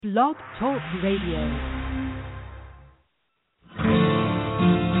Blog Talk Radio.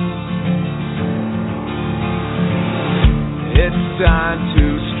 It's time to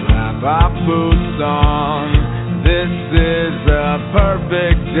strap our boots on. This is a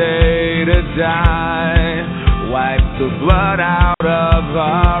perfect day to die. Wipe the blood out of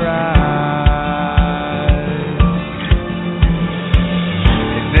our eyes.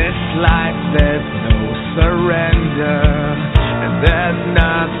 In this life there's no surrender, and there's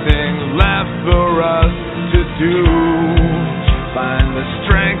nothing left for us to do. Find the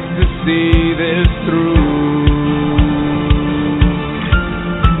strength to see this through.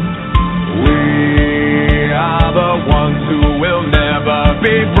 We are the ones who will never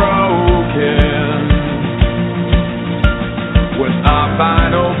be broken. With our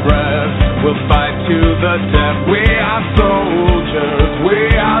final breath, we'll fight to the death. We are soldiers, we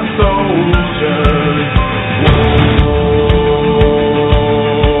are soldiers. Whoa.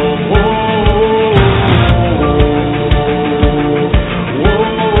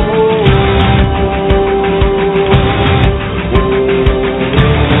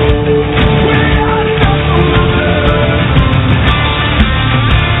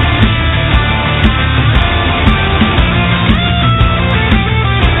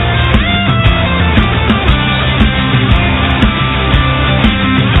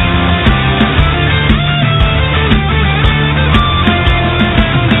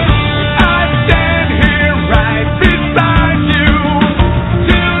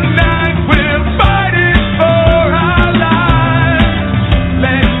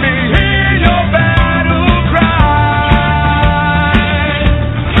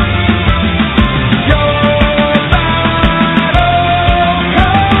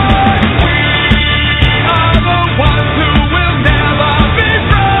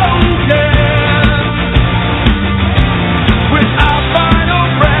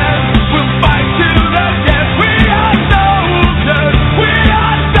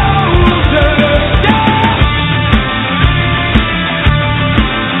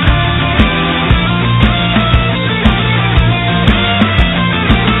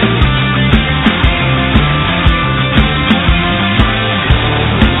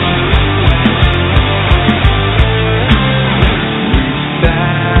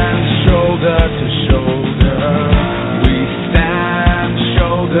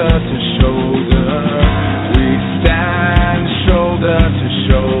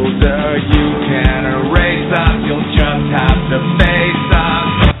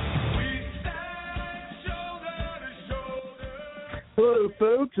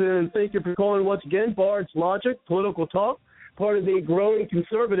 Once again, Bard's Logic, Political Talk, part of the growing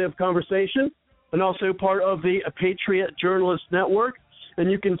conservative conversation, and also part of the Patriot Journalist Network. And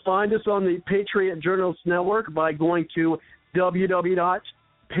you can find us on the Patriot Journalist Network by going to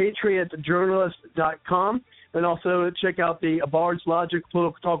www.patriotjournalist.com, and also check out the Bard's Logic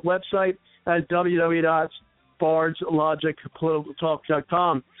Political Talk website at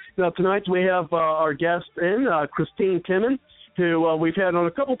www.bardslogicpoliticaltalk.com. Now, tonight we have our guest in, Christine Timmon, who we've had on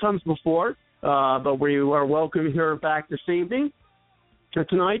a couple times before. But we are welcome here back this evening.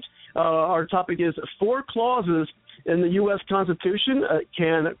 Tonight, our topic is 4 clauses in the U.S. Constitution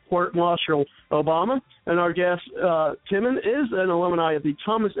can court-martial Obama. And our guest, Timmon, is an alumni of the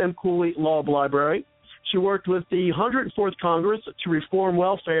Thomas M. Cooley Law Library. She worked with the 104th Congress to reform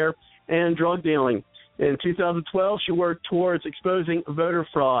welfare and drug dealing. In 2012, she worked towards exposing voter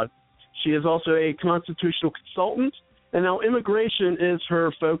fraud. She is also a constitutional consultant, and now immigration is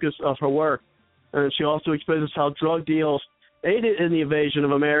her focus of her work. And she also exposes how drug deals aided in the invasion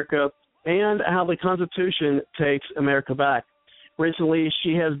of America and how the Constitution takes America back. Recently,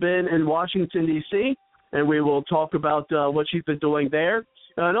 she has been in Washington, D.C., and we will talk about what she's been doing there.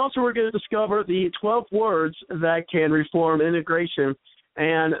 And also we're going to discover the 12 words that can reform immigration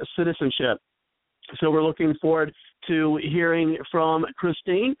and citizenship. So we're looking forward to hearing from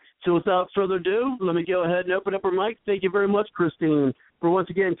Christine. So without further ado, let me go ahead and open up her mic. Thank you very much, Christine, for once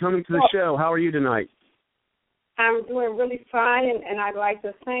again coming to the show. How are you tonight? I'm doing really fine, and I'd like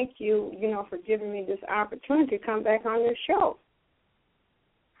to thank you, for giving me this opportunity to come back on your show.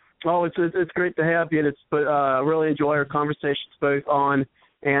 Oh, it's great to have you, and really enjoy our conversations both on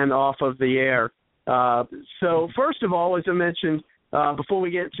and off of the air. So first of all, as I mentioned, before we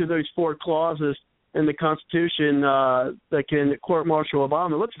get to those 4 clauses in the Constitution that can court-martial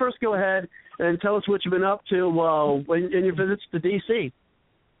Obama, let's first go ahead and tell us what you've been up to in your visits to D.C.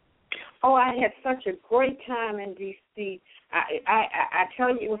 Oh, I had such a great time in D.C. I tell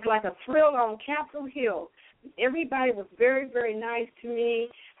you, it was like a thrill on Capitol Hill. Everybody was very, very nice to me.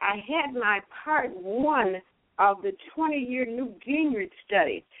 I had my Part 1 of the 20-year Newt Gingrich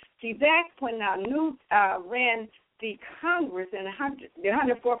study. See, that's when Newt ran the Congress, and the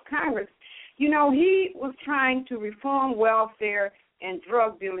 104th Congress. You know, he was trying to reform welfare and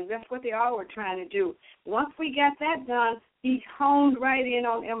drug dealing. That's what they all were trying to do. Once we got that done, he honed right in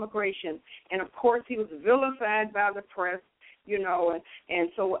on immigration. And, of course, he was vilified by the press, you know, and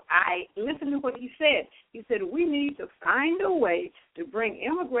so I listened to what he said. He said, we need to find a way to bring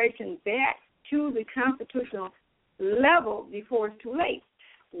immigration back to the constitutional level before it's too late.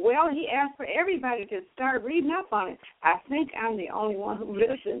 Well, he asked for everybody to start reading up on it. I think I'm the only one who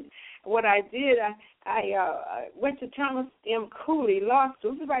listened. What I did, I went to Thomas M. Cooley Law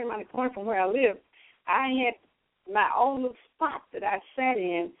School. This is right around the corner from where I live. I had my own little spot that I sat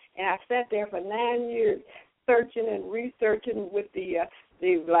in, and I sat there for 9 years searching and researching with the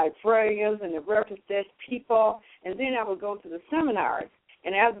librarians and the reference desk people, and then I would go to the seminars.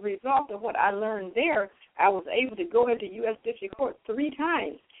 And as a result of what I learned there, I was able to go into U.S. District Court 3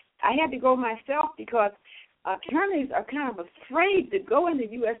 times. I had to go myself because attorneys are kind of afraid to go into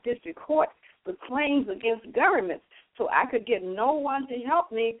U.S. District Court with claims against government. So I could get no one to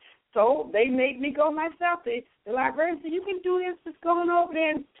help me, so they made me go myself. The librarian said, you can do this, just go on over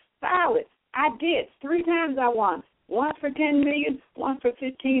there and file it. I did. 3 times I won. Once for $10 million, once for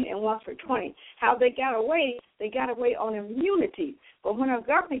 15, and once for 20. How they got away on immunity. But when a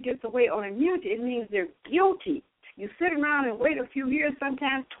government gets away on immunity, it means they're guilty. You sit around and wait a few years,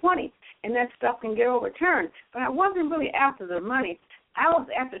 sometimes 20, and that stuff can get overturned. But I wasn't really after the money. I was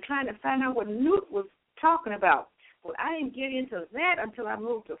after trying to find out what Newt was talking about. Well, I didn't get into that until I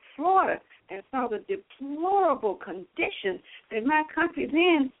moved to Florida and saw the deplorable conditions that my country's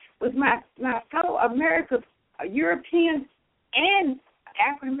in with my fellow Americans, Europeans, and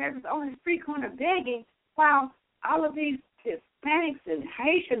African Americans on the street corner begging, while all of these Hispanics and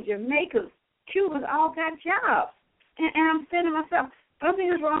Haitians, Jamaicans, Cubans all got jobs. And I'm saying to myself, something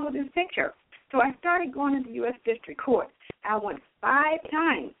is wrong with this picture. So I started going into U.S. District Court. I went 5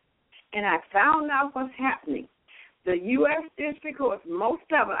 times, and I found out what's happening. The U.S. District Court, most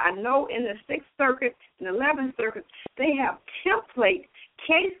of them, I know in the 6th Circuit and 11th Circuit, they have template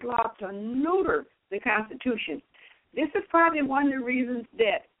case law to neuter the Constitution. This is probably one of the reasons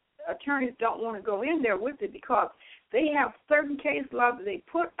that attorneys don't want to go in there with it, because they have certain case laws that they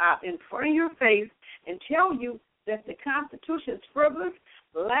put out in front of your face and tell you that the Constitution is frivolous,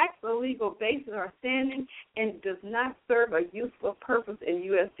 lacks a legal basis or standing, and does not serve a useful purpose in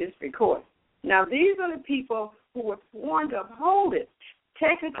U.S. District Court. Now, these are the people who were sworn to uphold it.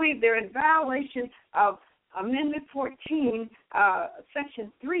 Technically, they're in violation of Amendment 14,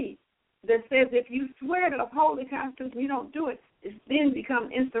 Section 3, that says if you swear to uphold the Constitution, you don't do it, it's then become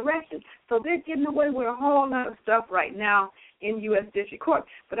insurrection. So they're getting away with a whole lot of stuff right now in U.S. District Court.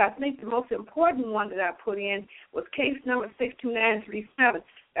 But I think the most important one that I put in was case number 62937,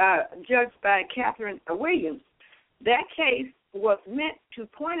 judged by Catherine Williams. That case was meant to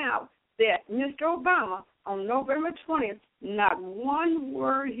point out that Mr. Obama, on November 20th, not one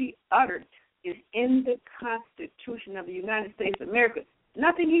word he uttered is in the Constitution of the United States of America.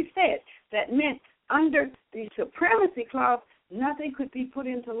 Nothing he said. That meant under the Supremacy Clause, nothing could be put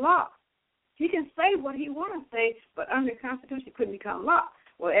into law. He can say what he wants to say, but under the Constitution it couldn't become law.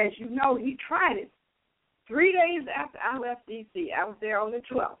 Well, as you know, he tried it. 3 days after I left D.C., I was there on the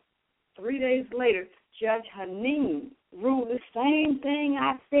 12th. 3 days later, Judge Haneen ruled the same thing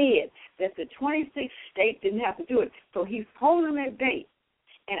I said, that the 26th state didn't have to do it. So he's holding that date.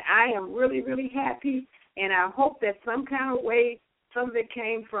 And I am really, really happy, and I hope that some kind of way, some of it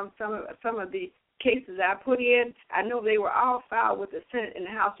came from some of the cases I put in. I know they were all filed with the Senate and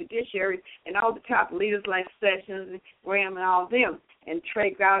the House Judiciary and all the top leaders like Sessions and Graham and all of them, and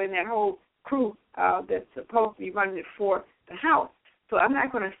Trey Gowdy and that whole crew that's supposed to be running it for the House. So I'm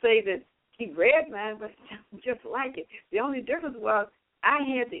not going to say that he read mine, but just like it. The only difference was I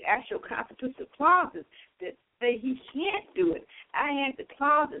had the actual constitutional clauses that say he can't do it. I had the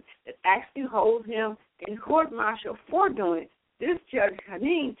clauses that actually hold him in court-martial for doing it. This Judge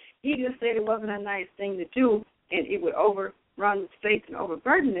Haneen, he just said it wasn't a nice thing to do, and it would overrun the states and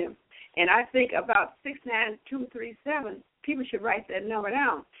overburden them. And I think about 69237, people should write that number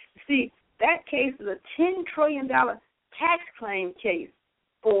down. See, that case is a $10 trillion tax claim case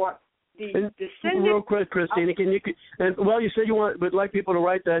for the descendants. Real quick, Christina, you said you would like people to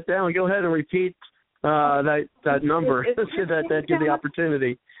write that down. Go ahead and repeat that number so that gives the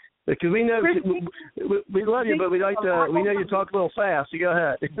opportunity. Because we know we love you, but we know you talk a little fast. So go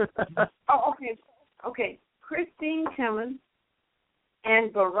ahead. Okay. Christine Timmons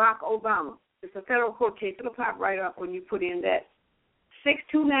and Barack Obama. It's a federal court case. It'll pop right up when you put in that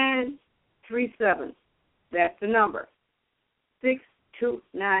 62937. That's the number,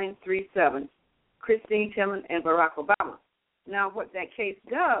 62937, Christine Tillman and Barack Obama. Now, what that case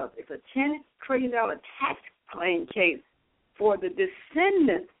does is a $10 trillion tax claim case for the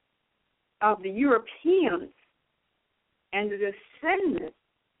descendants of the Europeans and the descendants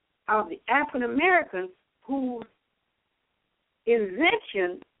of the African Americans whose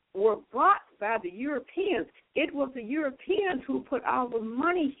inventions were bought by the Europeans. It was the Europeans who put all the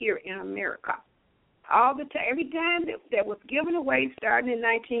money here in America. Every dime that was given away starting in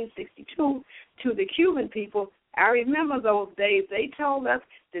 1962 to the Cuban people, I remember those days. They told us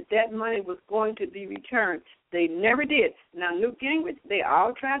that money was going to be returned. They never did. Now, Newt Gingrich, they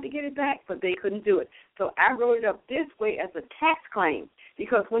all tried to get it back, but they couldn't do it. So I wrote it up this way as a tax claim,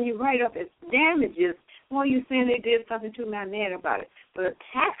 because when you write up as damages, well, you're saying they did something to me, I'm mad about it. But a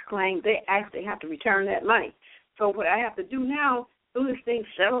tax claim, they actually have to return that money. So what I have to do now, so this thing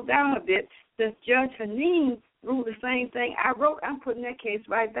settled down a bit, since Judge Haneen ruled the same thing I wrote, I'm putting that case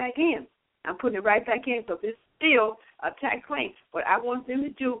right back in. I'm putting it right back in, so it's still a tax claim. What I want them to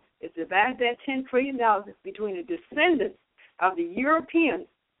do is divide that $10 trillion between the descendants of the Europeans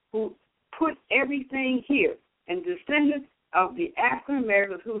who put everything here and descendants of the African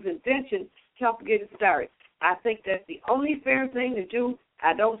Americans whose inventions helped get it started. I think that's the only fair thing to do.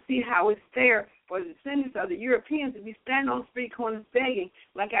 I don't see how it's fair for the descendants of the Europeans to be standing on street corners begging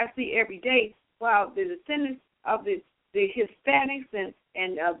like I see every day, while the descendants of the Hispanics and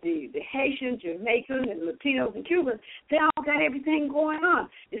of the Haitians, Jamaicans, and Latinos and Cubans, they all got everything going on.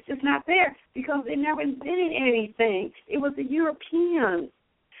 It's just not fair because they never invented anything. It was the Europeans.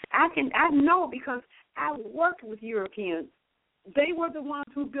 I know because I worked with Europeans. They were the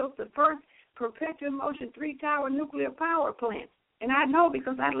ones who built the first perpetual motion 3-tower nuclear power plant. And I know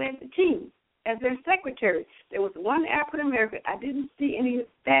because I led the team as their secretary. There was one African American. I didn't see any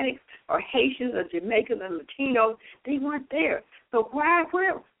Hispanics or Haitians or Jamaicans or Latinos. They weren't there. So why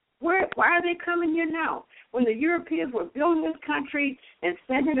are they coming here now? When the Europeans were building this country and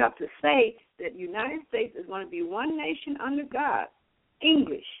setting it up to say that the United States is going to be one nation under God,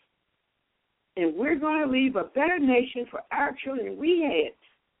 English, and we're going to leave a better nation for our children. We had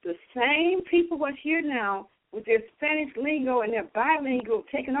the same people what's here now with their Spanish lingo and their bilingual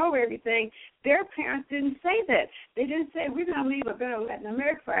taking over everything. Their parents didn't say that. They didn't say we're going to leave a better Latin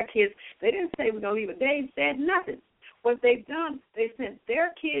America for our kids. They didn't say we're going to leave a day. They said nothing. What they've done, they sent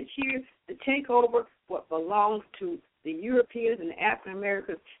their kids here to take over what belongs to the Europeans and the African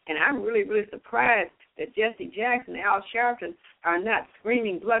Americans. And I'm really, really surprised that Jesse Jackson and Al Sharpton are not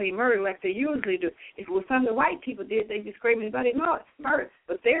screaming bloody murder like they usually do. If it was something the white people did, they'd be screaming bloody murder.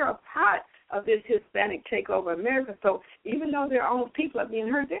 But they're a part of this Hispanic takeover of America. So even though their own people are being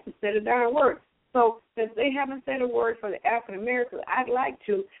hurt, they haven't said a darn word. So since they haven't said a word for the African Americans, I'd like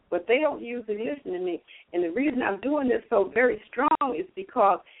to, but they don't usually listen to me. And the reason I'm doing this so very strong is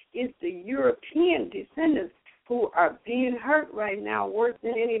because it's the European descendants who are being hurt right now worse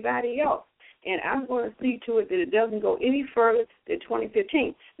than anybody else. And I'm going to see to it that it doesn't go any further than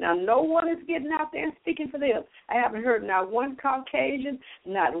 2015. Now, no one is getting out there and speaking for them. I haven't heard not one Caucasian,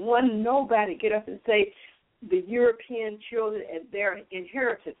 not one nobody get up and say the European children and their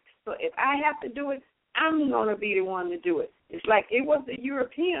inheritance. So if I have to do it, I'm going to be the one to do it. It's like it was the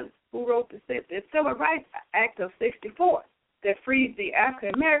Europeans who wrote the Civil Rights Act of 1964 that freed the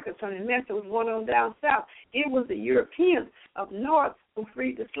African Americans from the mess that was going on down south. It was the Europeans up north who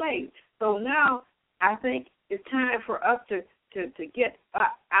freed the slaves. So now I think it's time for us to get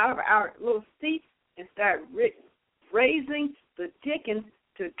out of our little seats and start raising the dickens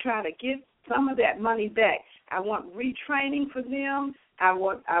to try to get some of that money back. I want retraining for them. I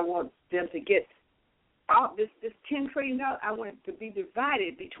want them to get all this $10 trillion. I want it to be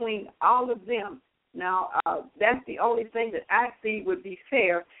divided between all of them. Now, that's the only thing that I see would be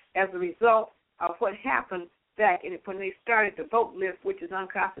fair as a result of what happened back when they started the vote list, which is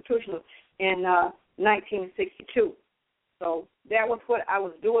unconstitutional, in 1962. So that was what I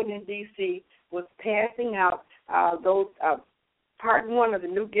was doing in D.C., was passing out those part 1 of the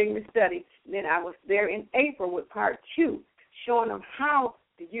Newt Gingrich study. And then I was there in April with part 2, showing them how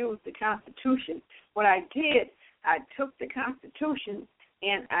to use the Constitution. What I did, I took the Constitution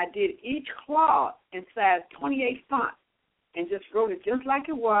and I did each clause in size 28 font and just wrote it just like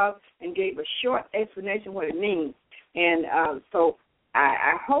it was and gave a short explanation what it means. And so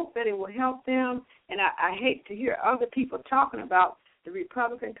I hope that it will help them. And I hate to hear other people talking about the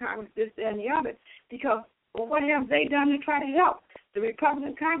Republican Congress, this, that, and the other, because well, what have they done to try to help? The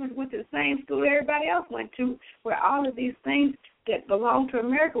Republican Congress went to the same school everybody else went to, where all of these things that belong to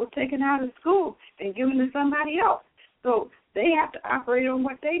America was taken out of school and given to somebody else. So they have to operate on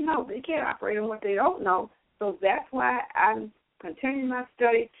what they know. They can't operate on what they don't know. So that's why I'm continuing my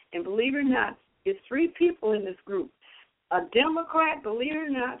study. And believe it or not, it's 3 people in this group. A Democrat, believe it or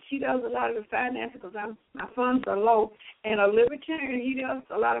not, she does a lot of the financing because my funds are low. And a Libertarian, he does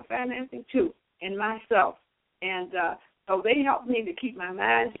a lot of financing too, and myself. And so they help me to keep my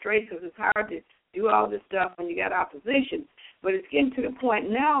mind straight because it's hard to do all this stuff when you got opposition. But it's getting to the point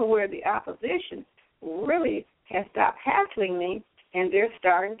now where the opposition really has stopped hassling me, and they're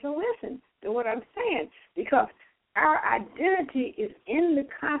starting to listen to what I'm saying because our identity is in the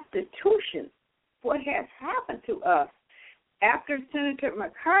Constitution. What has happened to us after Senator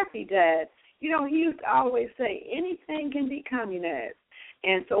McCarthy died, he used to always say anything can be communized.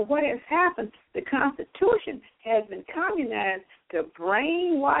 And so what has happened, the Constitution has been communized to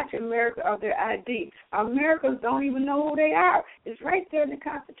brainwash America of their ID. Americans don't even know who they are. It's right there in the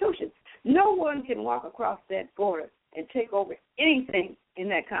Constitution. No one can walk across that border and take over anything in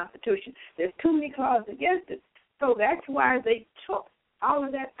that Constitution. There's too many clauses against it. So that's why they took all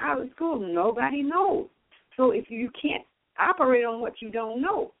of that out of school. Nobody knows. So if you can't operate on what you don't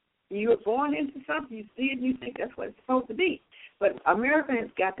know, you're born into something, you see it, and you think that's what it's supposed to be. But America has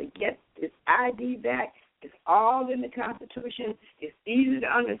got to get its ID back. It's all in the Constitution. It's easy to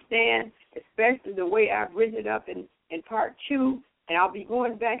understand, especially the way I've written it up in Part 2. And I'll be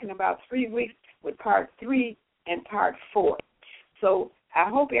going back in about 3 weeks with Part 3 and Part 4. So I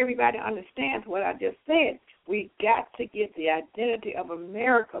hope everybody understands what I just said. We got to get the identity of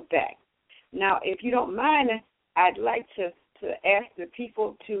America back. Now, if you don't mind, I'd like to ask the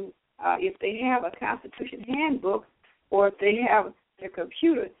people to, if they have a Constitution handbook or if they have their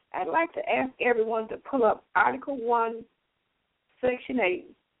computer, I'd like to ask everyone to pull up Article 1, Section 8,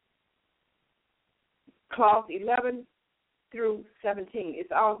 Clause 11 through 17.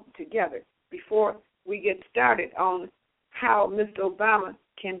 It's all together before we get started on how Mr. Obama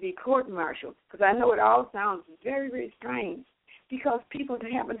can be court-martialed, because I know it all sounds very, very strange because people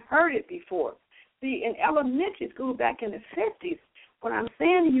haven't heard it before. See, in elementary school back in the 50s, what I'm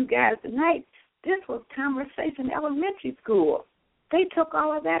saying to you guys tonight, this was conversation in elementary school. They took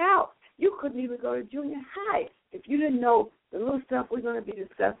all of that out. You couldn't even go to junior high if you didn't know the little stuff we're going to be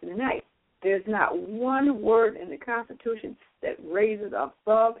discussing tonight. There's not one word in the Constitution that raises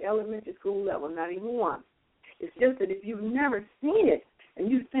above elementary school level, not even one. It's just that if you've never seen it and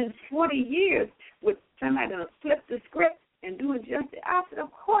you spend 40 years with somebody to flip the script and doing just the opposite,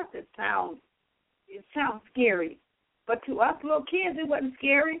 of course it sounds scary. But to us little kids, it wasn't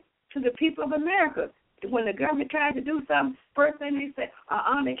scary. To the people of America, when the government tried to do something, first thing they said,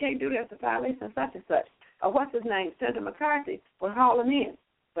 they can't do that, it's a violation of such and such. Or what's his name, Senator McCarthy, would haul him in.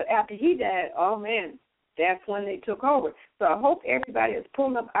 But after he died, oh, man, that's when they took over. So I hope everybody has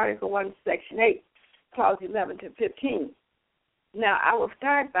pulled up Article 1, Section 8, Clause 11 to 15. Now, I will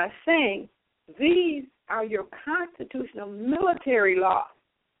start by saying these are your constitutional military laws.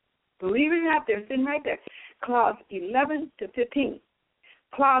 Believe it or not, they're sitting right there. Clause 11 to 15.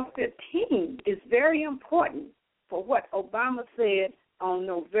 Clause 15 is very important for what Obama said on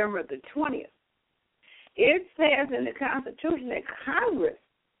November the 20th. It says in the Constitution that Congress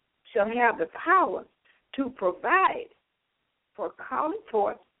shall have the power to provide for calling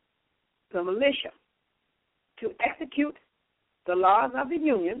forth the militia, to execute the laws of the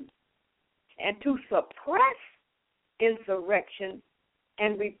Union, and to suppress insurrection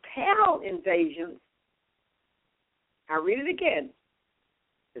and repel invasions. I'll read it again.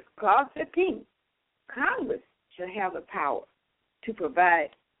 It's Clause 15. Congress shall have the power to provide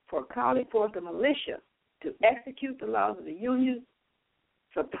for calling forth the militia, to execute the laws of the Union,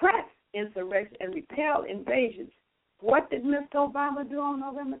 suppress insurrection, and repel invasions. What did Mr. Obama do on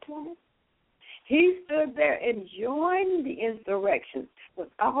November 20th? He stood there and joined the insurrection with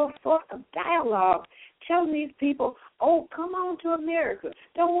all sorts of dialogue, telling these people, oh, come on to America.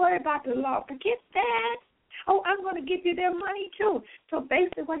 Don't worry about the law. Forget that. Oh, I'm going to give you their money, too. So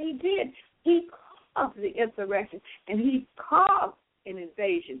basically what he did, he caused the insurrection, and he caused an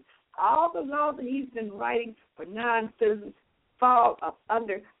invasion. All the laws that he's been writing for non-citizens fall up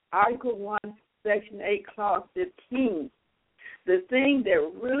under Article 1, Section 8, Clause 15. The thing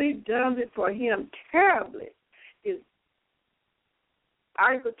that really does it for him terribly is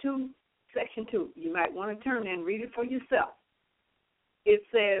Article 2, Section 2. You might want to turn and read it for yourself. It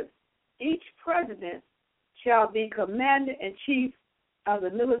says, each president shall be commander-in-chief of the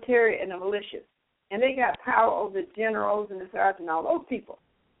military and the militia. And they got power over the generals and the sergeants and all those people.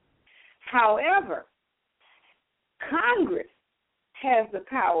 However, Congress has the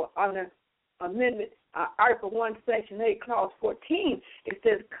power under Amendment Article 1, Section 8, Clause 14. It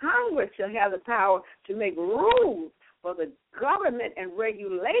says Congress shall have the power to make rules for the government and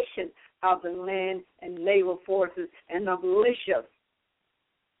regulation of the land and naval forces and the militias.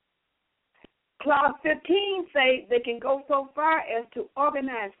 Clause 15 says they can go so far as to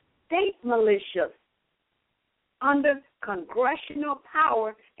organize state militias under congressional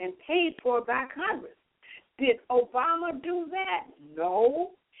power and paid for by Congress. Did Obama do that?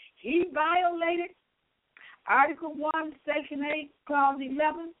 No. He violated Article 1, Section 8, Clause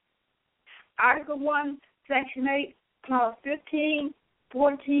 11, Article 1, Section 8, Clause 15,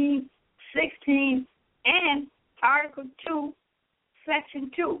 14, 16, and Article 2, Section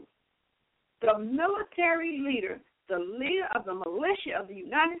 2. The military leader, the leader of the militia of the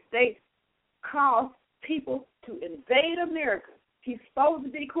United States, caused people to invade America. He's supposed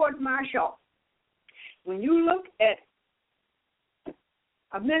to be court-martial. When you look at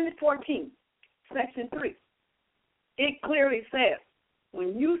Amendment 14, Section 3, it clearly says,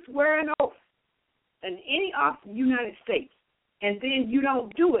 when you swear an oath in any office in the United States and then you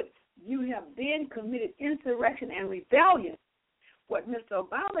don't do it, you have then committed insurrection and rebellion. What Mr.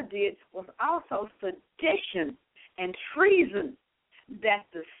 Obama did was also sedition and treason. That's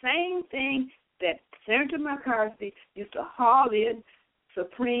the same thing that Senator McCarthy used to haul in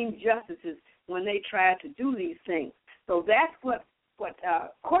Supreme Justices when they tried to do these things. So that's what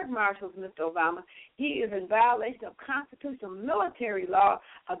court-martials Mr. Obama. He is in violation of constitutional military law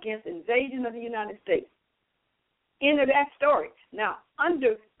against invasion of the United States. End of that story. Now,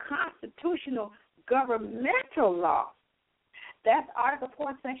 under constitutional governmental law, that's Article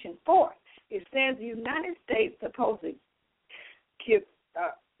 4, Section 4. It says the United States supposed to give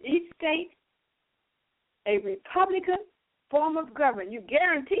each state a Republican form of government. You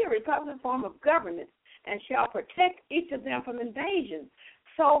guarantee a Republican form of government and shall protect each of them from invasion.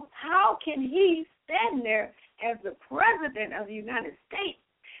 So how can he stand there as the President of the United States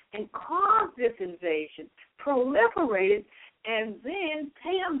and cause this invasion, proliferate it, and then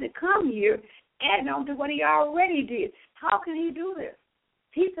pay him to come here, add on to what he already did? How can he do this?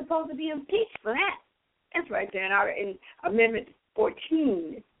 He's supposed to be impeached for that. That's right there in Amendment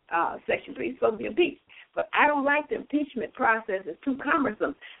 14, Section 3. He's supposed to be impeached. But I don't like the impeachment process. It's too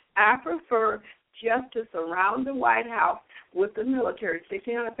cumbersome. I prefer just to surround the White House with the military,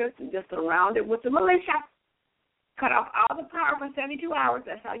 1,600 persons, just surround it with the militia. Cut off all the power for 72 hours.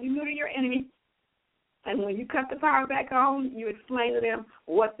 That's how you neuter your enemy. And when you cut the power back on, you explain to them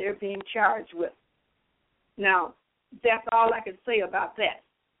what they're being charged with. Now, that's all I can say about that.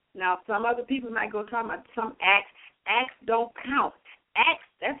 Now, some other people might go talking about some acts. Acts don't count. Acts,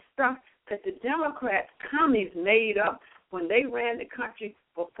 that's stuff that the Democrats, commies, made up when they ran the country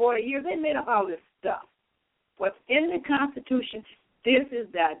for 40 years. They made up all this stuff. What's in the Constitution, this is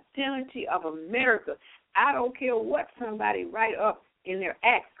the identity of America. I don't care what somebody write up in their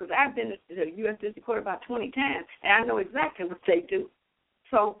acts, because I've been to the U.S. District Court about 20 times, and I know exactly what they do.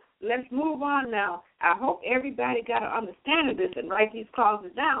 So let's move on now. I hope everybody got an understanding of this and write these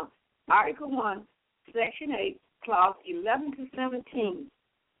clauses down. Article 1, Section 8, Clause 11 to 17.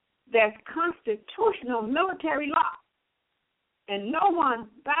 That's constitutional military law, and no one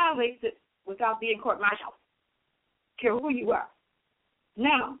violates it without being court-martialed. Care who you are.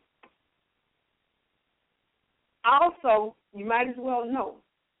 Now, also, you might as well know,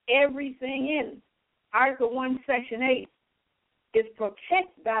 everything in Article 1, Section 8 is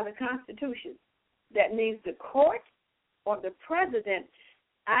protected by the Constitution. That means the court or the president,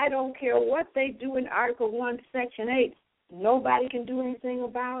 I don't care what they do in Article 1, Section 8, nobody can do anything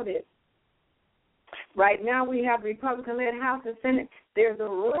about it. Right now we have Republican-led House and Senate. They're the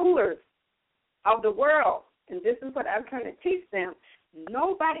rulers of the world, and this is what I'm trying to teach them.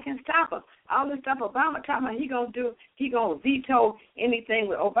 Nobody can stop them. All this stuff Obama talking about he going to veto anything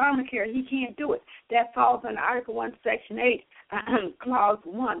with Obamacare. He can't do it. That falls under Article 1, Section 8, Clause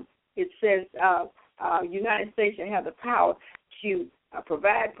 1. It says United States shall have the power to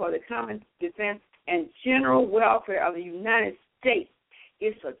provide for the common defense and general welfare of the United States.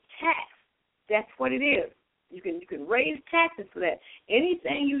 It's a tax. That's what it is. You can raise taxes for that.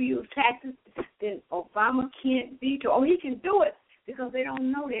 Anything you use taxes, then Obama can't veto. Oh, he can do it because they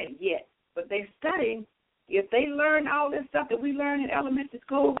don't know that yet. But they're studying. If they learn all this stuff that we learn in elementary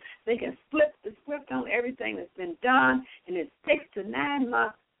school, they can flip the script on everything that's been done, and in 6 to 9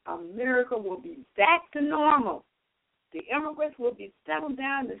 months, America will be back to normal. The immigrants will be settled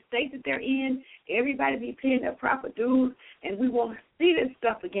down in the state that they're in. Everybody be paying their proper dues, and we won't see this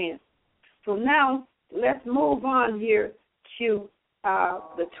stuff again. So now let's move on here to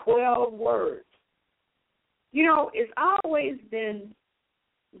the 12 words. You know, it's always been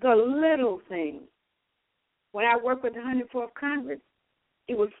the little things. When I worked with the 104th Congress,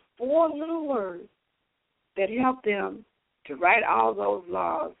 it was 4 little words that helped them to write all those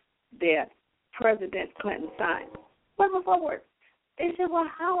laws that President Clinton signed. What were 4 words? They said, well,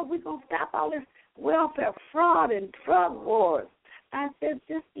 how are we going to stop all this welfare fraud and drug wars? I said,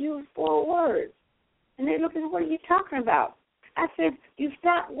 just use 4 words. And they looked at me, what are you talking about? I said, you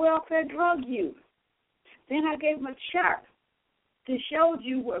stop welfare drug use. Then I gave them a chart that showed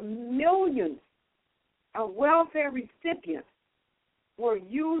you where millions of welfare recipients were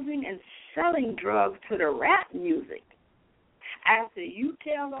using and selling drugs to the rap music. I said, you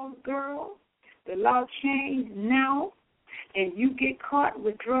tell those girls the law changed now and you get caught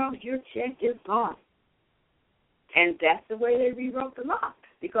with drugs, your check is gone. And that's the way they rewrote the law.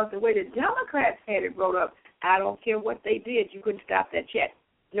 Because the way the Democrats had it wrote up, I don't care what they did, you couldn't stop that check.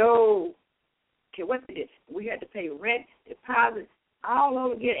 No. Care what they did. We had to pay rent, deposits, all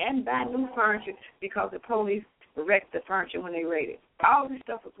over again, and buy new furniture because the police wrecked the furniture when they raided. All this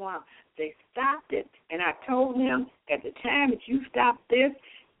stuff was going on. They stopped it, and I told them at the time that you stop this,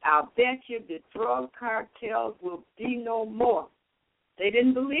 I'll bet you the drug cartels will be no more. They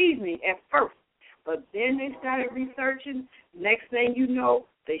didn't believe me at first, but then they started researching. Next thing you know,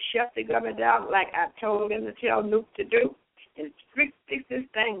 they shut the government down like I told them to tell Nuke to do, and fix this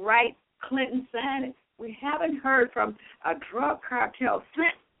thing right. Clinton signed it. We haven't heard from a drug cartel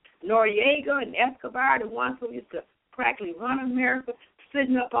since Noriega and Escobar, the ones who used to practically run America,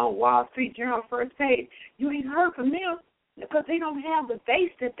 sitting up on Wall Street Journal first page. You ain't heard from them because they don't have the base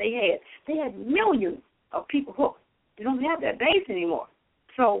that they had. They had millions of people hooked. They don't have that base anymore.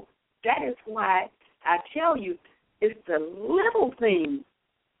 So that is why I tell you it's the little things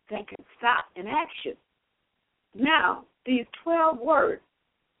that can stop an action. Now, these 12 words.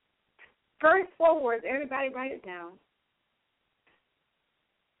 First 4 words, everybody write it down.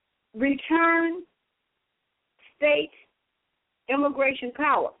 Return state immigration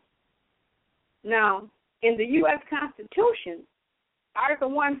power. Now, in the U.S. Constitution,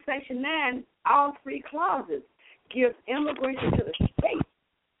 Article 1, Section 9, all 3 clauses give immigration to the state.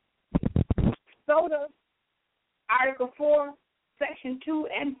 So does Article 4, Section 2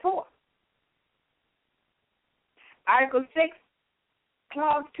 and 4. Article 6,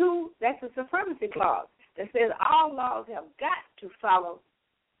 Clause 2, that's a supremacy clause that says all laws have got to follow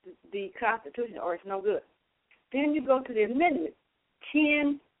the Constitution or it's no good. Then you go to the amendments,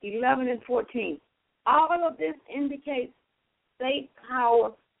 10, 11, and 14. All of this indicates state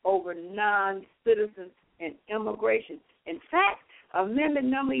power over non-citizens and immigration. In fact, Amendment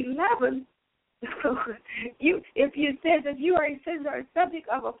number 11, if you are a citizen or a subject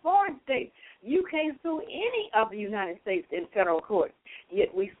of a foreign state, you can't sue any of the United States in federal court. Yet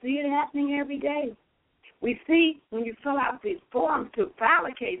we see it happening every day. We see when you fill out these forms to file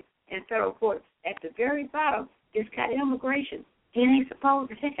a case in federal court, at the very bottom, it's got immigration. It ain't supposed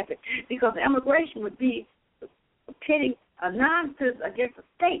to have it because immigration would be pitting a non-citizen against a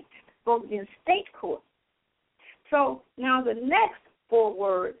state. It's supposed to be in state court. So now the next 4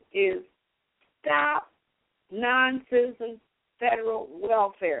 words is stop non-citizen federal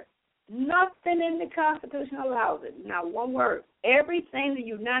welfare. Nothing in the Constitution allows it. Not 1 word. Everything the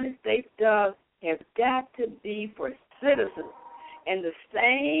United States does has got to be for citizens. And the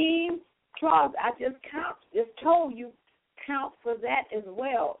same clause I just told you count for that as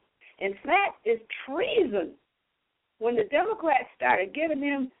well. In fact, it's treason. When the Democrats started giving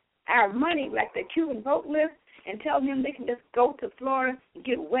them our money, like the Cuban vote list, and telling them they can just go to Florida and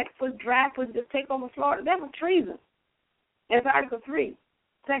get wet foot, dry foot, and just take over Florida, that was treason. That's Article 3,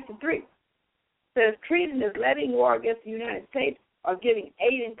 Section 3. Says treason is levying war against the United States or giving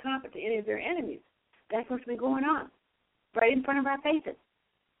aid and comfort to any of their enemies. That's what's been going on right in front of our faces.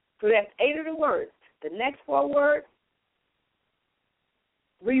 So that's 8 of the words. The next 4 words,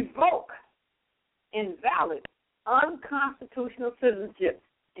 revoke invalid, unconstitutional citizenship,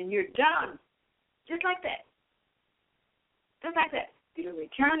 and you're done. Just like that. Just like that. You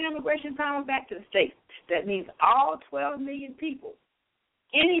return immigration power back to the state. That means all 12 million people,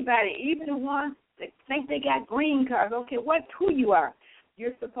 anybody, even the ones that think they got green cards, okay, who you are,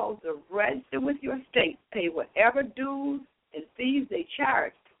 you're supposed to register with your state, pay whatever dues and fees they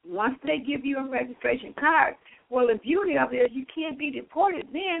charge. Once they give you a registration card, well, the beauty of it is you can't be deported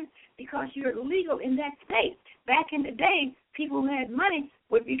then because you're legal in that state. Back in the day, people who had money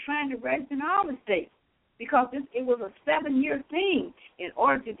would be trying to register in all the states because it was a 7-year thing. In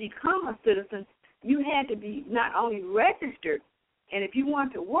order to become a citizen, you had to be not only registered, and if you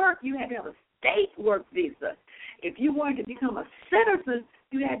wanted to work, you had to have a state work visa. If you wanted to become a citizen,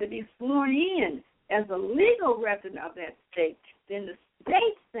 you had to be sworn in as a legal resident of that state. Then the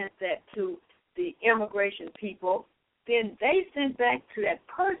state sent that to the immigration people. Then they sent back to that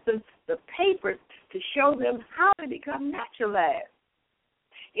person the papers to show them how to become naturalized.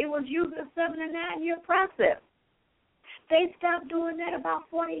 It was usually a 7 to 9 year process. They stopped doing that about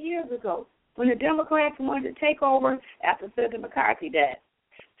 40 years ago when the Democrats wanted to take over after Senator McCarthy died.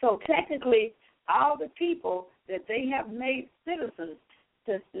 So technically, all the people that they have made citizens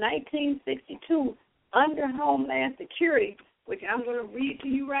since 1962 under Homeland Security, which I'm going to read to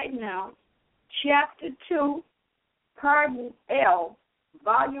you right now, Chapter 2, Part L,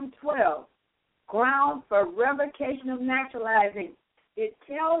 Volume 12, Ground for Revocation of Naturalizing. It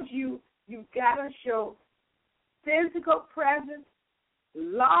tells you got to show physical presence,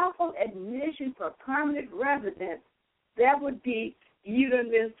 lawful admission for permanent residence. That would be you'd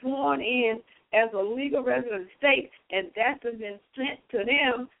have been sworn in as a legal resident of the state, and that's been sent to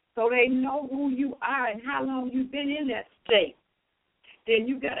them so they know who you are and how long you've been in that state. Then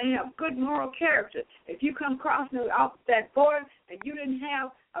you got to have good moral character. If you come crossing off that border and you didn't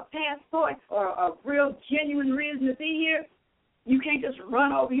have a passport or a real genuine reason to be here, you can't just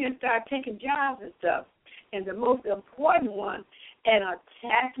run over here and start taking jobs and stuff. And the most important one, an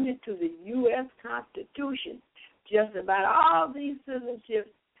attachment to the U.S. Constitution. Just about all these citizenships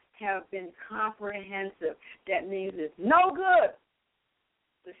have been comprehensive. That means it's no good.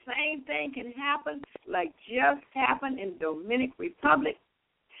 The same thing can happen like just happened in Dominican Republic.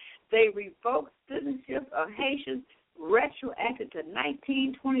 They revoked citizenship of Haitians retroactive to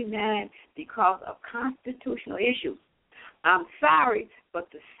 1929 because of constitutional issues. I'm sorry, but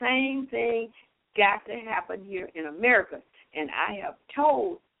the same thing got to happen here in America. And I have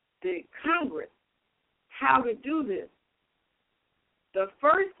told the Congress how to do this. The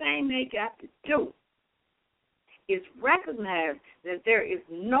first thing they got to do is recognize that there is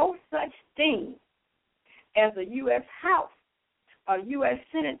no such thing as a U.S. House or U.S.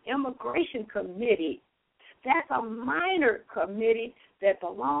 Senate Immigration Committee. That's a minor committee that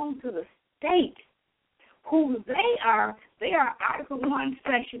belongs to the state. Who they are Article 1,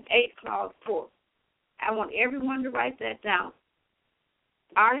 Section 8, Clause 4. I want everyone to write that down.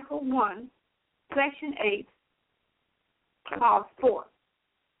 Article 1, Section 8, Clause 4.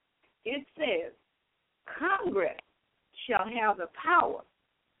 It says, Congress shall have the power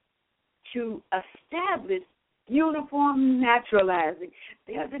to establish uniform naturalizing.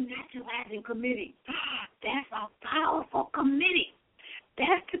 There's a naturalizing committee. That's a powerful committee.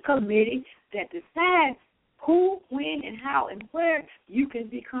 That's the committee that decides who, when, and how, and where you can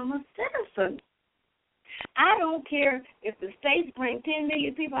become a citizen. I don't care if the states bring 10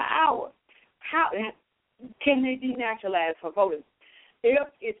 million people an hour. How can they be naturalized for voting? If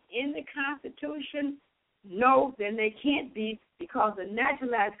it's in the Constitution, no, then they can't be because the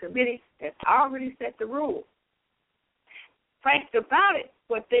Naturalized Committee has already set the rules. Fact about it,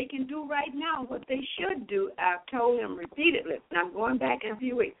 what they can do right now, what they should do, I've told them repeatedly, and I'm going back in a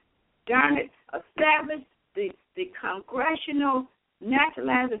few weeks, darn it, establish the congressional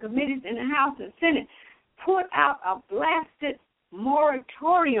naturalizing committees in the House and Senate, put out a blasted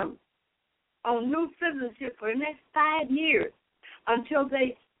moratorium on new citizenship for the next 5 years until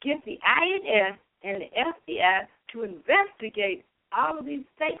they get the INS and the FBI to investigate all of these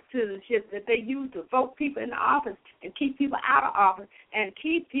fake citizenships that they use to vote people into office and keep people out of office and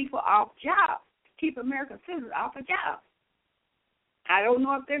keep people off jobs, keep American citizens off of jobs. I don't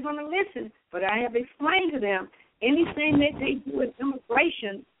know if they're going to listen, but I have explained to them anything that they do with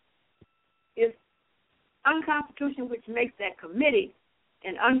immigration is unconstitutional, which makes that committee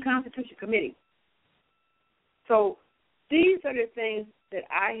an unconstitutional committee. So these are the things that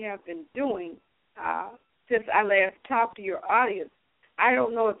I have been doing since I last talked to your audience. I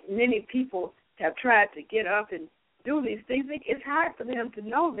don't know if many people have tried to get up and do these things. It's hard for them to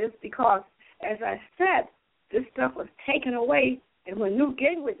know this because, as I said, this stuff was taken away. And when Newt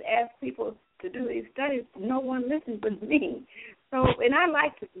Gingrich asked people to do these studies, no one listened but me. So, and I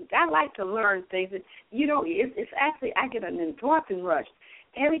like to learn things. And, you know, it's actually, I get an endorphin rush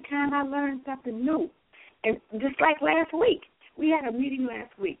every time I learn something new. And just like last week, we had a meeting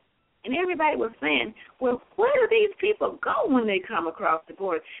last week, and everybody was saying, well, where do these people go when they come across the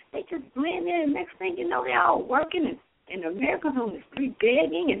border? They just blend in, and next thing you know, they're all working, and Americans on the street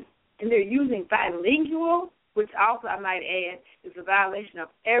begging, and they're using bilingual, which also, I might add, is a violation of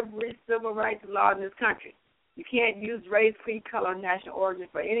every civil rights law in this country. You can't use race, creed, color, national origin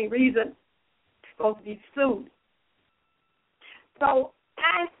for any reason. It's supposed to be sued. So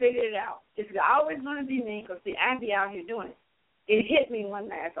I figured it out. It's always going to be me because, see, I be out here doing it. It hit me one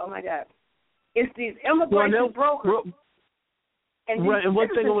night. Oh, my God. It's these immigration brokers. And one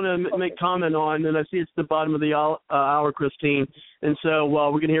thing I want to make comment on, and I see it's the bottom of the hour, Christine, and so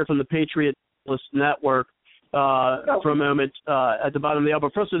we're going to hear from the Patriot Network for a moment at the bottom of the hour.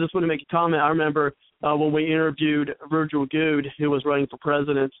 But first, I just want to make a comment. I remember when we interviewed Virgil Goode, who was running for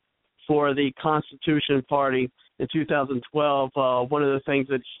president for the Constitution Party in 2012. One of the things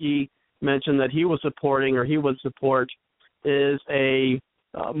that he mentioned that he was supporting, or he would support, is a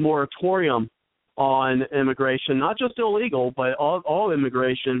moratorium on immigration, not just illegal, but all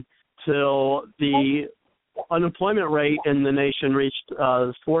immigration, till the unemployment rate in the nation reached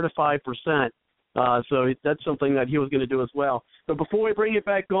 4 to 5%. So that's something that he was going to do as well. But before we bring it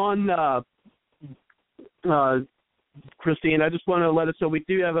back on, Christine, I just want to let us know we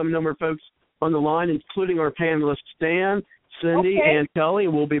do have a number of folks on the line, including our panelists, Dan, Cindy, and Kelly,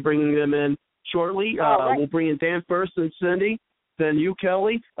 and we'll be bringing them in shortly. Right. We'll bring in Dan first, and Cindy, then you,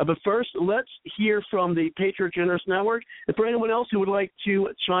 Kelly. But first, let's hear from the Patriot Generous Network. And for anyone else who would like to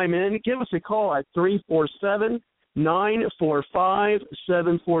chime in, give us a call at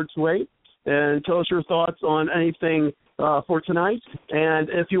 347-945-7428 and tell us your thoughts on anything for tonight. And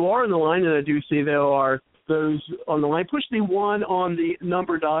if you are on the line, and I do see there are those on the line, push the 1 on the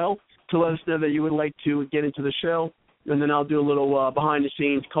number dial to let us know that you would like to get into the show, and then I'll do a little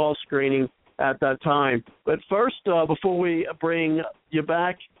behind-the-scenes call screening at that time. But first, before we bring you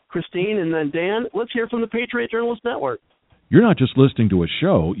back, Christine, and then Dan, let's hear from the Patriot Journalist Network. You're not just listening to a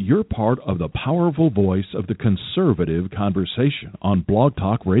show, you're part of the powerful voice of the conservative conversation on Blog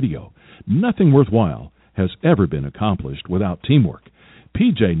Talk Radio. Nothing worthwhile has ever been accomplished without teamwork.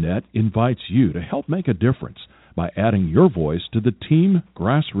 PJNet invites you to help make a difference by adding your voice to the team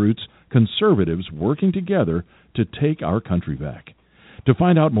grassroots conservatives working together to take our country back. To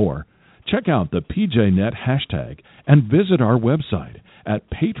find out more, check out the PJNet hashtag and visit our website at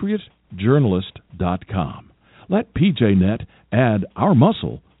patriotjournalist.com. Let PJNet add our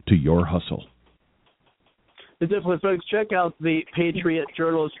muscle to your hustle. And definitely, folks, check out the Patriot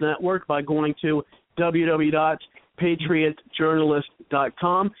Journalist Network by going to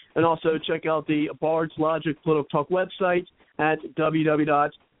www.patriotjournalist.com, and also check out the Bard's Logic Political Talk website at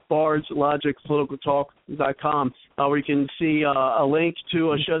www.bardslogicpoliticaltalk.com, where you can see a link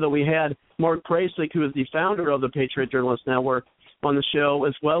to a show that we had Mark Prasick, who is the founder of the Patriot Journalist Network, on the show,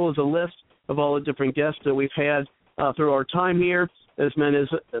 as well as a list of all the different guests that we've had through our time here, as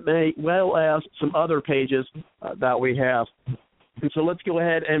well as some other pages that we have. And so let's go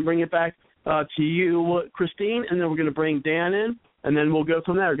ahead and bring it back to you, Christine, and then we're going to bring Dan in, and then we'll go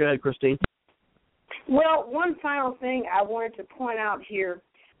from there. Go ahead, Christine. Well, one final thing I wanted to point out here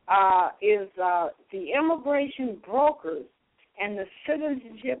is the immigration brokers and the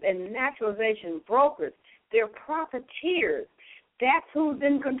citizenship and naturalization brokers. They're profiteers. That's who's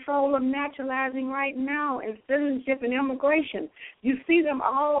in control of naturalizing right now in citizenship and immigration. You see them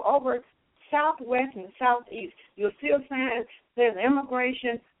all over Southwest and Southeast. You'll see a sign that says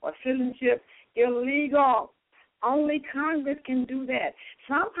immigration or citizenship illegal. Only Congress can do that.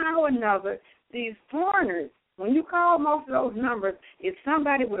 Somehow or another, these foreigners, when you call most of those numbers, it's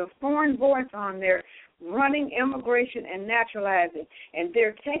somebody with a foreign voice on there running immigration and naturalizing. And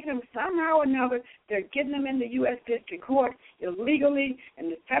they're taking them somehow or another, they're getting them in the U.S. District Court illegally,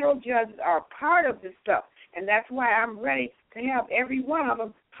 and the federal judges are part of this stuff. And that's why I'm ready to have every one of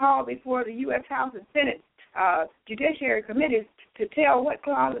them called before the U.S. House and Senate Judiciary Committees to tell what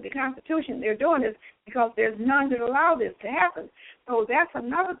clause of the Constitution they're doing this, because there's none that allow this to happen. So that's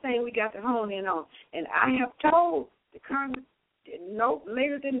another thing we got to hone in on. And I have told the Congress no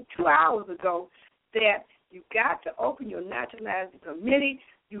later than 2 hours ago that you've got to open your naturalizing committee.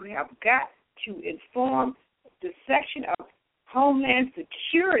 You have got to inform the section of Homeland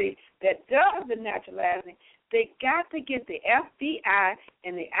Security that does the naturalizing. They got to get the FBI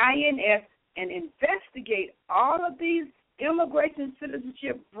and the INS and investigate all of these immigration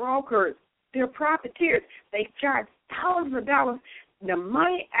citizenship brokers. They're profiteers. They charge thousands of dollars. The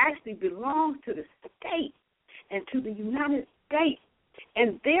money actually belongs to the state and to the United States,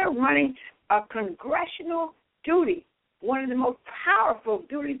 and they're running a congressional duty. One of the most powerful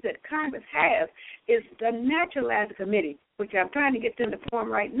duties that Congress has is the Naturalizing Committee, which I'm trying to get them to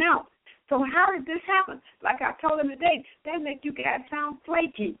form right now. So how did this happen? Like I told them today, they make you guys sound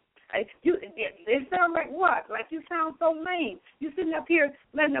flaky. It sounds like what? Like you sound so lame. You're sitting up here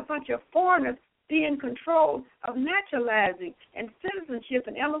letting a bunch of foreigners be in control of naturalizing and citizenship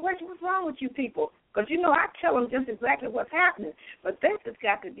and immigration. What's wrong with you people? Because, you know, I tell them just exactly what's happening. But this has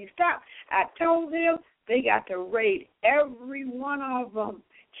got to be stopped. I told them they got to raid every one of them,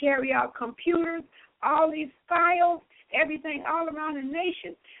 carry out computers, all these files, everything all around the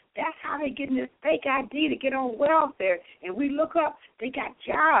nation. That's how they getting this fake ID to get on welfare. And we look up, they got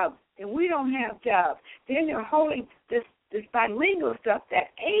jobs, and we don't have jobs. Then they're holding this bilingual stuff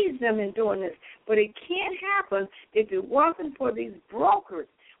that aids them in doing this. But it can't happen if it wasn't for these brokers.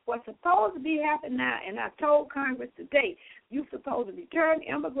 what's supposed to be happening now, and I told Congress today, you're supposed to return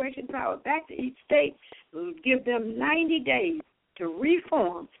immigration power back to each state, give them 90 days to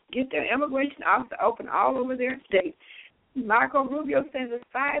reform, get their immigration office open all over their state. Marco Rubio says it's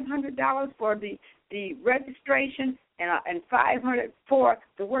 $500 for the registration and $500 for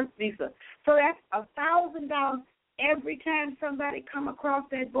the work visa. So that's $1,000 every time somebody come across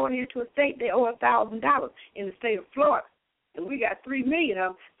that border into a state. They owe $1,000 in the state of Florida, and we got 3 million of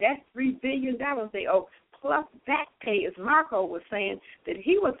them. That's $3 billion they owe, plus back pay, as Marco was saying that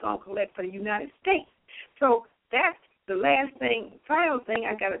he was going to collect for the United States. So that's the last thing, final thing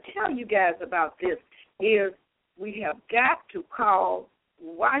I got to tell you guys about this is we have got to call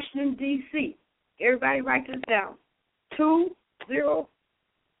Washington, D.C. Everybody write this down,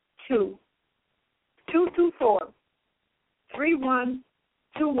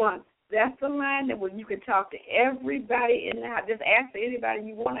 202-224-3121. That's the line that when you can talk to everybody in the house. Just ask anybody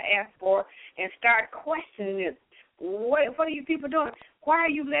you want to ask for and start questioning it. What are you people doing? Why are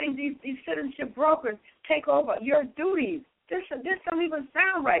you letting these citizenship brokers take over your duties? This don't even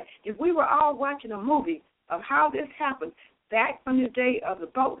sound right. If we were all watching a movie of how this happened back from the day of the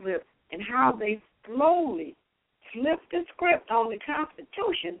boat lift and how they slowly flipped the script on the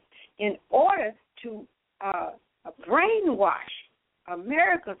Constitution in order to brainwash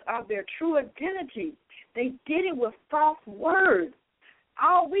Americans of their true identity. They did it with false words.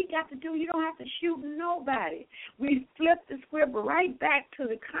 All we got to do, you don't have to shoot nobody. We flip the script right back to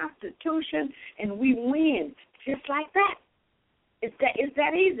the Constitution, and we win just like that. It's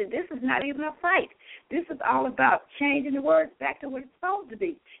that easy. This is not even a fight. This is all about changing the words back to what it's supposed to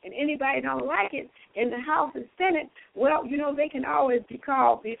be. And anybody don't like it in the House and Senate, well, they can always be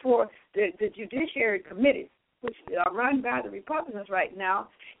called before the Judiciary Committee, which are run by the Republicans right now.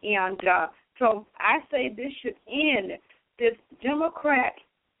 And so I say this should end this Democrat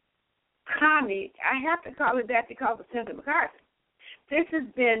commie. I have to call it that because of Senator McCarthy. This has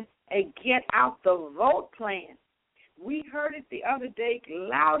been a get-out-the-vote plan. We heard it the other day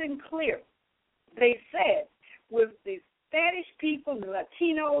loud and clear. They said with the Spanish people, the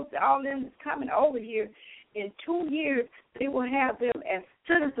Latinos, all them coming over here, in 2 years they will have them as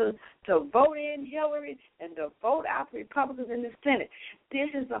citizens to vote in Hillary and to vote out the Republicans in the Senate.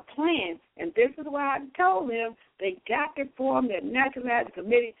 This is a plan, and this is why I told them they got to form their nationalized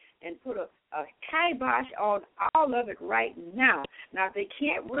committee and put a kibosh on all of it right now. Now, if they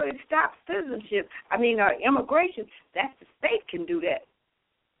can't really stop immigration, that's the state can do that.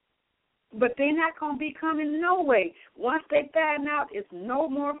 But they're not going to be coming no way. Once they find out it's no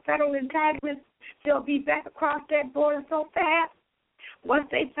more federal entitlements, they'll be back across that border so fast. Once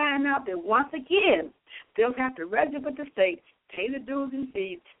they find out that once again, they'll have to register with the state, pay the dues and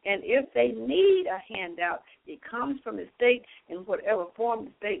fees, and if they need a handout, it comes from the state in whatever form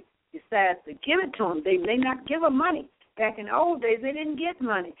the state decides to give it to them. They may not give them money. Back in the old days, they didn't get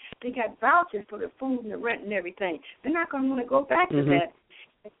money. They got vouchers for the food and the rent and everything. They're not going to want to go back to that.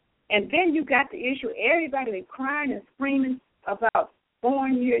 And then you got the issue, everybody been crying and screaming about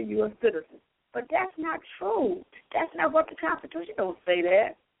born here U.S. citizens. But that's not true. That's not what the Constitution don't say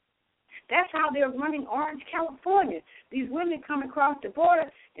that. That's how they're running Orange, California. These women come across the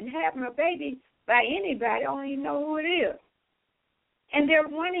border and having a baby by anybody, only you know who it is. And they're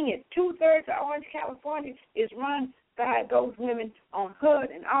running it. 2/3 of Orange, California is run by those women on HUD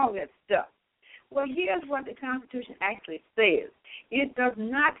and all that stuff. Well, here's what the Constitution actually says. It does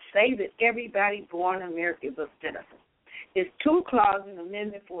not say that everybody born in America is a citizen. It's 2 clauses in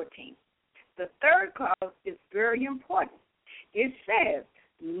Amendment 14. The 3rd clause is very important. It says,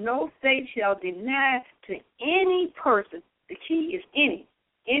 no state shall deny to any person, the key is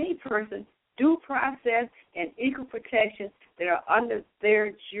any person, due process and equal protection that are under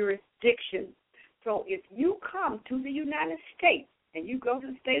their jurisdiction. So if you come to the United States and you go to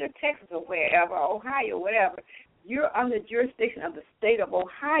the state of Texas or wherever, Ohio, whatever, you're under jurisdiction of the state of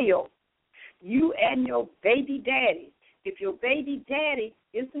Ohio. You and your baby daddy. If your baby daddy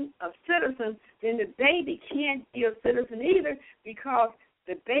isn't a citizen, then the baby can't be a citizen either because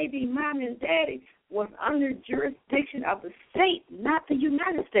the baby mom and daddy was under jurisdiction of the state, not the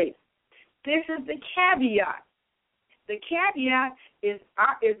United States. This is the caveat. The caveat is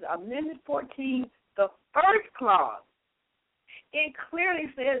Amendment 14, the 1st clause. It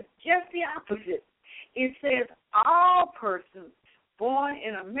clearly says just the opposite. It says all persons born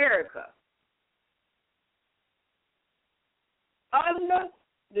in America under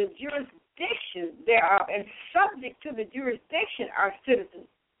the jurisdiction thereof and subject to the jurisdiction are citizens.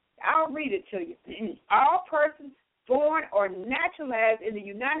 I'll read it to you. All persons born or naturalized in the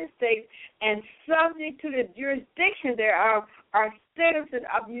United States and subject to the jurisdiction thereof are citizens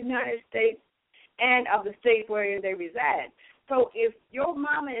of the United States and of the state wherein they reside. So if your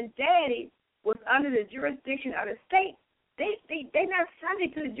mama and daddy was under the jurisdiction of the state, they're not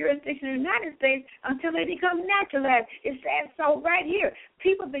subject to the jurisdiction of the United States until they become naturalized. It says so right here.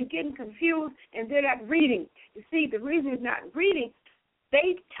 People have been getting confused, and they're not reading. You see, the reason is not reading.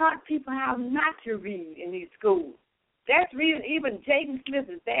 They taught people how not to read in these schools. That's the reason even Jaden Smith,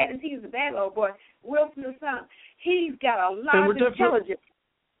 as bad as he's a bad little boy, Wilson's son, he's got a lot of intelligence.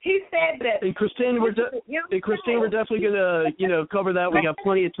 He said that. And Christine, we're definitely going to, cover that. We got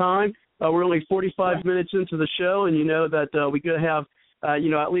plenty of time. We're only 45 minutes into the show, and you know that we're going to have,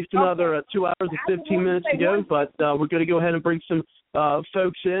 at least another 2 hours and 15 minutes to go. But we're going to go ahead and bring some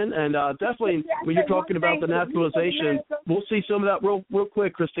folks in, and definitely when you're talking about the naturalization, we'll see some of that real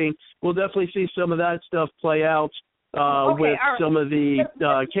quick, Christine. We'll definitely see some of that stuff play out with some of the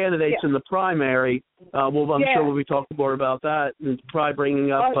candidates in the primary. I'm sure we'll be talking more about that, and probably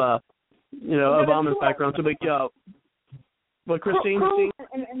bringing up, Obama's background. So, but Christine,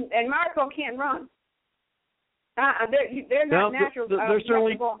 and Marco can't run. They're not natural. They're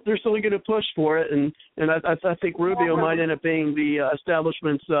certainly going to push for it, and I think Rubio might end up being the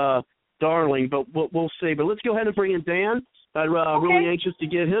establishment's darling, but we'll see. But let's go ahead and bring in Dan. I'm really anxious to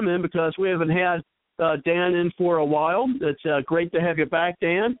get him in because we haven't had Dan in for a while. It's great to have you back,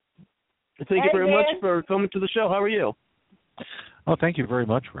 Dan. Thank you very much for coming to the show. How are you? Oh, thank you very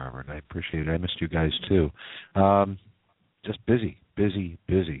much, Robert. I appreciate it. I missed you guys too. Just busy,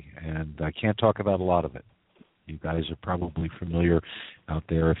 and I can't talk about a lot of it. You guys are probably familiar out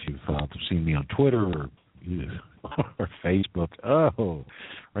there if you've seen me on Twitter or Facebook, or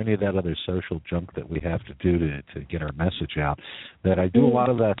any of that other social junk that we have to do to get our message out, that I do a lot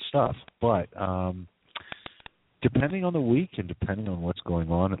of that stuff. But depending on the week and depending on what's going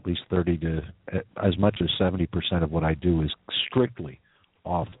on, at least 30 to as much as 70% of what I do is strictly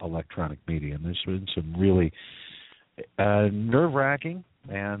off electronic media. And there's been some really nerve-wracking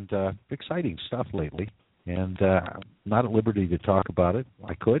and exciting stuff lately. And I'm not at liberty to talk about it.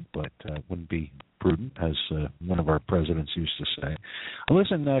 I could, but wouldn't be prudent, as one of our presidents used to say.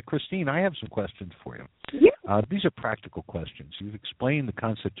 Listen, Christine, I have some questions for you. Yeah. These are practical questions. You've explained the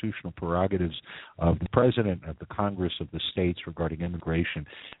constitutional prerogatives of the president, of the Congress, of the states regarding immigration,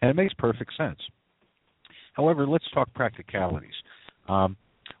 and it makes perfect sense. However, let's talk practicalities.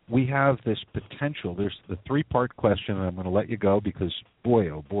 We have this potential. There's the three-part question, and I'm going to let you go because, boy,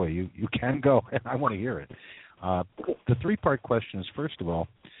 oh boy, you can go, and I want to hear it. The three-part question is, first of all,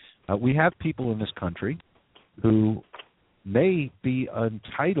 we have people in this country who may be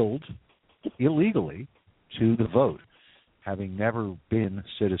entitled illegally to the vote, having never been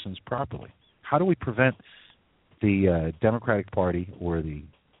citizens properly. How do we prevent the Democratic Party or the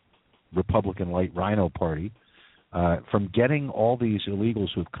Republican Light Rhino Party from getting all these illegals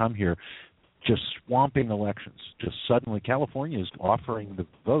who have come here just swamping elections? Just suddenly California is offering the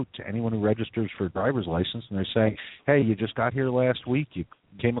vote to anyone who registers for a driver's license, and they're saying, hey, you just got here last week, you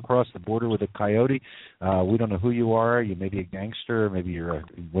came across the border with a coyote, we don't know who you are, you may be a gangster, maybe you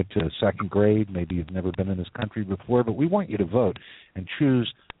went to second grade, maybe you've never been in this country before, but we want you to vote and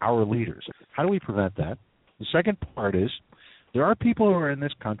choose our leaders. How do we prevent that? The second part is, there are people who are in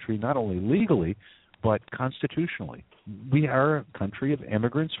this country not only legally, but constitutionally. We are a country of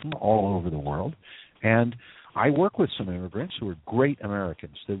immigrants from all over the world, and I work with some immigrants who are great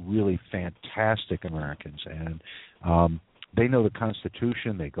Americans. They're really fantastic Americans, and they know the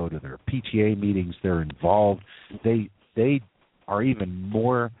Constitution. They go to their PTA meetings. They're involved. They are even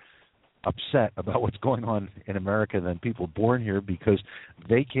more upset about what's going on in America than people born here because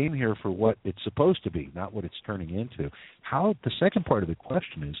they came here for what it's supposed to be, not what it's turning into. The second part of the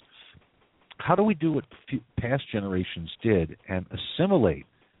question is, how do we do what past generations did and assimilate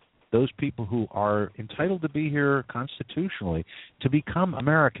those people who are entitled to be here constitutionally to become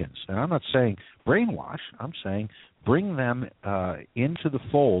Americans? And I'm not saying brainwash. I'm saying bring them into the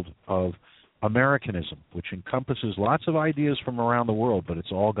fold of Americanism, which encompasses lots of ideas from around the world, but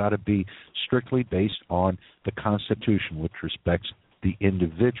it's all got to be strictly based on the Constitution, which respects the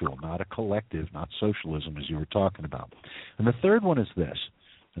individual, not a collective, not socialism, as you were talking about. And the third one is this,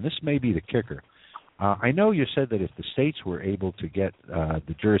 and this may be the kicker. I know you said that if the states were able to get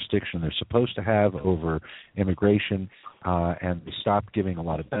the jurisdiction they're supposed to have over immigration and stop giving a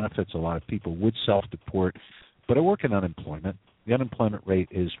lot of benefits, a lot of people would self-deport. But I work in unemployment. The unemployment rate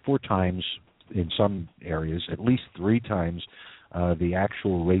is 4 times, in some areas, at least 3 times the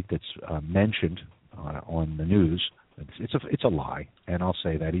actual rate that's mentioned on the news. It's a lie, and I'll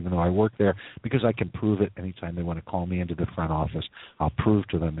say that even though I work there, because I can prove it anytime they want to call me into the front office. I'll prove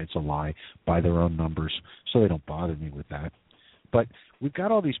to them it's a lie by their own numbers, so they don't bother me with that. But we've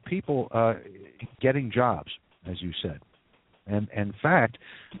got all these people getting jobs, as you said. And in fact,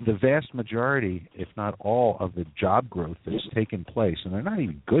 the vast majority, if not all, of the job growth that's taken place, and they're not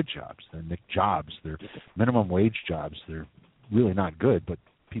even good jobs, they're jobs, they're minimum wage jobs, they're really not good, but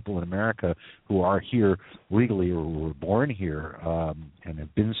people in America who are here legally or were born here and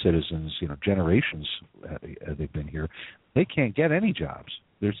have been citizens, generations they've been here, they can't get any jobs.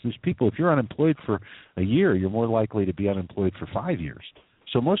 There's people, if you're unemployed for a year, you're more likely to be unemployed for 5 years.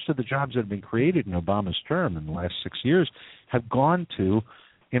 So most of the jobs that have been created in Obama's term in the last 6 years have gone to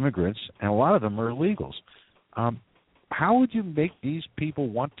immigrants, and a lot of them are illegals. How would you make these people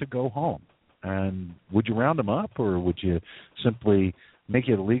want to go home? And would you round them up, or would you simply make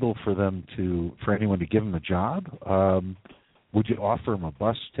it illegal for anyone to give them a job? Would you offer them a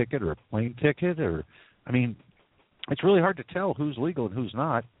bus ticket or a plane ticket? It's really hard to tell who's legal and who's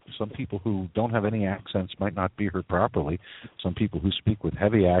not. Some people who don't have any accents might not be heard properly. Some people who speak with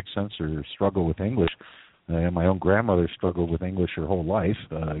heavy accents or struggle with English. My own grandmother struggled with English her whole life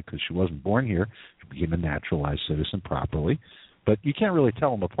because she wasn't born here. She became a naturalized citizen properly. But you can't really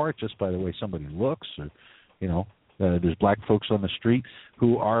tell them apart just by the way somebody looks. Or, there's black folks on the street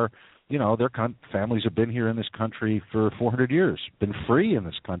who are, their families have been here in this country for 400 years, been free in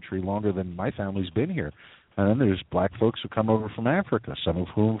this country longer than my family's been here. And then there's black folks who come over from Africa, some of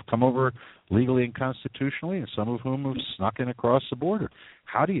whom have come over legally and constitutionally, and some of whom have snuck in across the border.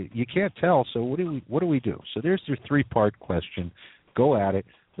 How do you can't tell, so what do we do? So there's your three-part question. Go at it: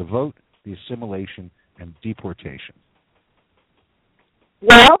 the vote, the assimilation, and deportation.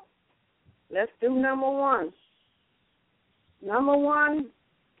 Well, let's do number one. Number one,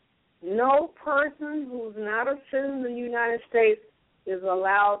 no person who's not a citizen of the United States is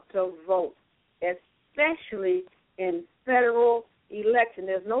allowed to vote, especially in federal election.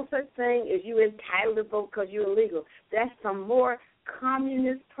 There's no such thing as you entitled to vote because you're illegal. That's some more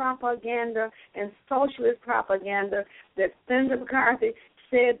communist propaganda and socialist propaganda that Senator McCarthy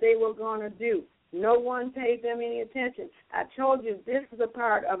said they were going to do. No one paid them any attention. I told you this is a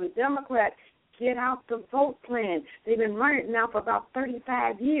part of a Democrat get out the vote plan. They've been running it now for about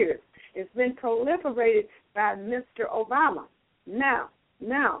 35 years. It's been proliferated by Mr. Obama.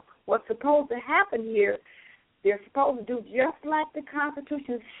 Now, what's supposed to happen here, they're supposed to do just like the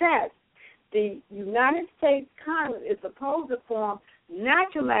Constitution says. The United States Congress is supposed to form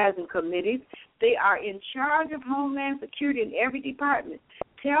naturalizing committees. They are in charge of Homeland Security in every department.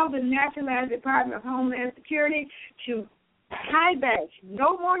 Tell the Naturalized Department of Homeland Security to tie back,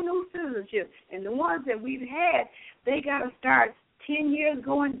 no more new citizenship. And the ones that we've had, they got to start 10 years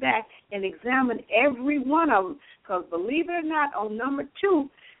going back and examine every one of them. Because believe it or not, on number 2,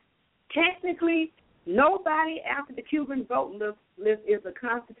 technically, nobody after the Cuban vote list is a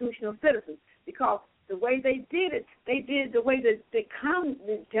constitutional citizen, because the way they did it, they did the way that the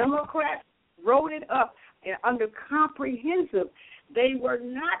Democrats wrote it up under comprehensive. They were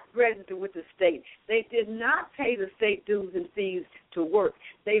not registered with the state. They did not pay the state dues and fees to work.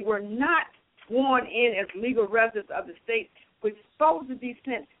 They were not sworn in as legal residents of the state, which is supposed to be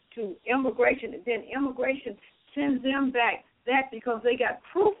sent to immigration, and then immigration sends them back. That because they got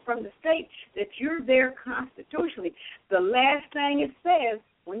proof from the state that you're there constitutionally. The last thing it says,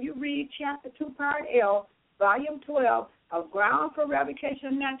 when you read Chapter 2, Part L, Volume 12 of Ground for Revocation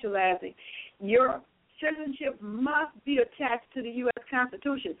of Naturalizing, your citizenship must be attached to the U.S.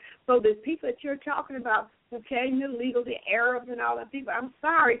 Constitution. So the people that you're talking about who came illegal, the Arabs and all that people, I'm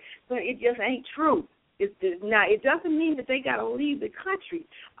sorry, but it just ain't true. Now, it doesn't mean that they got to leave the country.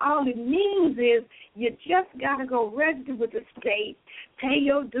 All it means is you just got to go register with the state, pay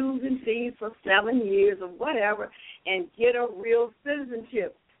your dues and fees for 7 years or whatever, and get a real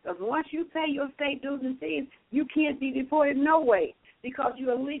citizenship. Because once you pay your state dues and fees, you can't be deported no way because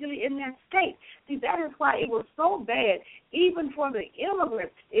you're illegally in that state. See, that is why it was so bad, even for the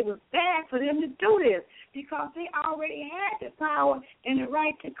immigrants. It was bad for them to do this because they already had the power and the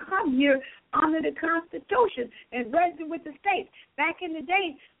right to come here under the Constitution and register with the states. Back in the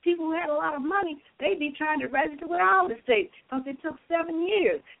day, people who had a lot of money, they'd be trying to register with all the states because it took 7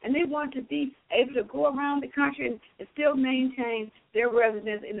 years, and they wanted to be able to go around the country and still maintain their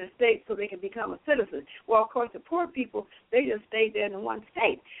residence in the state so they can become a citizen. Well, of course, the poor people, they just stayed there in one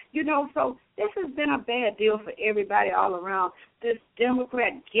state. So this has been a bad deal for everybody all around. This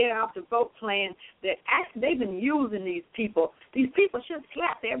Democrat get-out-the-vote plan that actually they've been using these people. These people should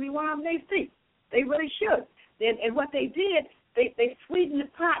slap every one of them they see. They really should. And what they did, they sweetened the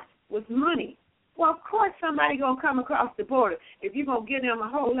pot with money. Well, of course somebody going to come across the border if you're going to give them a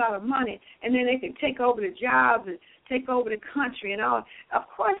whole lot of money and then they can take over the jobs and take over the country and all. Of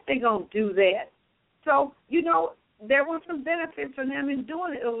course they're going to do that. So, you know, there were some benefits for them in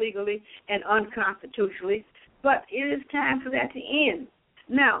doing it illegally and unconstitutionally, but it is time for that to end.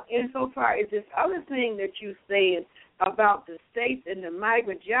 Now, insofar as this other thing that you said about the states and the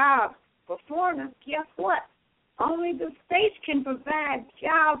migrant jobs for foreigners, guess what? Only the states can provide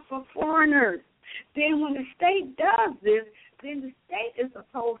jobs for foreigners. Then when the state does this, then the state is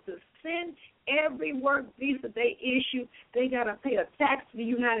supposed to send every work visa they issue, they got to pay a tax to the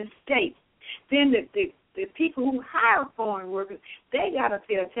United States. Then the people who hire foreign workers, they got to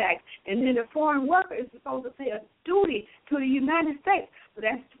pay a tax. And then the foreign worker is supposed to pay a duty to the United States. So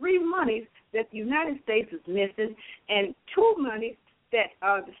that's three monies that the United States is missing and two monies that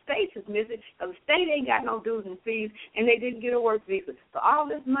the states is missing. The state ain't got no dues and fees, and they didn't get a work visa. So all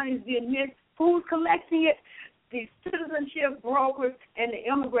this money is being missed. Who's collecting it? The citizenship brokers and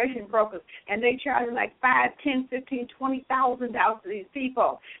the immigration brokers, and they charging like $5,000, $10,000, $15,000, $20,000 to these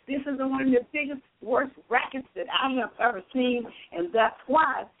people. This is one of the biggest, worst rackets that I have ever seen, and that's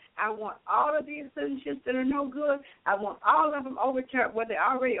why I want all of these citizenships that are no good, I want all of them overturned. Well, they're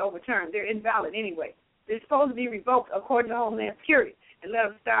already overturned. They're invalid anyway. They're supposed to be revoked according to Homeland Security and let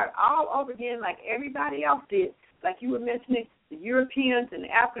them start all over again like everybody else did, like you were mentioning, the Europeans and the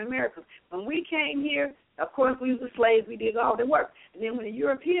African Americans. When we came here, of course, we were slaves. We did all the work. And then when the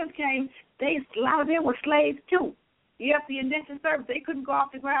Europeans came, a lot of them were slaves, too. Yes, the indentured servants, they couldn't go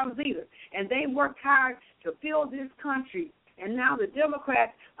off the grounds either. And they worked hard to build this country. And now the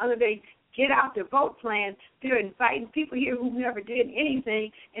Democrats, under their Get Out the Vote plan, they're inviting people here who never did anything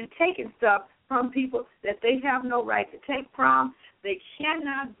and taking stuff from people that they have no right to take from. They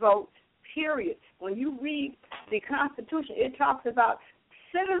cannot vote, period. When you read the Constitution, it talks about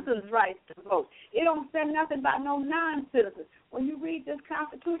citizens' rights to vote. It don't say nothing about no non-citizens. When you read this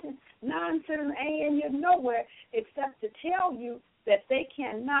Constitution, non-citizens ain't in here nowhere except to tell you that they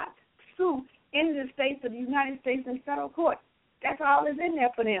cannot sue in the states of the United States in federal court. That's all that's in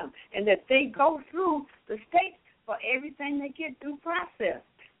there for them, and that they go through the states for everything they get due process.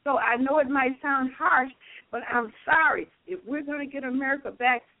 So I know it might sound harsh, but I'm sorry. If we're going to get America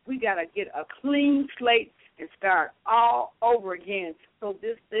back, we got to get a clean slate and start all over again. So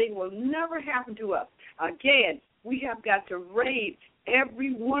this thing will never happen to us. Again, we have got to raid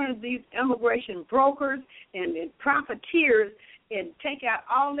every one of these immigration brokers and profiteers and take out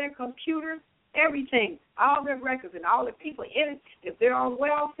all their computers, everything, all their records and all the people in it. If they're on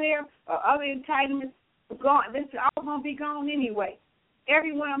welfare or other entitlements, gone. This is all going to be gone anyway.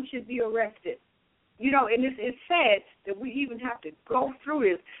 Every one of them should be arrested. You know, and it's sad that we even have to go through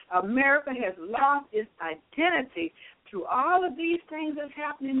this. America has lost its identity through all of these things that's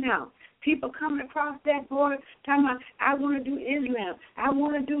happening now. People coming across that border talking about, I want to do Islam. I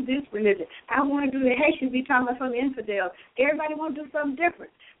want to do this religion. I want to do the Haitians be talking about some infidels. Everybody want to do something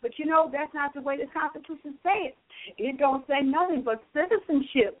different. But, you know, that's not the way the Constitution says it. It don't say nothing but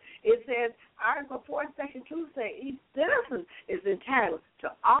citizenship. It says, Article 4, Section 2 says each citizen is entitled to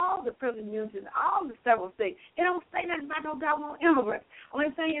all the privileges and all the several states. It don't say nothing about no doggone immigrants. Only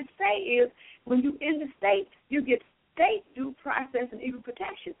thing it say is when you in the state, you get state due process and equal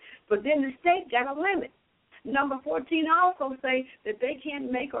protection. But then the state got a limit. Number 14 also say that they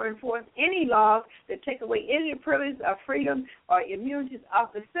can't make or enforce any laws that take away any privileges or freedom or immunities of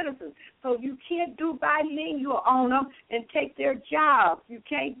the citizens. So you can't do bilingual on them and take their jobs. You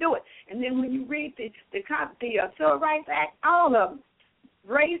can't do it. And then when you read the Civil Rights Act, all of them,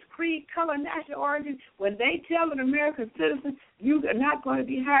 race, creed, color, national origin, when they tell an American citizen you are not going to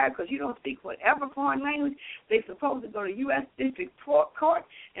be hired because you don't speak whatever foreign language, they're supposed to go to U.S. District Court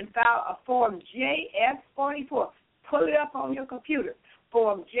and file a Form JS-44. Pull it up on your computer,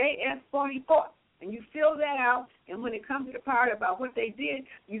 Form JS-44, and you fill that out, and when it comes to the part about what they did,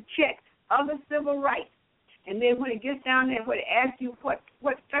 you check other civil rights. And then when it gets down there where it asks you what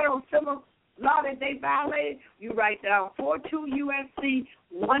federal civil law that they violated, you write down 42 U.S.C.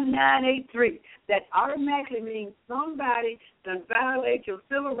 1983. That automatically means somebody done violate your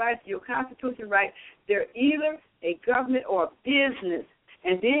civil rights, your constitutional rights. They're either a government or a business.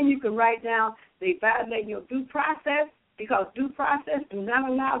 And then you can write down they violate your due process, because due process do not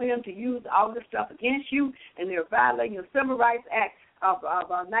allow them to use all this stuff against you, and they're violating your Civil Rights Act of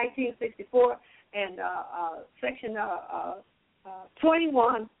 1964 and Section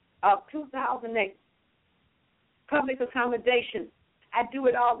 21 of 2008, public accommodation. I do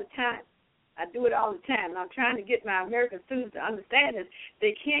it all the time. I do it all the time. I'm trying to get my American students to understand this.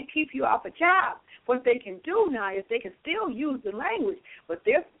 They can't keep you off a job. What they can do now is they can still use the language, but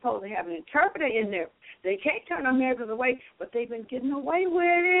they're supposed to have an interpreter in there. They can't turn Americans away, but they've been getting away with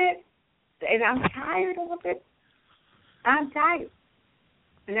it. And I'm tired of it. I'm tired.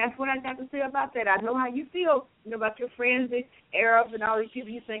 And that's what I got to say about that. I know how you feel, about your friends, the Arabs and all these people.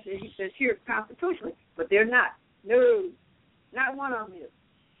 You think that they're here constitutionally, but they're not. No, not one of them is.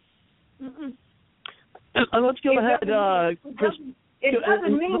 Mm-mm. Let's go ahead, Chris. It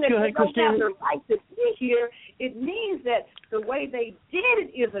doesn't mean that they don't Christine. have the right to be here. It means that the way they did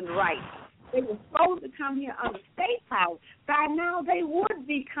it isn't right. They were supposed to come here under state power. By now, they would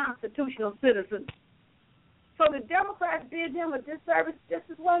be constitutional citizens. So the Democrats did them a disservice just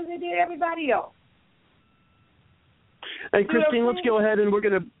as well as they did everybody else. And Christine, let's go ahead and we're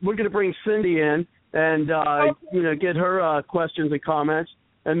gonna bring Cindy in and get her questions and comments,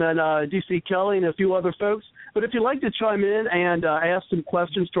 and then DC Kelly and a few other folks. But if you'd like to chime in and ask some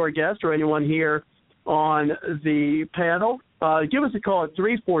questions to our guest or anyone here on the panel, give us a call at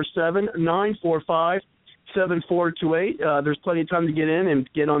 347-945-7428. There's plenty of time to get in and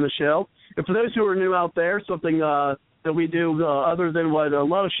get on the show. And for those who are new out there, something that we do other than what a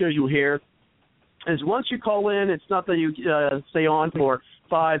lot of shows you'll hear is once you call in, it's not that you stay on for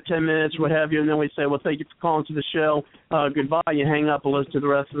 5-10 minutes, what have you, and then we say, well, thank you for calling to the show. Goodbye. You hang up and listen to the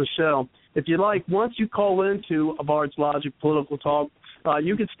rest of the show. If you like, once you call into Bard's Logic Political Talk,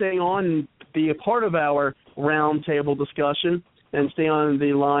 you can stay on and be a part of our roundtable discussion and stay on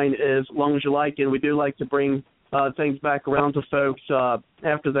the line as long as you like. And we do like to bring things back around to folks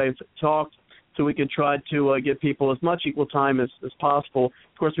after they've talked, so we can try to give people as much equal time as possible.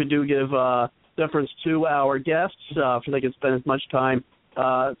 Of course, we do give deference to our guests so they can spend as much time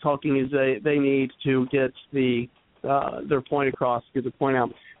talking as they need to get their point across, get the point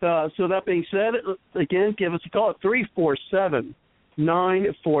out. So that being said, again, give us a call at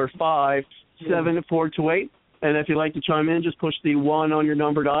 347-945-7428. And if you'd like to chime in, just push the 1 on your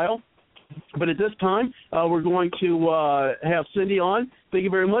number dial. But at this time, we're going to have Cindy on. Thank you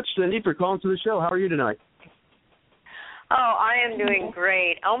very much, Cindy, for calling to the show. How are you tonight? Oh, I am doing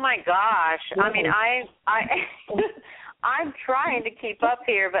great. Oh my gosh! I mean, I'm trying to keep up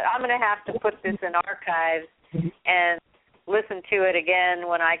here, but I'm going to have to put this in archives and listen to it again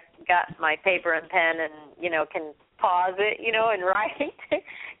when I got my paper and pen and can pause it, and write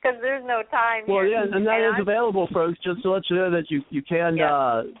because there's no time. Well, here. yeah, and that is available, folks. Just to let you know that you can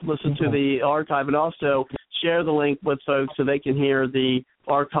listen to the archive and also share the link with folks so they can hear the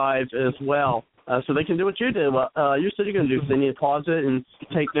archive as well. So they can do what you did. You said you're going to do. They need to pause it and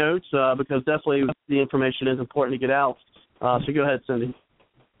take notes because definitely the information is important to get out. So go ahead, Cindy.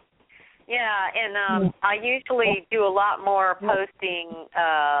 Yeah, and I usually do a lot more posting,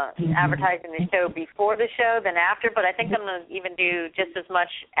 advertising the show before the show than after, but I think I'm going to even do just as much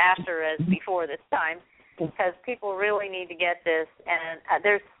after as before this time because people really need to get this, and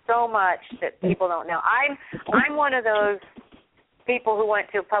there's so much that people don't know. I'm one of those people who went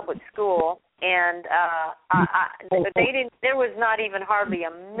to a public school, and there was not even hardly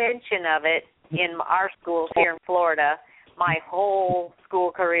a mention of it in our schools here in Florida. My whole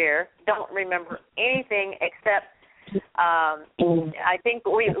school career, don't remember anything except I think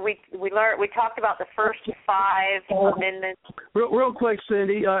we talked about the first 5 amendments. Real quick,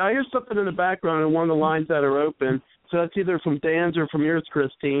 Cindy, I hear something in the background on one of the lines that are open. So that's either from Dan's or from yours,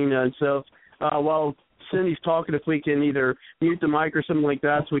 Christine. And so while Cindy's talking, if we can either mute the mic or something like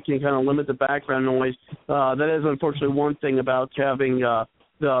that so we can kind of limit the background noise. That is unfortunately one thing about having the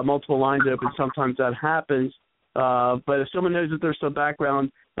multiple lines open. Sometimes that happens. But if someone knows that there's some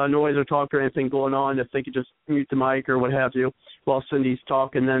background noise or talk or anything going on, if they could just mute the mic or what have you while Cindy's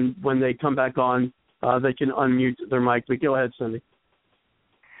talking, then when they come back on, they can unmute their mic. But go ahead, Cindy.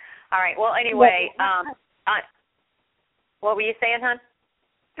 All right. Well, anyway, what were you saying, hon?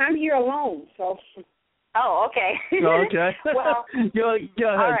 I'm here alone, so. Oh, okay. Okay. Well, go ahead,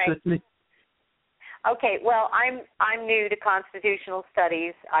 all right. Cindy. Okay. Well, I'm new to constitutional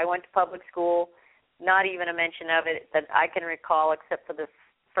studies. I went to public school. Not even a mention of it that I can recall except for the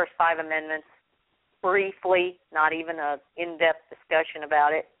first 5 amendments briefly, not even an in-depth discussion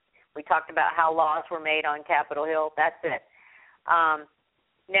about it. We talked about how laws were made on Capitol Hill. That's it.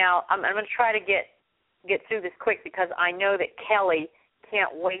 Now, I'm going to try to get through this quick because I know that Kelly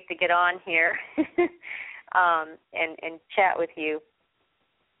can't wait to get on here and chat with you.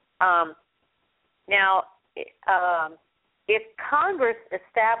 Now, if Congress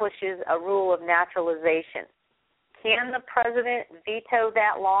establishes a rule of naturalization, can the president veto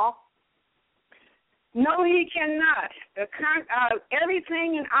that law? No, he cannot.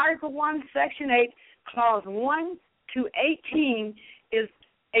 Everything in Article 1, Section 8, Clause 1 to 18 is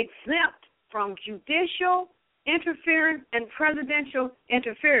exempt from judicial interference and presidential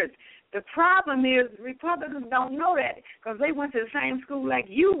interference. The problem is Republicans don't know that because they went to the same school like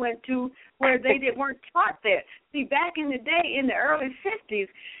you went to where they weren't taught that. See, back in the day, in the early 50s,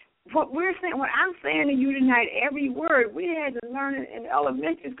 what I'm saying to you tonight, every word, we had to learn it in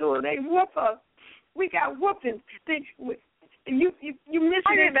elementary school. They whoop us. We got whooping. You missed it.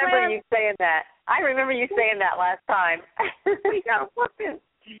 I remember you saying that. I remember you saying that last time. We got whooping.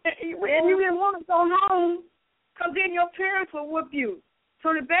 And you didn't want to go home because then your parents will whoop you.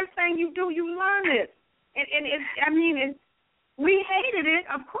 So the best thing you do, you learn it. And we hated it.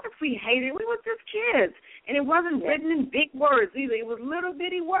 Of course we hated it. We were just kids. And it wasn't written in big words either. It was little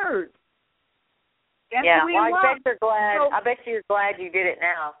bitty words. That's yeah, what we well, loved. I bet you're glad you did it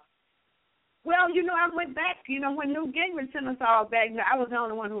now. Well, I went back, when Newt Gingrich sent us all back, I was the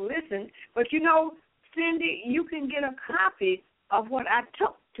only one who listened. But, Cindy, you can get a copy of what I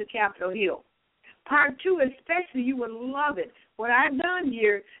took to Capitol Hill. Part 2 especially, you would love it. What I've done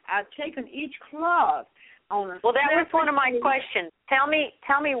here, I've taken each clause on a Well, that was one of my questions. Tell me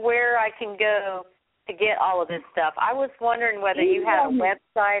where I can go to get all of this stuff. I was wondering whether you had a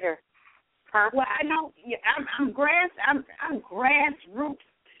website or... Huh? Well, I know I'm grassroots.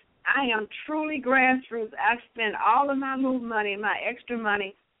 I am truly grassroots. I spend all of my little money, my extra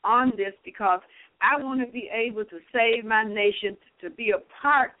money on this because I want to be able to save my nation, to be a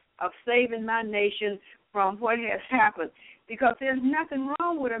part of saving my nation from what has happened. Because there's nothing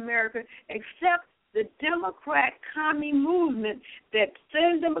wrong with America except the Democrat commie movement that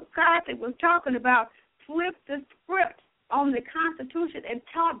Senator McCarthy was talking about flipped the script on the Constitution and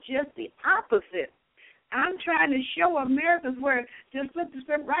taught just the opposite. I'm trying to show Americans where just flip the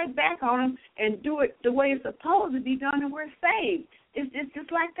script right back on them and do it the way it's supposed to be done, and we're saved. It's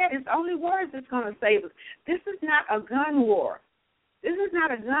just like that. It's only words that's going to save us. This is not a gun war. This is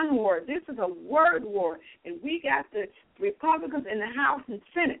not a gun war. This is a word war, and we got the Republicans in the House and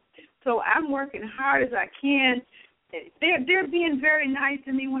Senate. So I'm working hard as I can. They're being very nice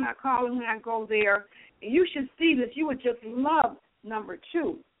to me when I call and when I go there. You should see this. You would just love number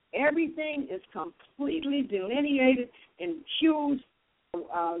 2. Everything is completely delineated in huge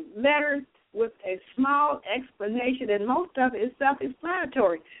letters with a small explanation, and most of it is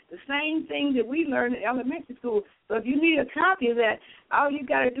self-explanatory. The same thing that we learned in elementary school. So if you need a copy of that, all you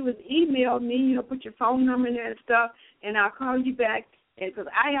got to do is email me, put your phone number in there and stuff, and I'll call you back, because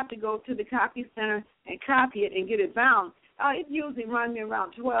I have to go to the copy center and copy it and get it bound. It usually runs me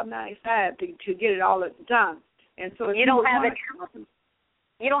around $12.95 to get it all done. And so if you don't have it.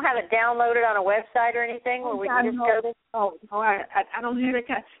 You don't have it downloaded on a website or anything where we can just go there? Oh, no, I don't have it.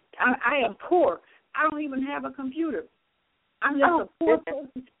 I am poor. I don't even have a computer. I'm just a poor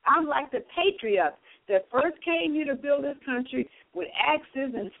person. I'm like the patriots that first came here to build this country with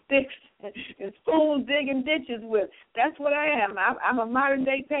axes and sticks and spoons digging ditches with. That's what I am. I'm a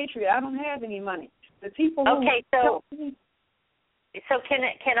modern-day patriot. I don't have any money. The people who So can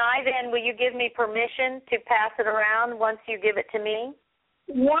I then, will you give me permission to pass it around once you give it to me?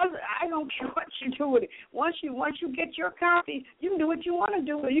 I don't care what you do with it. Once you get your copy, you can do what you want to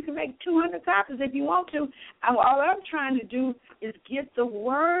do. You can make 200 copies if you want to. All I'm trying to do is get the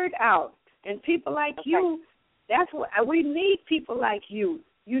word out. And people like you, that's what we need. People like you,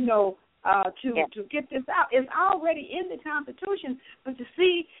 to get this out. It's already in the Constitution, but you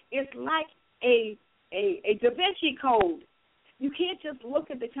see, it's like a Da Vinci Code. You can't just look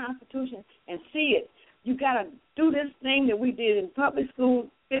at the Constitution and see it. You got to do this thing that we did in public school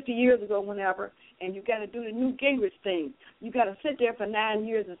 50 years ago, whenever, and you got to do the Newt Gingrich thing. You got to sit there for 9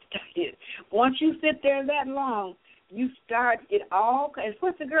 years and study it. Once you sit there that long, you start it all. As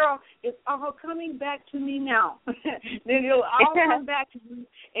what's the girl? It's all coming back to me now. Then it'll all come back to you,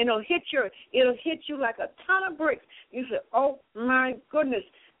 and it'll hit you like a ton of bricks. You say, "Oh my goodness,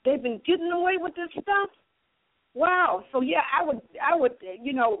 they've been getting away with this stuff." Wow. So yeah, I would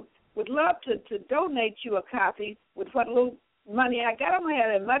would love to donate you a copy with what little money I got. I don't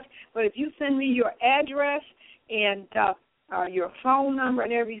have that much, but if you send me your address and your phone number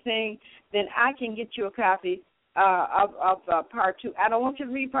and everything, then I can get you a copy of Part 2. I don't want you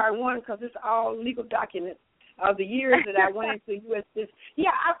to read Part 1 because it's all legal documents of the years that I went into U.S.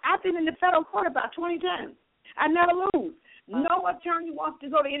 Yeah, I've been in the federal court about 20 times. I never lose. No attorney wants to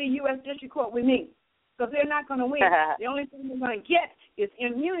go to any U.S. district court with me because they're not going to win. The only thing they're going to get is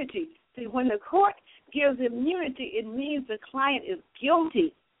immunity. See, when the court gives immunity, it means the client is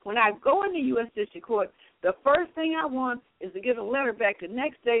guilty. When I go into U.S. District Court, the first thing I want is to get a letter back the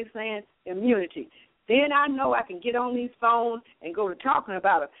next day saying immunity. then I know I can get on these phones and go to talking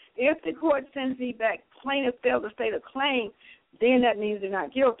about it. If the court sends me back, plaintiff failed to state a claim, then that means they're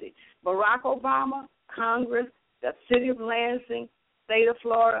not guilty. Barack Obama, Congress, the city of Lansing, state of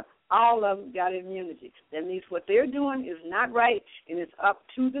Florida, all of them got immunity. That means what they're doing is not right, and it's up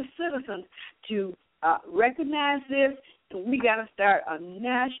to the citizens to recognize this, and we got to start a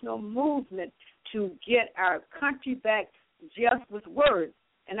national movement to get our country back just with words.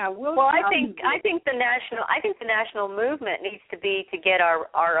 And I will. Well, I think the national movement needs to be to get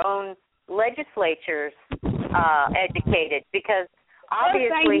our own legislatures educated, because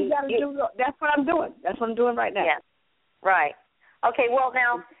obviously that's what I'm doing. That's what I'm doing right now. Yeah. Right. Okay. Well,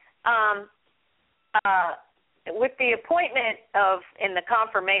 now, with the appointment in the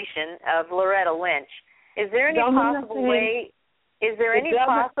confirmation of Loretta Lynch, is there any possible way? Is there any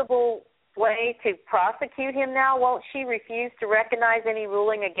possible way to prosecute him now? Won't she refuse to recognize any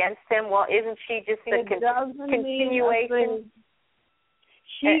ruling against him? Well, isn't she just a continuation?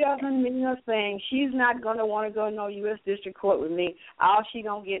 She doesn't mean a thing. She's not going to want to go to no U.S. District Court with me. All she's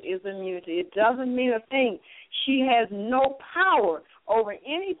going to get is immunity. It doesn't mean a thing. She has no power over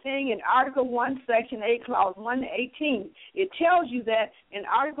anything in Article 1, Section 8, Clause 1 to 18. It tells you that in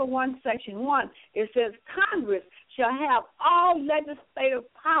Article 1, Section 1, it says Congress shall have all legislative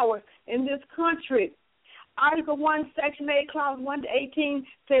power in this country. Article 1, Section 8, Clause 1 to 18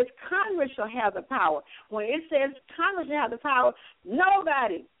 says Congress shall have the power. When it says Congress shall have the power,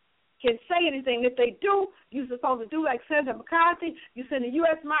 nobody can say anything. If they do, you're supposed to do like Senator McCarthy. You send the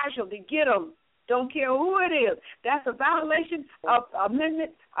U.S. Marshal to get them. Don't care who it is. That's a violation of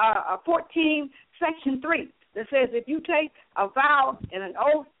Amendment 14, Section 3, that says if you take a vow and an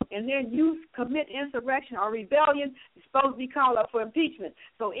oath and then you commit insurrection or rebellion, you're supposed to be called up for impeachment.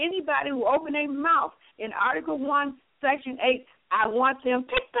 So anybody who open their mouth in Article 1, Section 8, I want them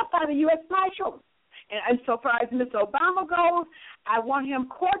picked up by the U.S. Marshal. And so far as Mr. Obama goes, I want him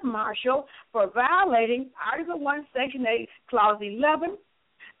court-martialed for violating Article 1, Section 8, Clause 11,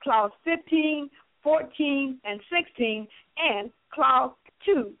 Clause 15, 14, and 16, and Clause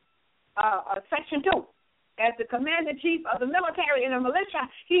 2, Section 2. As the commander-in-chief of the military and the militia,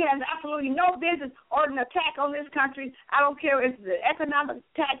 he has absolutely no business ordering an attack on this country. I don't care if it's an economic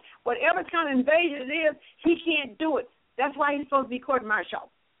attack, whatever kind of invasion it is, he can't do it. That's why he's supposed to be court-martialed.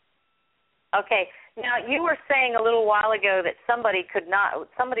 Okay. Now, you were saying a little while ago that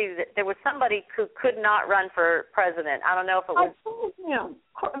there was somebody who could not run for president. I don't know if it was.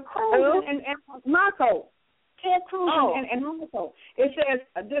 Cruz and Marco. Ted Cruz and Marco. It says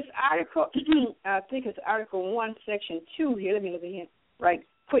this article, I think it's Article 1, Section 2 here. Let me look at it right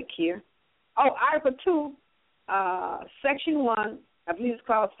quick here. Article 2, Section 1, I believe it's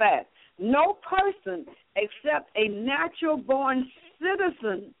Clause 5. No person except a natural-born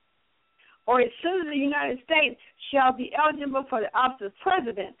citizen or a citizen of the United States shall be eligible for the office of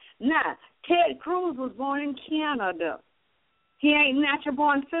president. Now, Ted Cruz was born in Canada. He ain't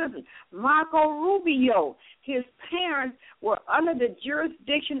natural-born citizen. Marco Rubio, his parents were under the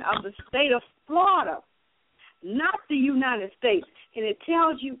jurisdiction of the state of Florida, not the United States. And it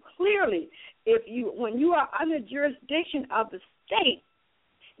tells you clearly, when you are under jurisdiction of the state,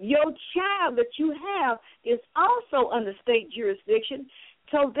 your child that you have is also under state jurisdiction.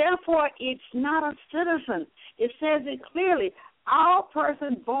 So, therefore, it's not a citizen. It says it clearly. All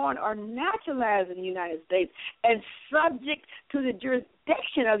persons born or naturalized in the United States and subject to the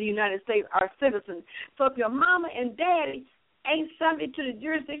jurisdiction of the United States are citizens. So if your mama and daddy ain't subject to the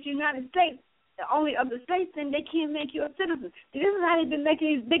jurisdiction of the United States, only of the states, then they can't make you a citizen. This is how they've been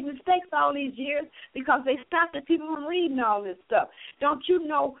making these big mistakes all these years, because they stopped the people from reading all this stuff. Don't you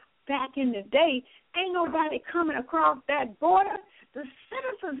know, back in the day, ain't nobody coming across that border. The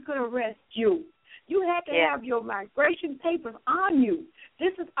citizens could arrest you. You had to have your migration papers on you.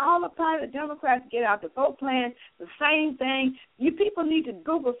 This is all a part of the Democrats get out the vote plan, the same thing. You people need to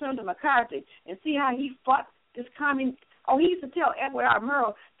Google Senator McCarthy and see how he fought this communist. He used to tell Edward R.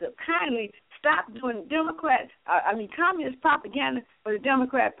 Murrow to kindly stop doing communist propaganda for the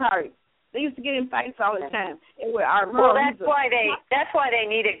Democrat Party. They used to get in fights all the time. Edward R. Murrow. Well, that's why they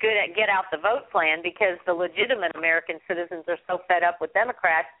need a good get out the vote plan, because the legitimate American citizens are so fed up with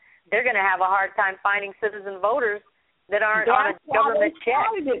Democrats. They're going to have a hard time finding citizen voters that aren't on a government check.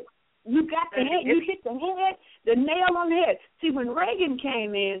 You got the head. You hit the head, the nail on the head. See, when Reagan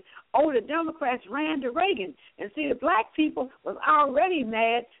came in, the Democrats ran to Reagan. And see, the black people was already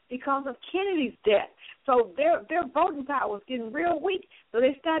mad because of Kennedy's death. So their voting power was getting real weak. So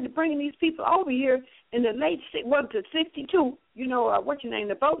they started bringing these people over here in the to 62,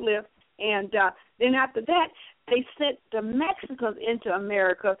 the boat lift. And then after that, They sent the Mexicans into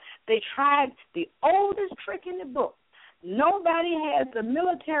America. They tried the oldest trick in the book. Nobody has the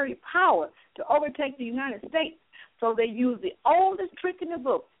military power to overtake the United States, so they used the oldest trick in the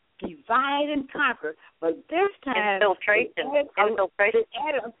book, divide and conquer. But this time, infiltration. They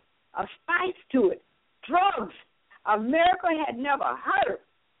added a spice to it. Drugs. America had never heard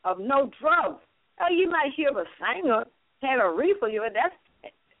of no drugs. Oh, you might hear of a singer had a reefer,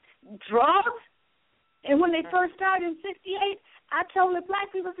 that's drugs. And when they first started in '68, I told the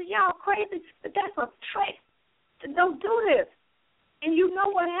black people, I said, y'all crazy, but that's a trick. Don't do this. And you know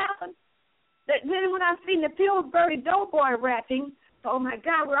what happened? That then when I seen the Pillsbury Doughboy rapping, oh my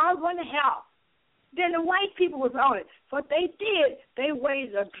God, we're all going to hell. Then the white people was on it. What they did, they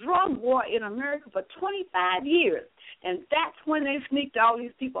waged a drug war in America for 25 years. And that's when they sneaked all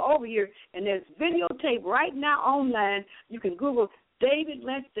these people over here. And there's videotape right now online. You can Google David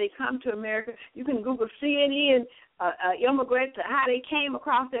Lynch, They Come to America. You can Google CNN, immigrants, how they came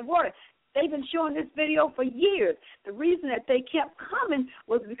across that border. They've been showing this video for years. The reason that they kept coming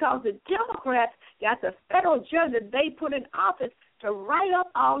was because the Democrats got the federal judge that they put in office to write up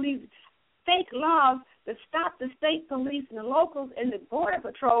all these fake laws that stop the state police and the locals and the border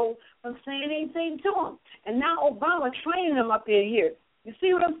patrol from saying anything to them. And now Obama's training them up in here. You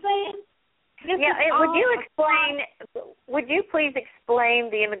see what I'm saying? Would you please explain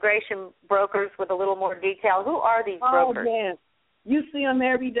the immigration brokers with a little more detail? Who are these brokers? Oh, man. You see them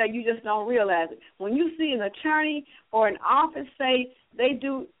every day. You just don't realize it. When you see an attorney or an office say they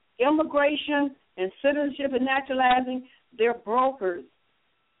do immigration and citizenship and naturalizing, they're brokers.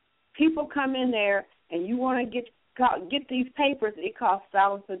 People come in there and you want to get these papers. It costs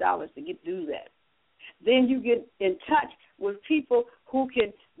thousands of dollars to do that. Then you get in touch with people who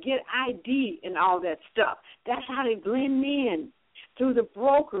can get ID and all that stuff. That's how they blend in, through the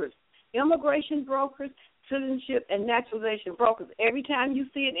brokers, immigration brokers, citizenship and naturalization brokers. Every time you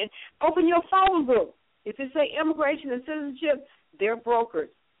see it, and open your phone book. If it say immigration and citizenship, they're brokers.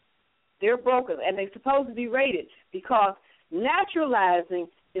 They're brokers, and they're supposed to be rated because naturalizing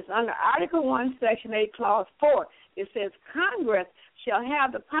is under Article 1, Section 8, Clause 4. It says Congress shall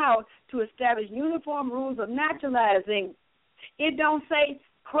have the power to establish uniform rules of naturalizing. It don't say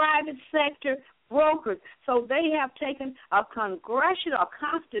private sector brokers. So they have taken a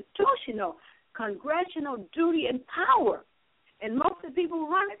congressional duty and power. And most of the people who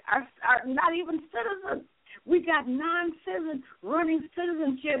run it are not even citizens. We got non-citizens running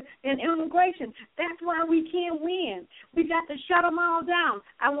citizenship and immigration. That's why we can't win. We got to shut them all down.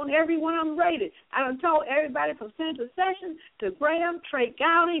 I want every one of them rated. I done told everybody from Senator Sessions to Graham, Trey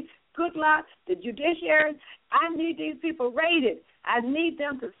Gowdy, Goodlatte, the judiciary, I need these people rated. I need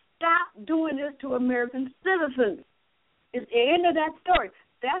them to stop doing this to American citizens. It's the end of that story.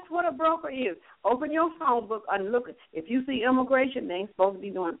 That's what a broker is. Open your phone book and look. If you see immigration, they ain't supposed to be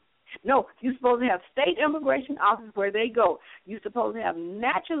doing it. No, you're supposed to have state immigration offices where they go. You're supposed to have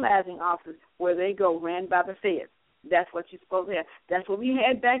naturalizing offices where they go, ran by the feds. That's what you're supposed to have. That's what we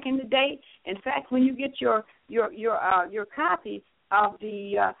had back in the day. In fact, when you get your copy of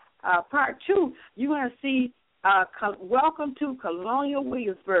the Part 2, you're going to see Welcome to Colonial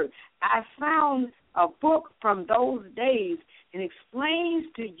Williamsburg. I found a book from those days and explains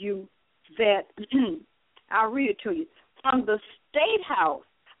to you that, I'll read it to you, from the State House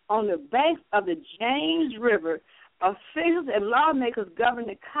on the banks of the James River, officials and lawmakers governed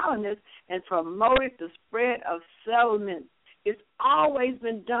the colonists and promoted the spread of settlement. It's always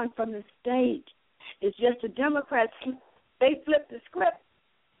been done from the state. It's just the Democrats, they flip the script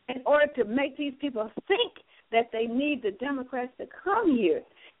in order to make these people think that they need the Democrats to come here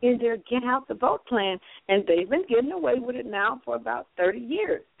in their get out the vote plan, and they've been getting away with it now for about 30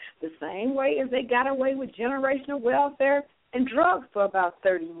 years, the same way as they got away with generational welfare and drugs for about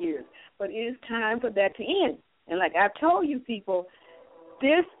 30 years. But it is time for that to end. And like I told you people,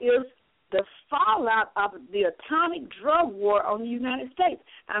 this is the fallout of the atomic drug war on the United States.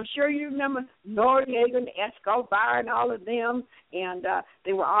 I'm sure you remember Noriega and Escobar and all of them, and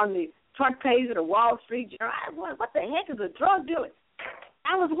they were on the front page of the Wall Street Journal. What the heck is a drug dealer?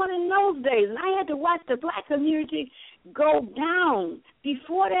 I was one in those days, and I had to watch the black community go down.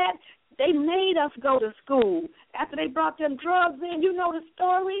 Before that, they made us go to school. After they brought them drugs in, you know the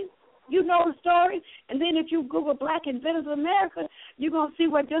story. You know the story. And then if you Google Black Inventors of America, you're going to see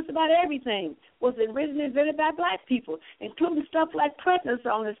where just about everything was originally invented by black people, including stuff like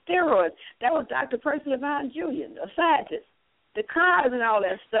prednisone and steroids. That was Dr. Percy Levine Jr., a scientist. The cars and all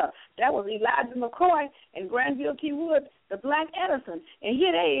that stuff. That was Elijah McCoy and Granville T. Wood, the Black Edison. And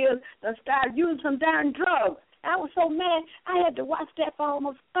here they is, they started using some darn drugs. I was so mad, I had to watch that for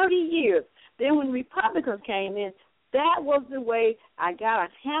almost 30 years Then when Republicans came in, that was the way I got a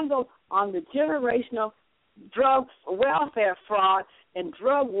handle on the generational drug welfare fraud and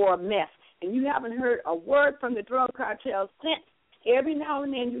drug war mess. And you haven't heard a word from the drug cartels since. Every now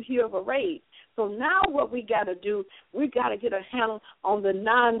and then you hear of a raid. So now what we got to do, we got to get a handle on the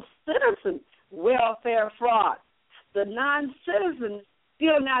non-citizen welfare fraud. The non-citizens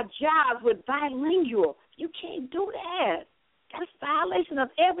filling out jobs with bilingual. You can't do that. That's a violation of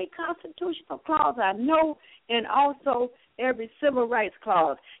every constitutional clause I know, and also every civil rights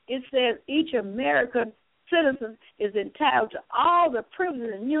clause. It says each American citizen is entitled to all the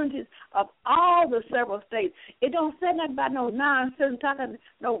privileges and immunities of all the several states. It don't say nothing about no non-citizen talking,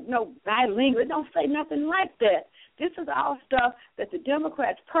 no bilingual. It don't say nothing like that. This is all stuff that the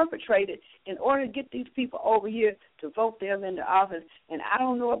Democrats perpetrated in order to get these people over here to vote them into office. And I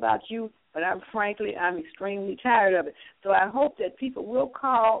don't know about you, but I'm extremely tired of it. So I hope that people will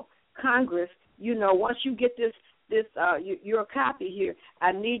call Congress. You know, once you get your copy here,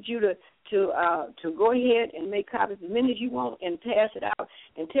 I need you to go ahead and make copies as many as you want and pass it out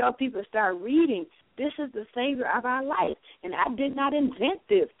and tell people to start reading. This is the savior of our life, and I did not invent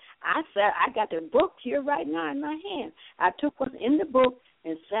this. I got the book here right now in my hand. I took what's in the book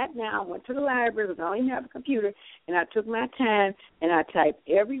and sat down, went to the library because I don't even have a computer, and I took my time and I typed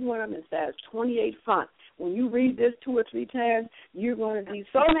every one of them in size 28 font. When you read this 2 or 3 times, you're going to be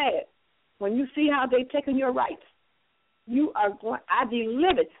so mad when you see how they're taking your rights. You are going. I be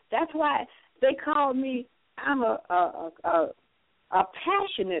livid. That's why they call me. I'm a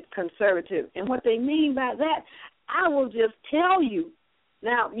passionate conservative, and what they mean by that, I will just tell you.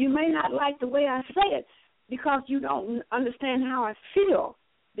 Now, you may not like the way I say it because you don't understand how I feel.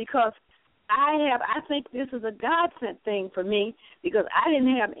 Because I think this is a God-sent thing for me because I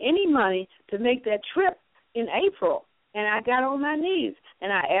didn't have any money to make that trip in April. And I got on my knees,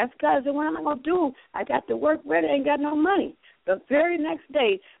 and I asked God, I said, what am I going to do? I got the work ready, I ain't got no money. The very next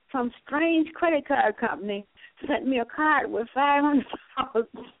day, some strange credit card company sent me a card with $500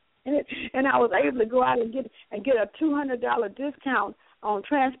 in it, and I was able to go out and get a $200 discount on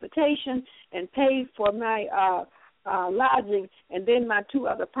transportation and pay for my lodging. And then my 2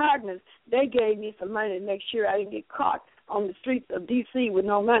 other partners, they gave me some money to make sure I didn't get caught on the streets of D.C. with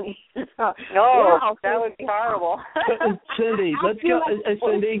no money. That would be horrible. Cindy, let's go.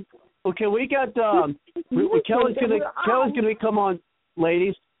 Cindy, okay, we got Kelly's gonna be come on,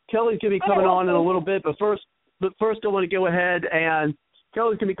 ladies. Kelly's gonna be coming on in a little bit, but first I want to go ahead and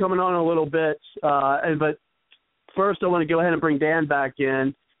Kelly's gonna be coming on in a little bit, but first I want to go ahead and bring Dan back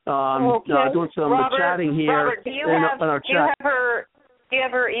in. Doing some chatting here. Robert, do you have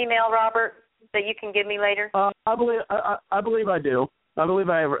her email, Robert, that you can give me later? I believe I do. I believe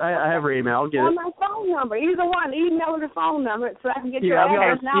I have her email. I'll get it. My phone number. Either one. Email her the phone number so I can get your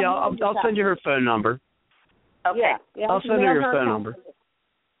address. I'll send you her phone number. Okay. Yeah, I'll send her your phone number.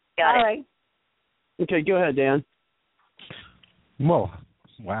 Got it. All right. Okay, go ahead, Dan. Well,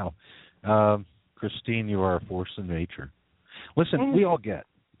 wow. Christine, you are a force of nature. Listen, we all get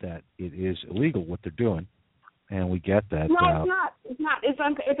that it is illegal what they're doing, and we get that. No, it's not. It's not.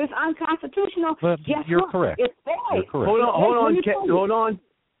 If it's unconstitutional, you're correct. It's bad. You're correct. Hold on.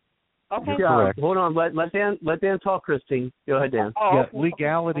 Okay. You're correct. Hold on. Let Dan talk, Christine. Go ahead, Dan.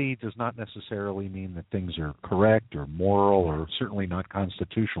 Legality does not necessarily mean that things are correct or moral or certainly not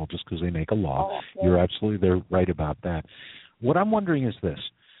constitutional just because they make a law. You're absolutely right about that. What I'm wondering is this.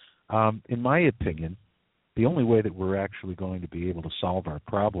 In my opinion, the only way that we're actually going to be able to solve our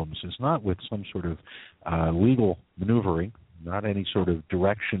problems is not with some sort of legal maneuvering, not any sort of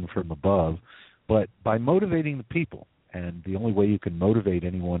direction from above, but by motivating the people. And the only way you can motivate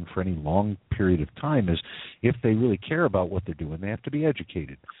anyone for any long period of time is if they really care about what they're doing. They have to be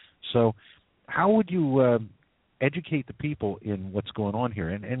educated. So how would you educate the people in what's going on here?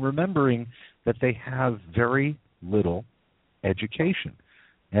 And remembering that they have very little education.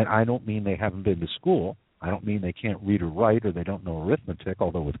 And I don't mean they haven't been to school. I don't mean they can't read or write or they don't know arithmetic,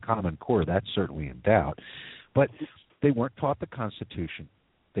 although with Common Core that's certainly in doubt. But they weren't taught the Constitution.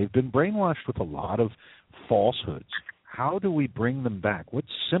 They've been brainwashed with a lot of falsehoods. How do we bring them back? What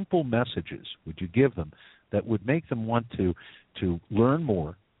simple messages would you give them that would make them want to learn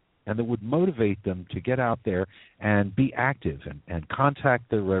more and that would motivate them to get out there and be active and contact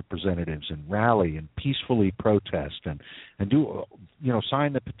their representatives and rally and peacefully protest and do,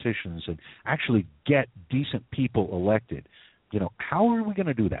 sign the petitions and actually get decent people elected? How are we going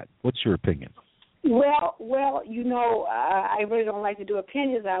to do that? What's your opinion? Well, I really don't like to do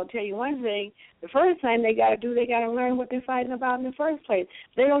opinions. I'll tell you one thing. The first thing they got to do, they got to learn what they're fighting about in the first place.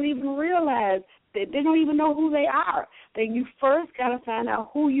 They don't even realize that they don't even know who they are. Then you first got to find out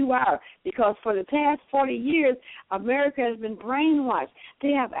who you are, because for the past 40 years, America has been brainwashed.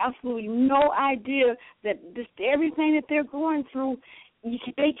 They have absolutely no idea that everything that they're going through, you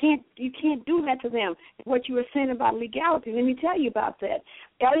can't do that to them. What you were saying about legality, let me tell you about that.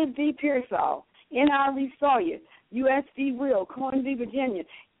 Elliott v. Pearsall, N.R. v. Sawyer, U.S. v. Will, Cohen v. Virginia,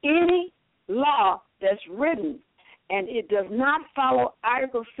 any law that's written and it does not follow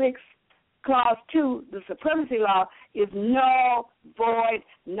Article 6, Clause 2, the supremacy law, is null, void,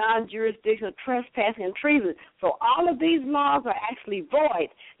 non-jurisdictional, trespassing, and treason. So all of these laws are actually void.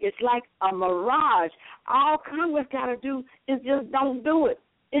 It's like a mirage. All Congress got to do is just don't do it.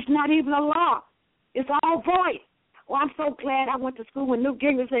 It's not even a law. It's all void. Well, I'm so glad I went to school when Newt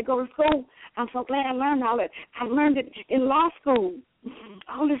Gingrich said go to school. I'm so glad I learned all that. I learned it in law school.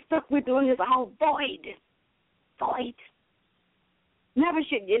 All this stuff we're doing is all void. Void. Never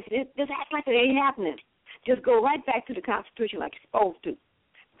should. Just act like it ain't happening. Just go right back to the Constitution like you're supposed to.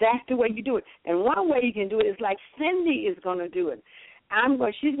 That's the way you do it. And one way you can do it is like Cindy is going to do it.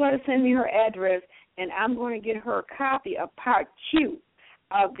 She's going to send me her address, and I'm going to get her a copy of Part Q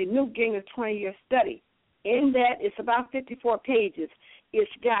of the Newt Gingrich 20-year study. In that, it's about 54 pages.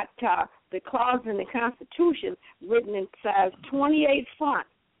 It's got the clause in the Constitution written in size 28 font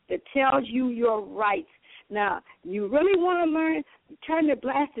that tells you your rights. Now, you really want to learn, turn the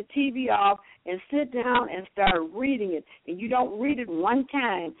blasted TV off and sit down and start reading it. And you don't read it one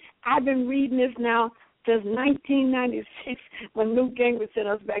time. I've been reading this now since 1996 when Newt Gingrich sent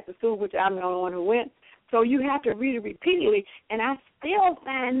us back to school, which I'm the only one who went. So you have to read it repeatedly, and I still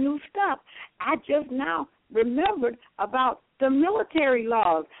find new stuff. I just now remembered about the military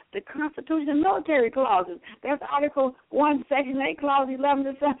laws, the Constitution military clauses. There's Article 1, Section 8, Clause 11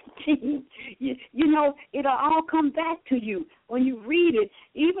 to 17. You know, it'll all come back to you when you read it,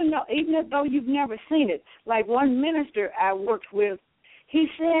 even though you've never seen it. Like one minister I worked with, he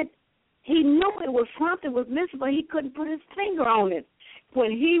said he knew it was something was missing, but he couldn't put his finger on it.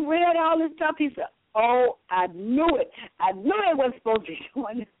 When he read all this stuff, he said, oh, I knew it. I knew it wasn't supposed to be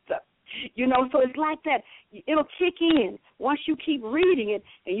doing this stuff. You know, so it's like that. It'll kick in once you keep reading it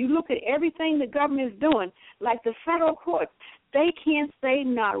and you look at everything the government is doing. Like the federal courts, they can't say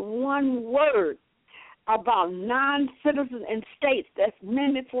not one word about non-citizens in states. That's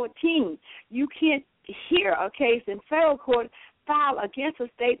Amendment 14. You can't hear a case in federal court file against a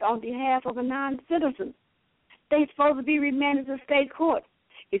state on behalf of a non-citizen. They're supposed to be remanded to state court.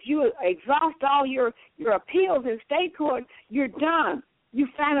 If you exhaust all your appeals in state court, you're done. You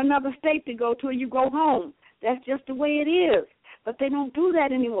find another state to go to and you go home. That's just the way it is. But they don't do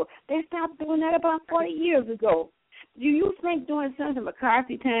that anymore. They stopped doing that about 40 years ago. Do you think during Senator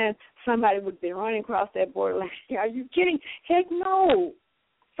McCarthy time somebody would be running across that border like, are you kidding? Heck no.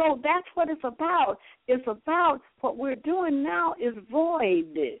 So that's what it's about. It's about what we're doing now is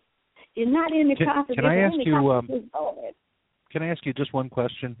void. It's not in the Constitution. Can I ask you just one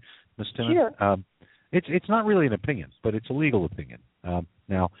question, Ms. Timmon? Sure. It's not really an opinion, but it's a legal opinion.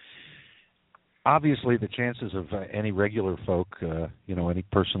 Now, obviously, the chances of any regular folk, any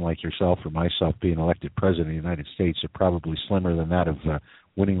person like yourself or myself being elected president of the United States are probably slimmer than that of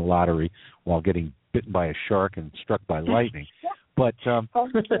winning the lottery while getting bitten by a shark and struck by lightning. But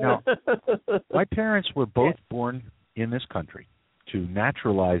now, my parents were both born in this country to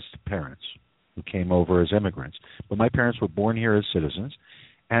naturalized parents who came over as immigrants. But my parents were born here as citizens,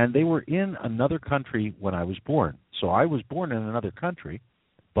 and they were in another country when I was born. So I was born in another country,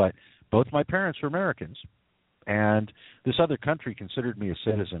 but both my parents were Americans, and this other country considered me a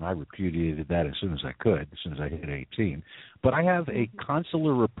citizen. I repudiated that as soon as I could, as soon as I hit 18. But I have a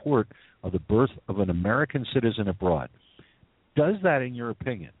consular report of the birth of an American citizen abroad. Does that, in your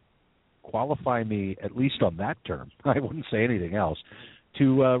opinion, qualify me, at least on that term, I wouldn't say anything else,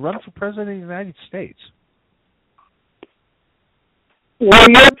 to run for president of the United States? Were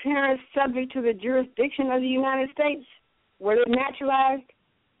your parents subject to the jurisdiction of the United States? Were they naturalized?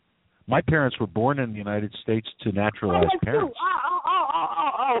 My parents were born in the United States to naturalized parents.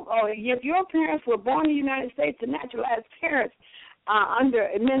 If your parents were born in the United States to naturalized parents, under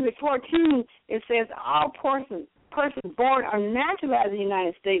Amendment 14, it says all persons born or naturalized in the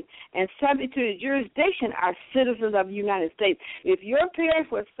United States and subject to the jurisdiction are citizens of the United States. If your parents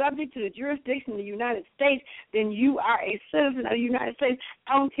were subject to the jurisdiction of the United States, then you are a citizen of the United States.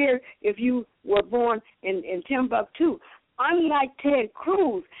 I don't care if you were born in Timbuktu. Unlike Ted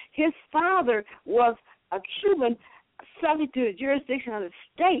Cruz, his father was a Cuban subject to the jurisdiction of the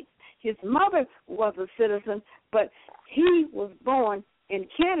state. his mother was a citizen, but he was born in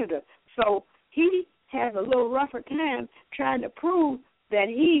Canada. So he has a little rougher time trying to prove that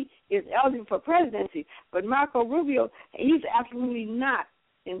he is eligible for presidency. But Marco Rubio, he's absolutely not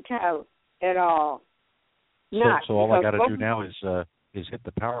entitled at all. Not. So all I got to do now is hit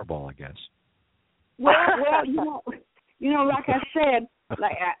the Powerball, I guess. Well, like I said,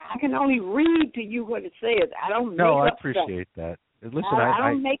 like I can only read to you what it says. I don't make up I appreciate stuff. that. Listen, I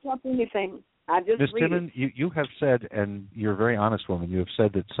don't make up anything. I just Ms. read Timmon, it. you have said, and you're a very honest woman, you have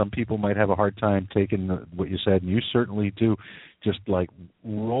said that some people might have a hard time taking what you said, and you certainly do just like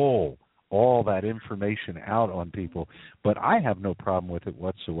roll all that information out on people. But I have no problem with it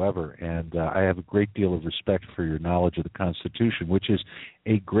whatsoever, and I have a great deal of respect for your knowledge of the Constitution, which is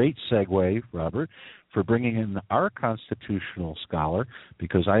a great segue, Robert, for bringing in our constitutional scholar,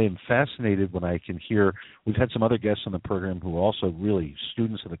 because I am fascinated when I can hear, we've had some other guests on the program who are also really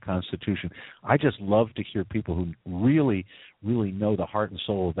students of the Constitution. I just love to hear people who really, really know the heart and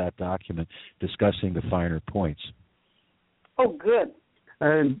soul of that document discussing the finer points. Oh, good.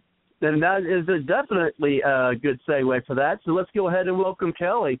 And that is definitely a good segue for that. So let's go ahead and welcome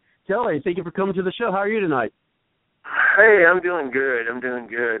Kelly. Kelly, thank you for coming to the show. How are you tonight? Hey, I'm doing good.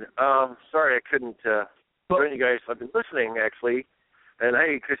 Sorry I couldn't join you guys. I've been listening, actually. And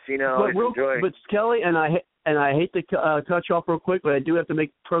hey, Christina, I always enjoy. But Kelly, and I hate to cut you off real quick, but I do have to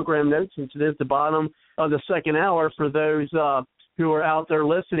make program notes since it is the bottom of the second hour for those who are out there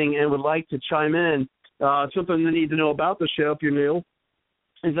listening and would like to chime in. Something they need to know about the show, if you're new,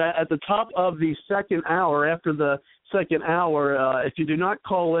 is that at the top of the second hour, after the second hour, if you do not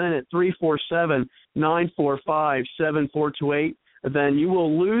call in at 347-945-7428, then you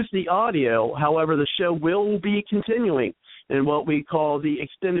will lose the audio. However, the show will be continuing in what we call the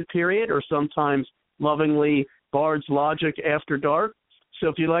extended period, or sometimes lovingly Bard's Logic After Dark. So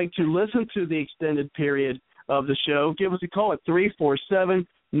if you'd like to listen to the extended period of the show, give us a call at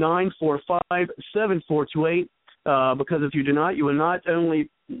 347-945-7428. Because if you do not, you will not only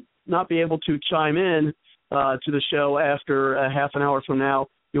not be able to chime in to the show after a half an hour from now,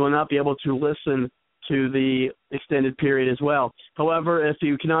 you will not be able to listen to the extended period as well. However, if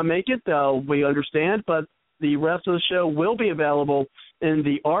you cannot make it, we understand, but the rest of the show will be available in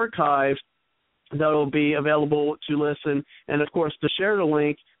the archive that will be available to listen, and, of course, to share the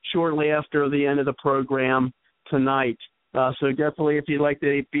link shortly after the end of the program tonight. So definitely, if you'd like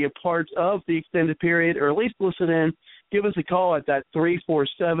to be a part of the extended period, or at least listen in, give us a call at that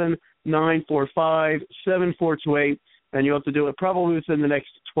 347-945-7428, and you'll have to do it probably within the next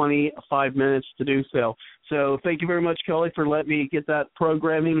 25 minutes to do so. So thank you very much, Kelly, for letting me get that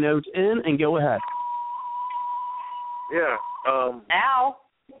programming note in, and go ahead. Yeah. Al?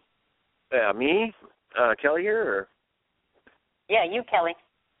 Yeah, me? Kelly here? Or? Yeah, you, Kelly.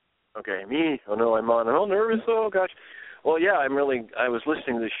 Okay, me? Oh, no, I'm on. I'm all nervous. Oh, gosh. Well, yeah, I was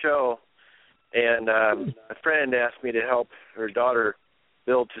listening to the show, and a friend asked me to help her daughter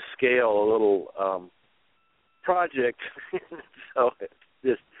build to scale a little project. So,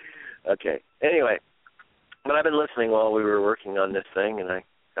 okay. Anyway, but I've been listening while we were working on this thing, and I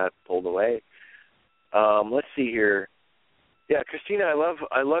got pulled away. Let's see here. Yeah, Christina, I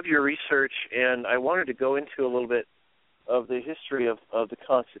love your research, and I wanted to go into a little bit of the history of the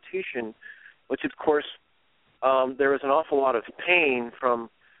Constitution, which, of course, there was an awful lot of pain from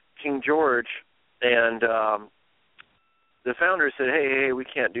King George, and the founders said, "Hey, we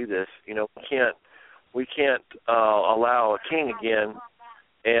can't do this. You know, we can't allow a king again."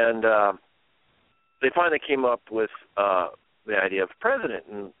 And they finally came up with the idea of president.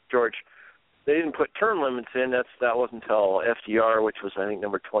 And George, they didn't put term limits in. That wasn't until FDR, which was I think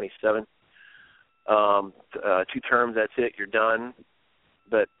number 27. 2 terms, that's it. You're done.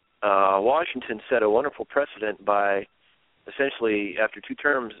 But Washington set a wonderful precedent by essentially after 2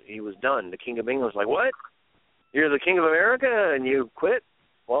 terms he was done. The King of England was like, "What? You're the King of America and you quit?"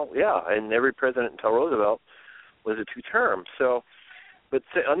 Well, yeah, and every president until Roosevelt was a 2 terms. So, but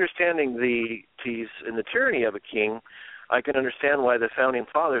understanding the tease and the tyranny of a king, I can understand why the founding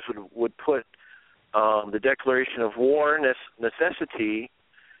fathers would put the declaration of war necessity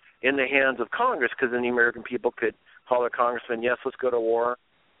in the hands of Congress, because then the American people could call their congressman, "Yes, let's go to war,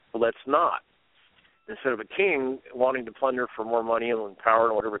 but let's not," instead of a king wanting to plunder for more money and power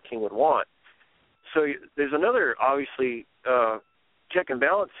and whatever a king would want. So there's another, obviously, check and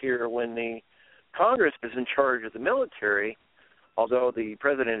balance here when the Congress is in charge of the military, although the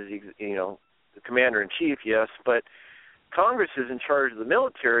president is, the commander-in-chief, yes, but Congress is in charge of the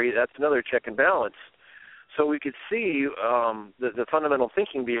military. That's another check and balance. So we could see the fundamental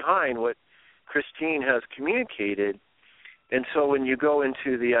thinking behind what Christine has communicated And so when you go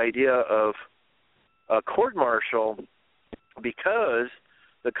into the idea of a court-martial, because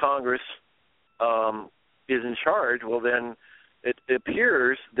the Congress is in charge, well, then it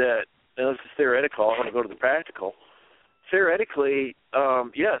appears that, and this is theoretical, I want to go to the practical, theoretically,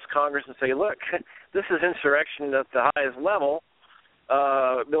 yes, Congress can say, look, this is insurrection at the highest level.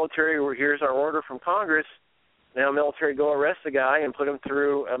 Military, here's our order from Congress. Now military, go arrest the guy and put him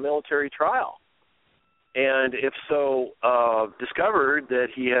through a military trial. And if so discovered that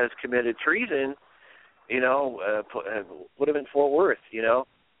he has committed treason, put him in Fort Worth,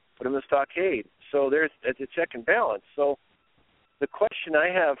 put him in the stockade. So it's a check and balance. So the question I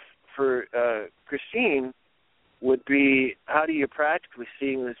have for Christine would be, how do you practically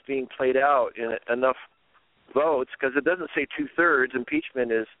see this being played out in enough votes? Because it doesn't say 2/3.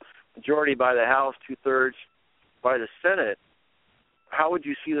 Impeachment is majority by the House, 2/3 by the Senate. How would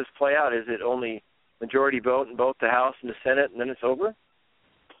you see this play out? Is it only majority vote in both the House and the Senate, and then it's over?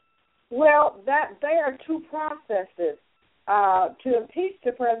 Well, they are two processes. To impeach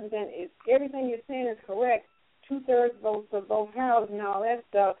the president, everything you're saying is correct. 2/3 votes for both houses and all that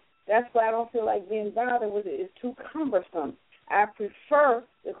stuff. That's why I don't feel like being bothered with it. It's too cumbersome. I prefer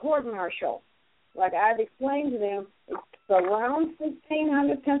the court-martial. Like I've explained to them, it's around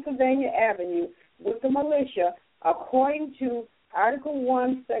 1600 Pennsylvania Avenue with the militia, according to Article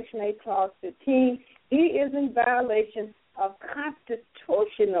 1, Section 8, Clause 15, he is in violation of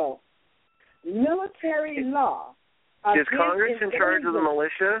constitutional military law. Is Congress in charge of the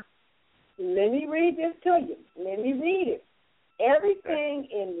militia? Let me read this to you. Let me read it. Everything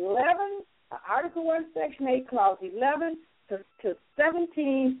in Article 1, Section 8, Clause 11 to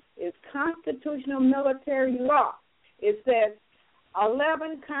 17 is constitutional military law. It says,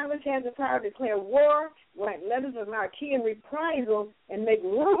 11, Congress has the power to declare war, write letters of marque and reprisal, and make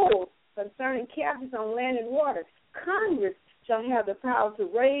rules concerning captures on land and water. Congress shall have the power to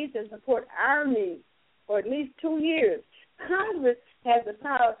raise and support armies for at least 2 years. Congress has the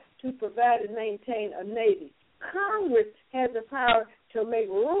power to provide and maintain a navy. Congress has the power to make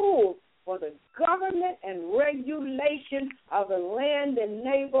rules for the government and regulation of the land and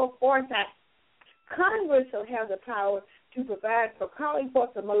naval forces. Congress shall have the power to provide for calling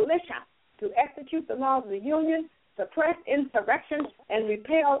forth the militia to execute the laws of the Union, suppress insurrections, and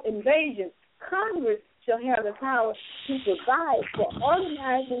repel invasions. Congress shall have the power to provide for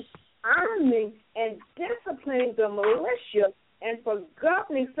organizing, arming, and disciplining the militia and for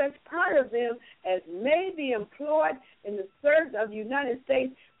governing such part of them as may be employed in the service of the United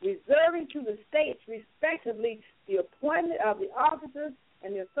States, reserving to the states, respectively, the appointment of the officers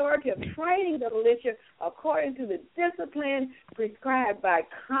and the authority of training the militia according to the discipline prescribed by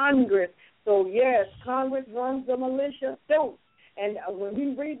Congress. So, yes, Congress runs the militia too. And when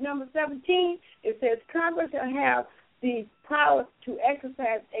we read number 17, it says Congress shall have the power to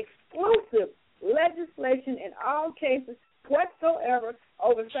exercise exclusive legislation in all cases whatsoever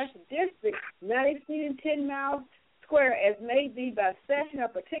over such a district not exceeding 10 miles square as may be by session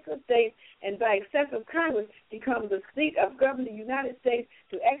of particular state and by excessive Congress becomes the seat of government of the United States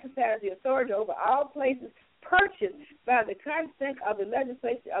to exercise the authority over all places purchased by the consent of the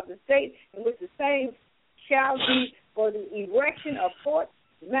legislature of the state in which the same shall be for the erection of forts,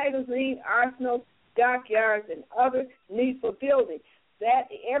 magazines, arsenals, dockyards, and other needful buildings. That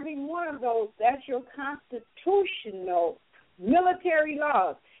every one of those, that's your constitutional military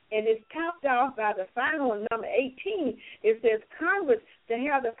laws. And it's topped off by the final one, number 18. It says Congress to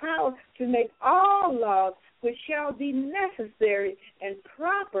have the power to make all laws which shall be necessary and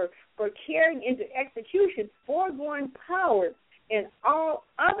proper for carrying into execution foregoing powers and all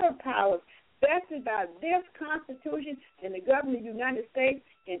other powers vested by this Constitution and the government of the United States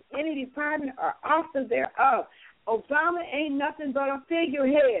in any department or office thereof. Obama ain't nothing but a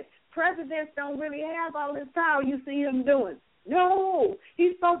figurehead. Presidents don't really have all this power you see him doing. No,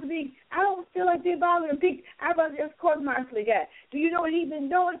 he's supposed to be, I don't feel like they're bothering impeach. How about this court-martial guy? Do you know what he's been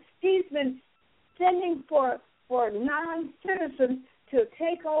doing? He's been sending for non-citizens to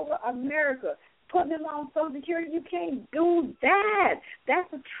take over America, putting them on Social Security. You can't do that.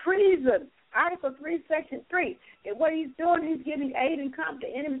 That's a treason. Article 3, Section 3. And what he's doing, he's giving aid and comfort to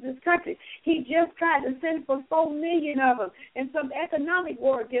enemies of this country. He just tried to send for 4 million of them in some economic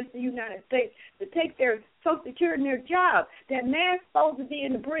war against the United States to take their Social Security and their job. That man's supposed to be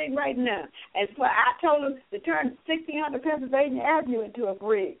in the brig right now. And so I told him to turn 1600 Pennsylvania Avenue into a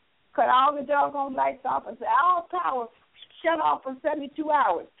brig. Cut all the doggone lights off and say, all power shut off for 72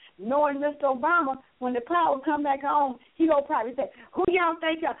 hours. Knowing Mr. Obama, when the power come back home, he gonna probably say, who y'all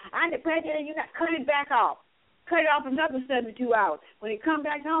think y'all? I'm the president, you got to cut it back off. cut it off another 72 hours. When he come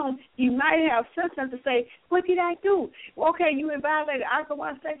back home, he might have sense enough to say, what did I do? Well, okay, you had violated Article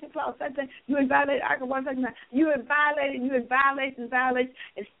 1, Section 12, you had violated Article 1, Section 9. You had violated,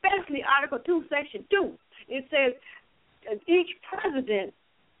 especially Article 2, Section 2. It says each president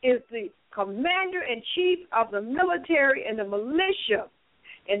is the commander-in-chief of the military and the militia,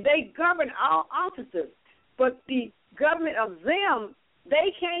 and they govern all officers. But the government of them,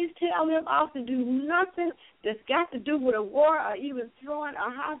 they can't tell them off to do nothing that's got to do with a war or even throwing a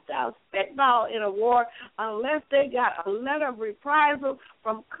hostile spitball in a war unless they got a letter of reprisal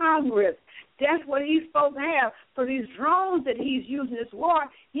from Congress. That's what he's supposed to have. For these drones that he's using this war,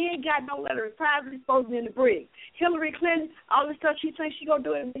 he ain't got no letter of reprisal. He's supposed to be in the brig. Hillary Clinton, all the stuff she thinks she going to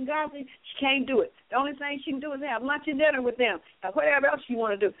do in Benghazi, she can't do it. The only thing she can do is have lunch and dinner with them or whatever else she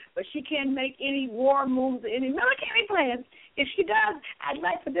want to do. But she can't make any war moves or any military plans. If she does, I'd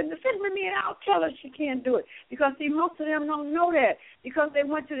like for them to sit with me and I'll tell her she can't do it. Because, see, most of them don't know that because they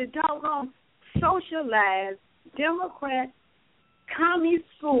went to the doggone socialized, Democrat, commie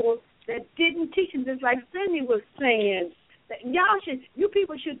schools that didn't teach them, just like Cindy was saying. That you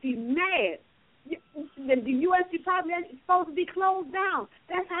people should be mad. The U.S. Department is supposed to be closed down.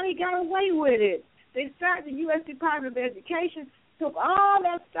 That's how they got away with it. They started the U.S. Department of Education, took all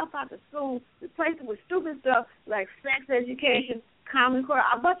that stuff out of school, replaced it with stupid stuff like sex education, Common Core,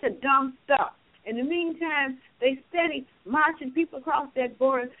 a bunch of dumb stuff. In the meantime, they steady marching people across that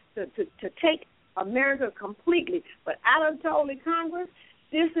border to take America completely. But I done told the Congress,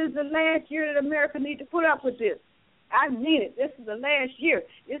 this is the last year that America needs to put up with this. I mean it. This is the last year.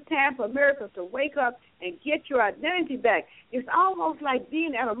 It's time for America to wake up and get your identity back. It's almost like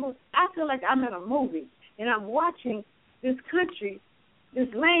being at a movie. I feel like I'm at a movie, and I'm watching this country, this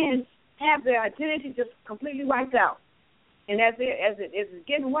land, have their identity just completely wiped out. And as it's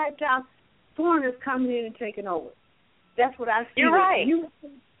getting wiped out, foreigners coming in and taking over. That's what I see. You're right.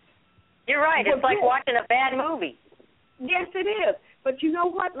 You're right. It's like watching a bad movie. Yes, it is. But you know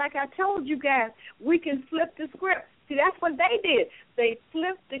what? Like I told you guys, we can flip the script. See, that's what they did. They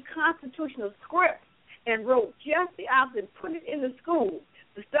flipped the constitutional script and wrote just the opposite, put it in the schools.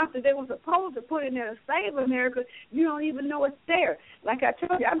 The stuff that they were supposed to put in there to save America, you don't even know it's there. Like I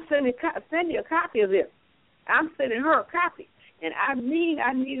told you, I'm sending a copy of this. I'm sending her a copy. And I need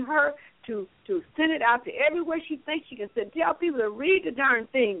her to send it out to everywhere she thinks she can send. Tell people to read the darn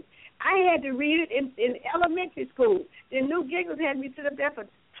thing. I had to read it in elementary school. Then Newt Gingrich had me sit up there for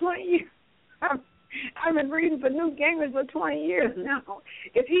 20 years. I've been reading for Newt Gingrich for 20 years now.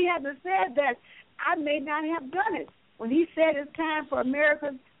 If he hadn't said that, I may not have done it. When he said it's time for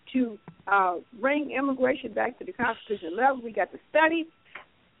America to bring immigration back to the constitutional level, we got to study.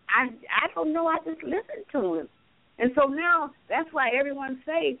 I don't know. I just listened to him. And so now that's why everyone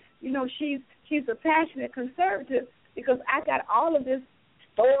says, she's a passionate conservative because I got all of this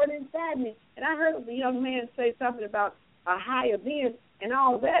stored inside me. And I heard the young man say something about a higher being and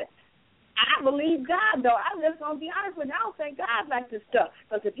all that. I believe God, though. I'm just going to be honest with you. I don't think God likes this stuff.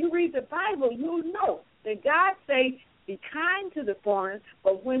 Because if you read the Bible, you'll know that God say, be kind to the foreigners,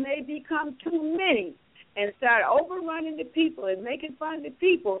 but when they become too many and start overrunning the people and making fun of the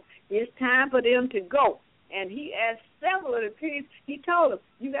people, it's time for them to go. And he asked several of the priests, he told them,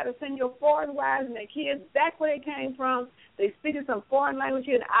 you got to send your foreign wives and their kids back where they came from. They speak in some foreign language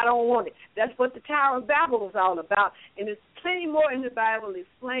here, and I don't want it. That's what the Tower of Babel was all about. And there's plenty more in the Bible to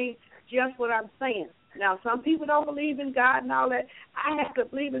explain just what I'm saying. Now, some people don't believe in God and all that. I have to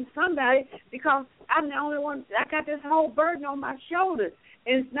believe in somebody because I'm the only one. I got this whole burden on my shoulders,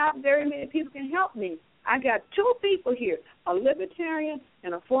 and it's not very many people can help me. I got two people here, a libertarian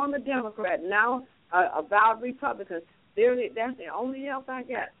and a former Democrat, now avowed Republican. That's the only help I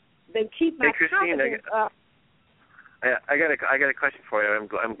got. They keep my confidence up. I got a question for you.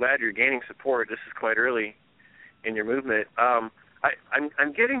 I'm glad you're gaining support. This is quite early in your movement.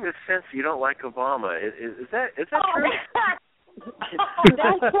 I'm getting the sense you don't like Obama. Is that true?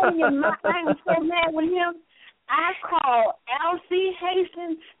 That's putting your mind. I'm so mad with him. I called L.C.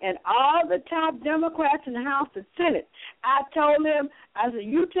 Hastings and all the top Democrats in the House and Senate. I told them, I said,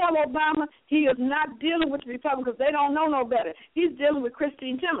 you tell Obama he is not dealing with the Republicans. They don't know no better. He's dealing with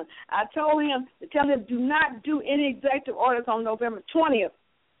Christine Timmons. I told him to tell him do not do any executive orders on November 20th.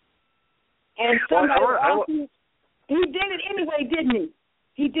 And somebody he did it anyway, didn't he?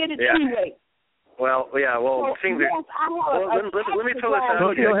 He did it anyway. Well, yeah. Well, let me tell this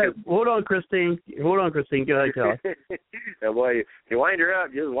out. Go ahead. Hold on, Christine. Go ahead, tell. Yeah, boy, you wind her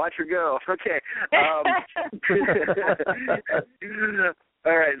up, just watch her go. Okay.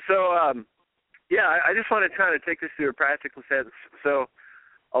 All right. So, I just want to kind of take this through a practical sense. So,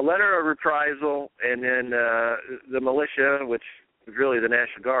 a letter of reprisal, and then the militia, which was really the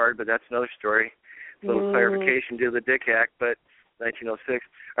National Guard, but that's another story. A little clarification due to the Dick Act, but 1906.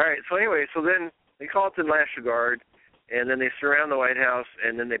 All right, so anyway, so then they call it the National Guard, and then they surround the White House,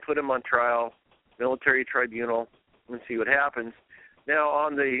 and then they put him on trial, military tribunal, and see what happens. Now,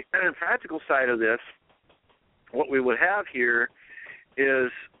 on the practical side of this, what we would have here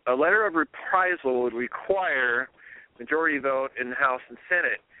is a letter of reprisal would require majority vote in the House and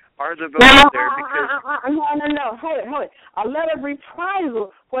Senate. Are the votes there? Because no. Hold it. A letter of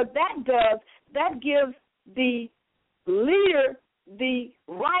reprisal, what that does, that gives the leader the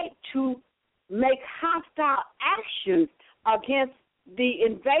right to make hostile actions against the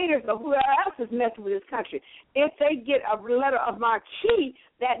invaders or whoever else is messing with this country. If they get a letter of marque,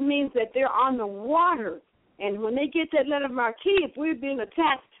 that means that they're on the water. And when they get that letter of marque, if we're being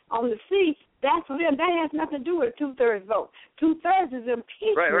attacked on the sea, that's for them. That has nothing to do with a 2/3 vote. 2/3 is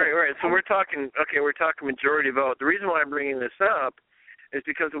impeachment. Right. So we're talking majority vote. The reason why I'm bringing this up is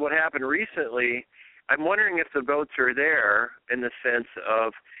because of what happened recently. I'm wondering if the votes are there in the sense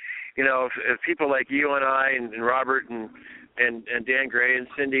of, if people like you and I and Robert and Dan Gray and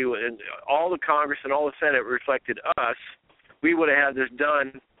Cindy and all the Congress and all the Senate reflected us, we would have had this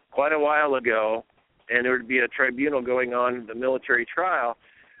done quite a while ago, and there would be a tribunal going on, the military trial.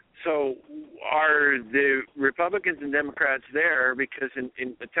 So are the Republicans and Democrats there? Because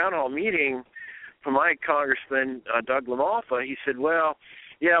in the town hall meeting from my congressman, Doug LaMalfa, he said, well,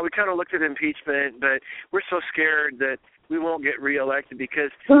 yeah, we kind of looked at impeachment, but we're so scared that we won't get reelected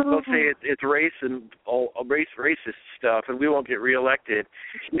because they'll say it's race and racist stuff, and we won't get reelected.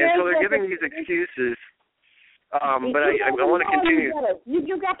 And so they're giving these excuses. But I want to continue.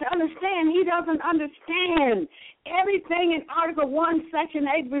 You got to understand, he doesn't understand. Everything in Article 1, Section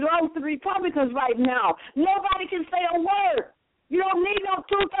 8 belongs to the Republicans right now. Nobody can say a word. You don't need no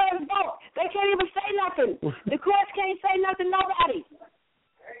 2/3 vote. They can't even say nothing. The courts can't say nothing, nobody.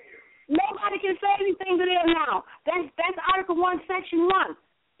 Nobody can say anything to them now. That's Article 1, Section 1.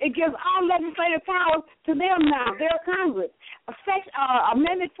 It gives all legislative powers to them now. They're Congress.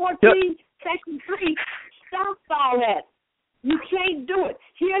 Amendment 14, Section 3, stops all that. You can't do it.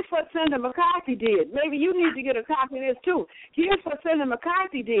 Here's what Senator McCarthy did. Maybe you need to get a copy of this, too. Here's what Senator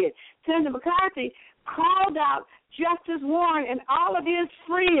McCarthy did. Senator McCarthy called out Justice Warren and all of his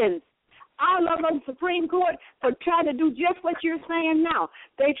friends, all of them Supreme Court, for trying to do just what you're saying now.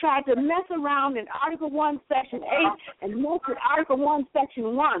 They tried to mess around in Article 1, Section 8 and mess with Article 1,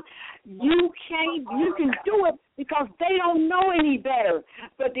 Section 1. You can do it because they don't know any better.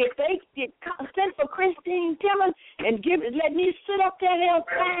 But if they get sent for Christine Timmons and let me sit up there and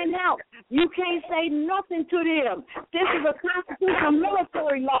find out, you can't say nothing to them. This is a constitutional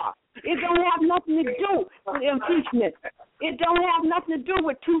military law. It don't have nothing to do with impeachment. It don't have nothing to do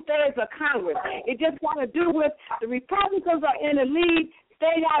with 2/3 of Congress. It just got to do with the Republicans are in the lead.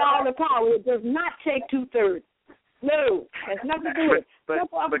 They got all the power. It does not take 2/3. No, has nothing to do with it. But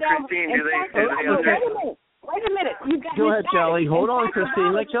Christine, do they understand? Wait a minute. Go ahead, Kelly. Hold on,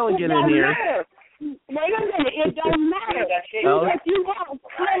 Christine. Let Kelly get in here. Wait a minute. It don't matter. If you have a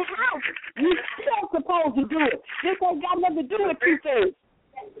split house, you're still supposed to do it. This ain't got nothing to do with 2/3.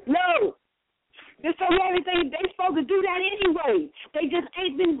 No. This don't have anything. They supposed to do that anyway. They just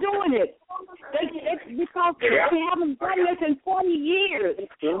ain't been doing it. Because they haven't done this in 40 years.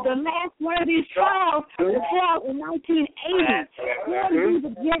 The last one of these trials was held in 1980. Courtney,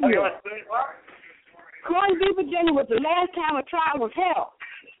 Virginia. Courtney, Virginia was the last time a trial was held.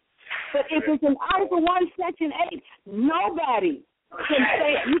 But if it's in Article 1, Section 8, nobody can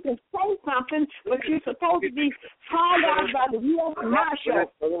say it. You can say something, but you're supposed to be called out by the U.S.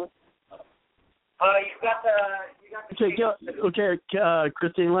 Marshal. Okay,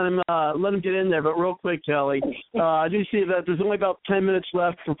 Christine, let him get in there. But real quick, Kelly, I do see that there's only about 10 minutes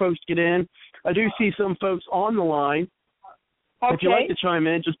left for folks to get in. I do see some folks on the line. Okay. If you'd like to chime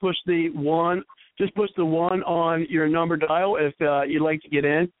in, just push the one on your number dial if you'd like to get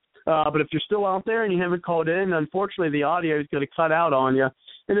in. But if you're still out there and you haven't called in, unfortunately the audio is going to cut out on you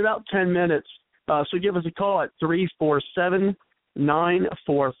in about 10 minutes. So give us a call at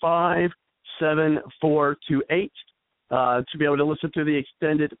 347-945-7428 to be able to listen to the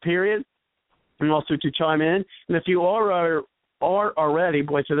extended period and also to chime in. And if you are already,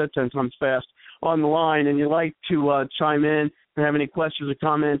 boy, so that 10 times fast, on the line and you'd like to chime in and have any questions or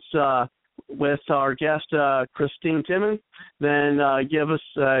comments with our guest, Christine Timmons, then give us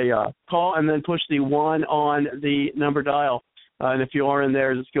a call and then push the 1 on the number dial. And if you are in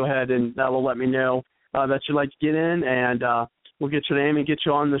there, just go ahead and that will let me know that you'd like to get in, and we'll get your name and get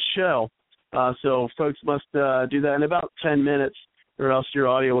you on the show. So folks must do that in about 10 minutes. or else your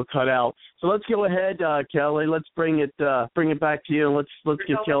audio will cut out. So let's go ahead, Kelly. Let's bring it back to you, and let's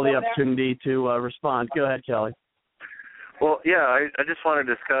give Kelly the opportunity to respond. Go ahead, Kelly. Well, yeah, I just want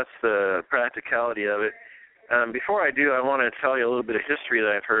to discuss the practicality of it. Before I do, I want to tell you a little bit of history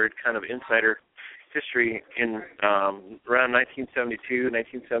that I've heard, kind of insider history in around 1972,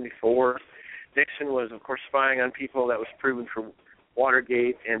 1974. Nixon was, of course, spying on people. That was proven for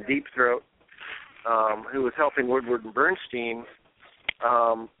Watergate, and Deep Throat, who was helping Woodward and Bernstein.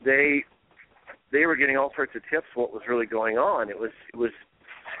 They were getting all sorts of tips what was really going on. It was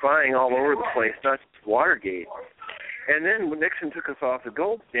spying all over the place, not just Watergate. And then when Nixon took us off the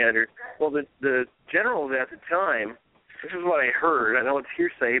gold standard, well, the generals at the time, this is what I heard. I know it's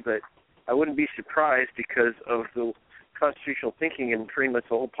hearsay, but I wouldn't be surprised because of the constitutional thinking and pretty much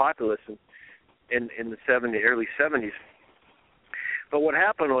the whole populace in the early 70s. But what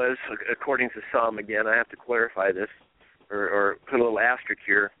happened was, according to some, again, I have to clarify this or put a little asterisk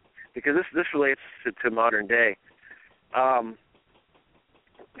here, because this relates to modern day. 5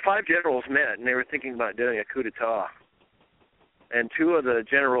 generals met, and they were thinking about doing a coup d'etat. And 2 of the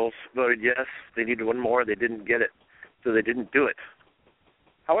generals voted yes. They needed 1 more. They didn't get it, so they didn't do it.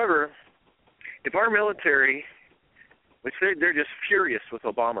 However, if our military, which they're just furious with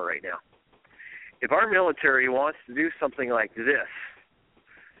Obama right now, if our military wants to do something like this,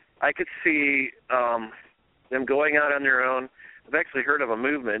 I could see them going out on their own. I've actually heard of a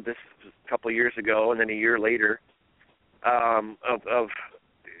movement, this was a couple of years ago, and then a year later, of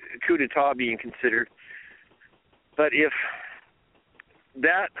coup d'etat being considered. But if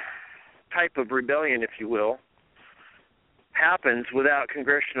that type of rebellion, if you will, happens without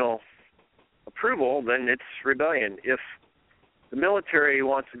congressional approval, then it's rebellion. If the military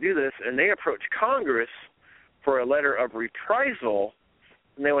wants to do this and they approach Congress for a letter of reprisal,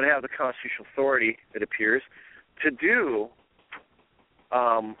 then they would have the constitutional authority, it appears, to do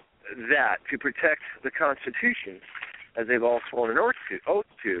that, to protect the Constitution, as they've all sworn an oath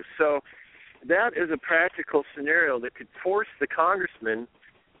to. So that is a practical scenario that could force the congressman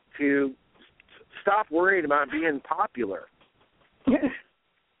to stop worrying about being popular.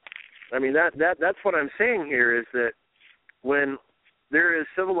 I mean, that's what I'm saying here, is that when there is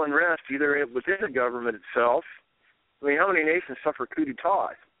civil unrest, either within the government itself, I mean, how many nations suffer coup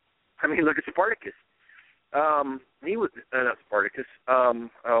d'etats? I mean, look at Spartacus. He was not Spartacus.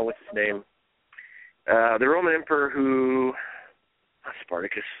 What's his name? The Roman emperor not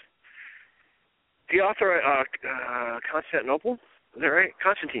Spartacus. The author, Constantinople, is that right?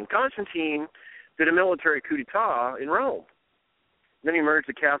 Constantine. Constantine did a military coup d'etat in Rome. Then he merged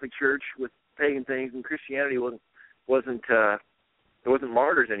the Catholic Church with pagan things, and Christianity wasn't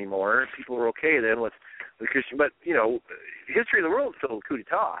martyrs anymore. People were okay then with Christian, but history of the world is still a coup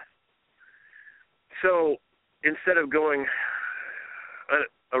d'etat. So instead of going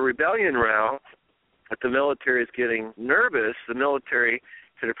a rebellion route, if the military is getting nervous, the military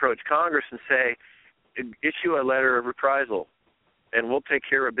should approach Congress and say, issue a letter of reprisal, and we'll take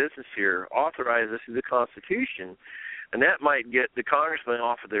care of business here. Authorize this in the Constitution, and that might get the congressmen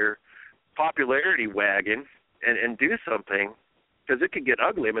off of their popularity wagon and do something, because it could get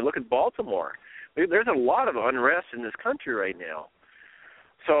ugly. I mean, look at Baltimore. There's a lot of unrest in this country right now.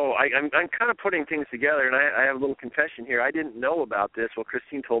 So I'm kind of putting things together, and I have a little confession here. I didn't know about this. Well,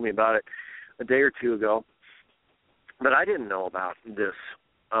 Christine told me about it a day or 2 ago, but I didn't know about this.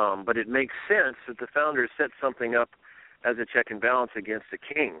 But it makes sense that the founders set something up as a check and balance against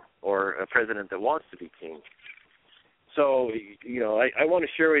a king or a president that wants to be king. So, I want to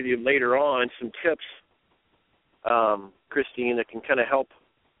share with you later on some tips, Christine, that can kind of help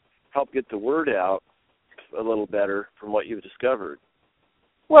get the word out a little better from what you've discovered.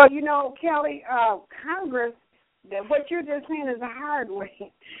 Well, Kelly, Congress, what you're just saying is a hard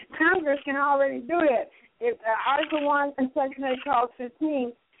way. Congress can already do that. If Article 1 and Section 8 Clause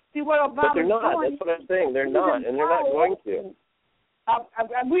 15, see what Obama's But they're not. That's what I'm saying. They're not, and they're not going to.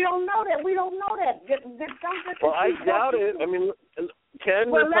 We don't know that. Well, I doubt it. I mean,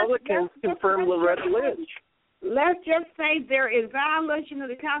 can Republicans confirm Loretta Lynch? Let's just say there is violation of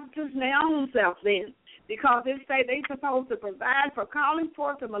the Constitution their own self then, because it say they're supposed to provide for calling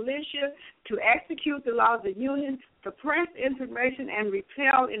forth a militia to execute the laws of the Union, suppress information, and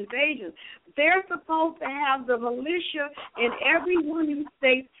repel invasions. They're supposed to have the militia in every one of the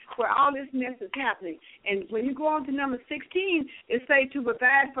states where all this mess is happening. And when you go on to number 16, it say to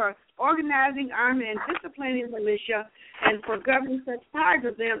provide for organizing, arming, and disciplining militia, and for governing such parts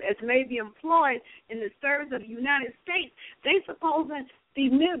of them as may be employed in the service of the United States. They supposed to be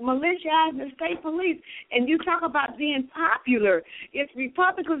militiaizing the state police. And you talk about being popular. If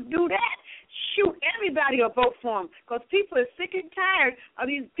Republicans do that, shoot, everybody will vote for him because people are sick and tired of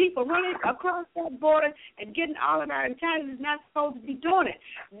these people running across that border and getting all of our intelligence not supposed to be doing it.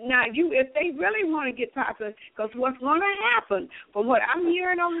 Now, if they really want to get popular, because what's going to happen, from what I'm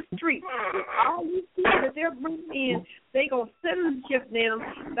hearing on the street, with all these people that they're bringing in, they're going to citizenship them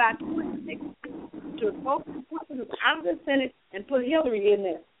by 2016 to vote Republicans out of the Senate and put Hillary in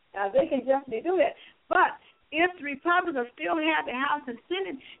there. Now, they can definitely do that. But if the Republicans still have the House and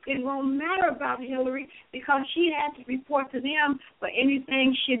Senate, it won't matter about Hillary because she has to report to them for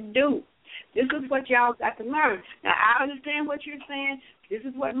anything she do. This is what y'all got to learn. Now, I understand what you're saying. This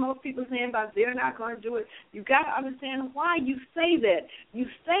is what most people are saying about they're not going to do it. You got to understand why you say that. You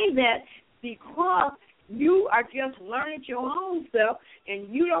say that because you are just learning your own self, and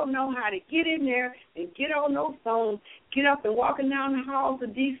you don't know how to get in there and get on those phones, get up and walking down the halls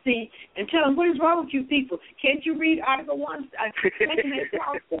of D.C. and tell them, what is wrong with you people? Can't you read Article 1, Section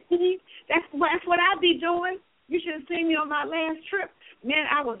 8, That's what I be doing. You should have seen me on my last trip. Man,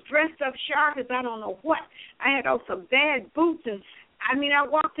 I was dressed up sharp as I don't know what. I had on some bad boots, and I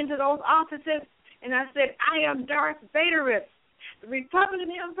walked into those offices, and I said, I am Darth Vaderist. The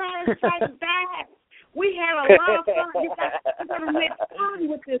Republican Empire is fighting back. We had a lot of fun. You got to make fun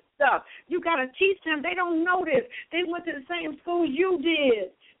with this stuff. You got to teach them. They don't know this. They went to the same school you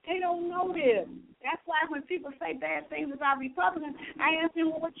did. They don't know this. That's why when people say bad things about Republicans, I ask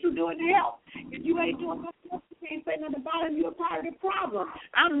them, well, what you doing to help? If you ain't doing nothing else, you can't say nothing about it, you're a part of the problem.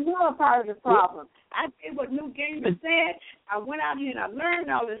 I'm not a part of the problem. I did what Newt Gingrich said. I went out here and I learned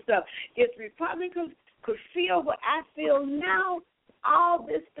all this stuff. If Republicans could feel what I feel now, all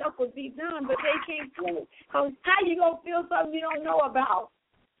this stuff would be done, but they can't feel it. So how you going to feel something you don't know about?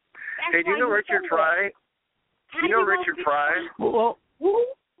 Hey, do you know Richard Fry? Do you know Richard Fry? Well, who?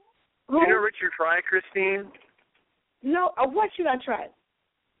 Do you know Richard Fry, Christine? No. What should I try?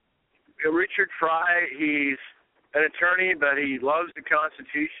 Richard Fry, he's an attorney, but he loves the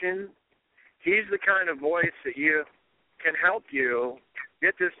Constitution. He's the kind of voice that can help you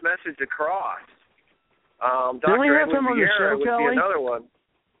get this message across. Do we have him on the show, would Kelly? Be another one.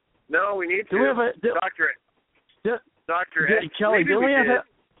 No, we need to. Dr. Kelly, do we have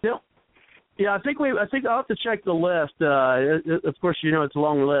him? Yeah, I think I'll have to check the list. Of course, it's a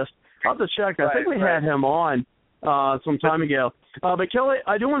long list. I'll have to check. I think we had him on some time ago. But Kelly,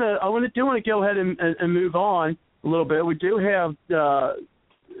 I do want to go ahead and move on a little bit. We do have a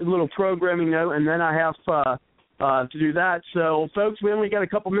little programming note, and then I have to do that. So, folks, we only got a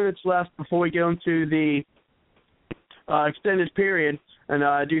couple minutes left before we go into the extended period. And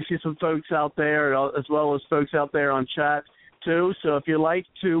I do see some folks out there, as well as folks out there on chat, too. So if you'd like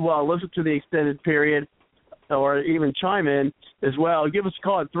to listen to the extended period or even chime in as well, give us a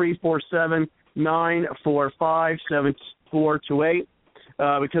call at 347-945-7428.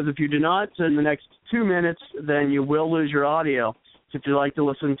 Because if you do not, in the next 2 minutes, then you will lose your audio. So if you'd like to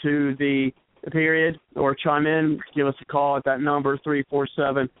listen to the period or chime in, give us a call at that number,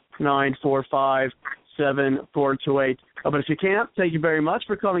 347-945-7428. But if you can't, thank you very much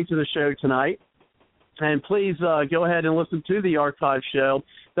for coming to the show tonight. And please go ahead and listen to the archive show.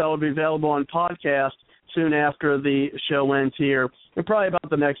 That will be available on podcast soon after the show ends here, and probably about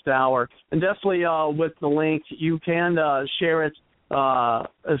the next hour. And definitely with the link, you can share it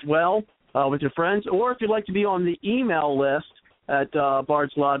as well with your friends. Or if you'd like to be on the email list at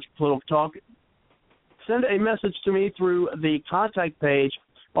Bard's Logic Political Talk, send a message to me through the contact page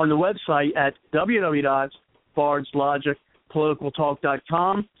on the website at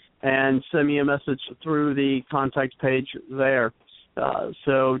www.bardslogicpoliticaltalk.com and send me a message through the contact page there.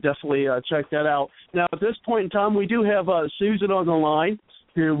 So definitely check that out. Now, at this point in time, we do have Susan on the line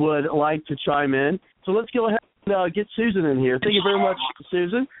who would like to chime in. So let's go ahead and get Susan in here. Thank you very much,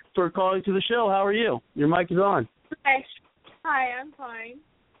 Susan, for calling to the show. How are you? Your mic is on. Hi, I'm fine.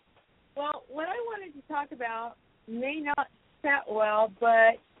 Well, what I wanted to talk about may not set well,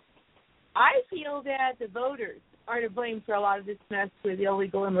 but I feel that the voters are to blame for a lot of this mess with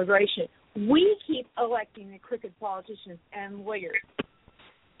illegal immigration. We keep electing the crooked politicians and lawyers.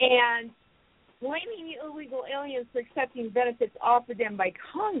 And blaming the illegal aliens for accepting benefits offered them by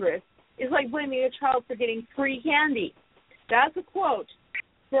Congress is like blaming a child for getting free candy. That's a quote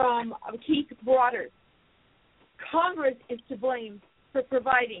from Keith Broders. Congress is to blame for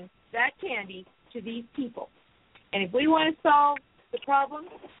providing that candy to these people. And if we want to solve the problem,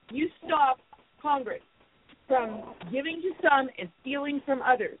 you stop Congress from giving to some and stealing from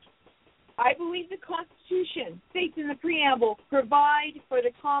others. I believe the Constitution states in the preamble, provide for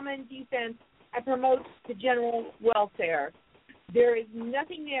the common defense and promote the general welfare. There is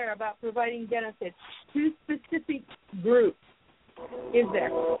nothing there about providing benefits to specific groups. Is there?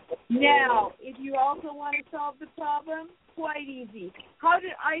 Now, if you also want to solve the problem, quite easy. How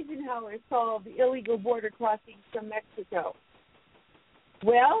did Eisenhower solve the illegal border crossings from Mexico?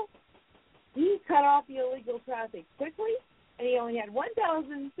 Well, he cut off the illegal traffic quickly, and he only had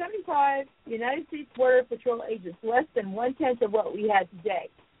 1,075 United States Border Patrol agents, less than 1/10 of what we had today.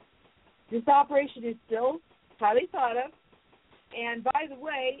 This operation is still highly thought of. And by the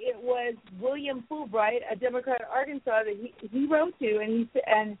way, it was William Fulbright, a Democrat of Arkansas, that he wrote to,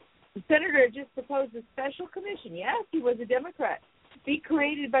 and the senator just proposed a special commission. Yes, he was a Democrat, be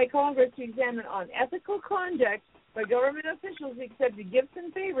created by Congress to examine on ethical conduct by government officials who accepted gifts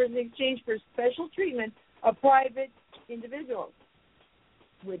and favors in exchange for special treatment of private individuals,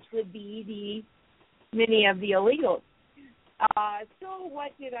 which would be many of the illegals. So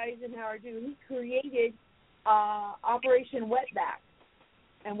what did Eisenhower do? He created Operation Wetback.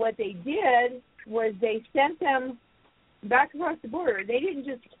 And what they did was they sent them back across the border. They didn't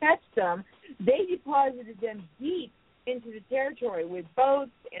just catch them. They deposited them deep into the territory with boats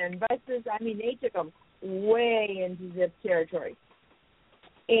and buses. I mean, they took them way into the territory.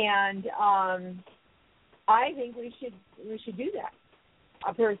 And I think we should do that,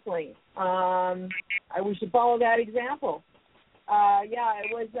 personally. We should follow that example.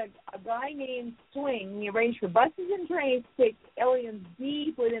 It was a guy named Swing. He arranged for buses and trains to take aliens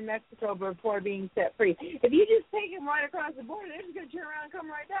deep within Mexico before being set free. If you just take them right across the border, they're just going to turn around and come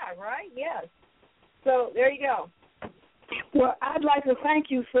right back, right? Yes. So there you go. Well, I'd like to thank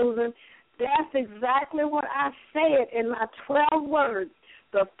you, Susan. That's exactly what I said in my 12 words.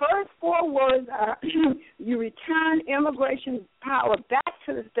 The first 4 words are you return immigration power back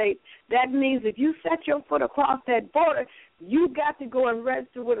to the state. That means if you set your foot across that border, you got to go and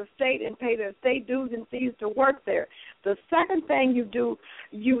register with a state and pay their state dues and fees to work there. The second thing you do,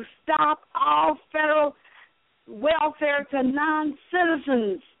 you stop all federal welfare to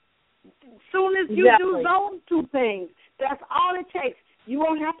non-citizens. As soon as you do those 2 things, that's all it takes. You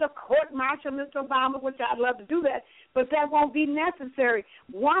won't have to court-martial Mr. Obama, which I'd love to do that, but that won't be necessary.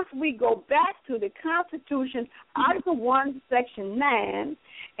 Once we go back to the Constitution, Article 1, Section 9,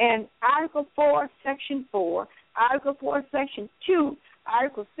 and Article 4, Section 4, Article 4, Section 2,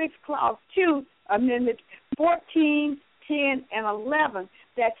 Article 6, Clause 2, Amendment 14, 10, and 11,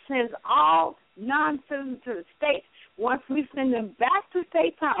 that sends all non-citizens to the states. Once we send them back to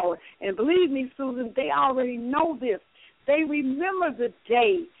state power, and believe me, Susan, they already know this. They remember the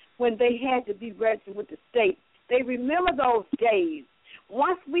day when they had to be registered with the state. They remember those days.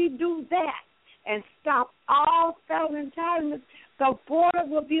 Once we do that and stop all federal entitlements, the border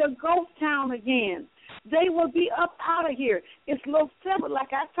will be a ghost town again. They will be up out of here. It's a little simple.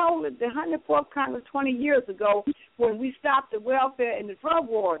 Like I told the 104th Congress 20 years ago when we stopped the welfare and the drug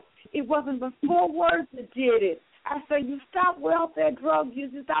wars. It wasn't but 4 words that did it. I said, you stop welfare, drugs, you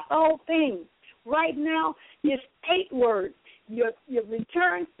just stop the whole thing. Right now, it's 8 words. You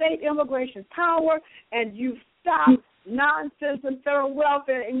return state immigration power, and you stop non-citizen federal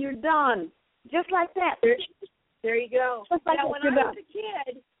welfare, and you're done. Just like that. There you go. Just like now, when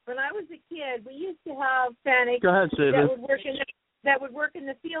I was a kid, we used to have Hispanics that would work in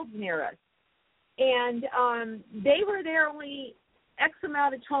the fields near us, and they were there only X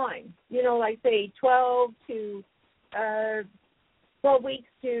amount of time. Like say 12 weeks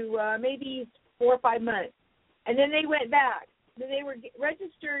to maybe 4 or 5 months, and then they went back. Then they were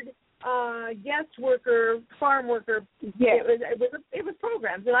registered guest worker, farm worker. Yes. It was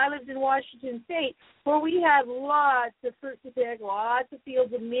programs, and I lived in Washington State where we had lots of fruit to pick, lots of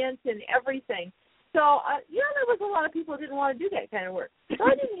fields of mint and everything. So there was a lot of people who didn't want to do that kind of work. So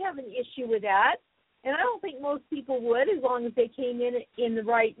I didn't have an issue with that, and I don't think most people would, as long as they came in the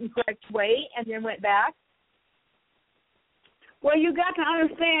right and correct way and then went back. Well, you got to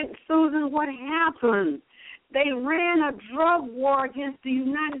understand, Susan, what happened. They ran a drug war against the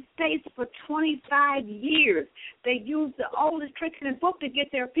United States for 25 years. They used the oldest tricks in the book to get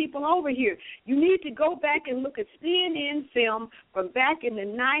their people over here. You need to go back and look at CNN film from back in the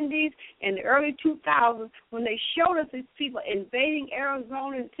 90s and the early 2000s when they showed us these people invading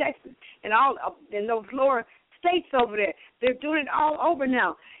Arizona and Texas and all in those lower states over there. They're doing it all over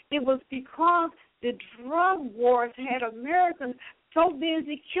now. It was because the drug wars had Americans so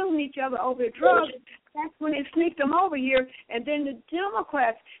busy killing each other over drugs. That's when they sneaked them over here. And then the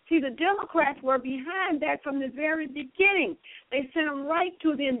Democrats were behind that from the very beginning. They sent them right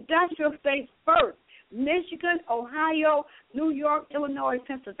to the industrial states first. Michigan, Ohio, New York, Illinois,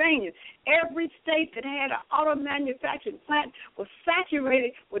 Pennsylvania. Every state that had an auto manufacturing plant was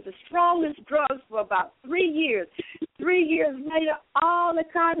saturated with the strongest drugs for about 3 years. 3 years later, all the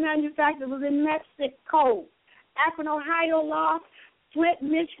car manufacturers was in Mexico. Akron, Ohio lost. Flint,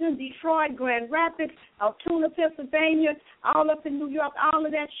 Michigan, Detroit, Grand Rapids, Altoona, Pennsylvania, all up in New York, all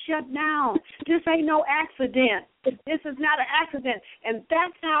of that shut down. This ain't no accident. This is not an accident. And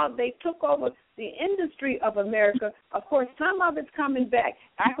that's how they took over the industry of America. Of course, some of it's coming back.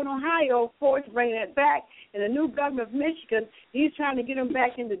 Akron, Ohio, of course, bringing it back. And the new governor of Michigan, he's trying to get them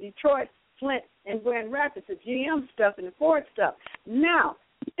back into Detroit, Flint, and Grand Rapids, the GM stuff and the Ford stuff. Now,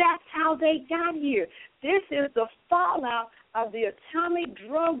 that's how they got here. This is the fallout of the atomic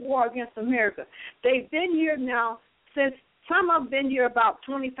drug war against America. They've been here now since, some have been here about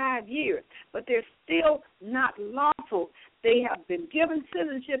 25 years, but they're still not lawful. They have been given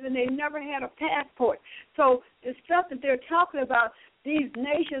citizenship and they never had a passport. So the stuff that they're talking about, these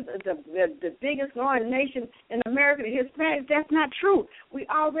nations, the biggest growing nation in America, the Hispanics, that's not true. We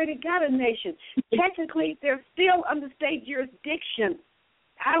already got a nation. Technically, they're still under state jurisdiction.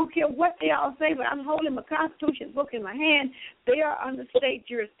 I don't care what they all say, but I'm holding my Constitution book in my hand. They are under state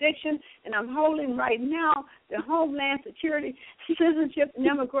jurisdiction, and I'm holding right now the Homeland Security, Citizenship, and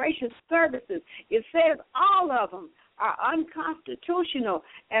Immigration Services. It says all of them are unconstitutional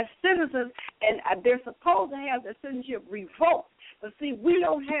as citizens, and they're supposed to have their citizenship revoked. But see, we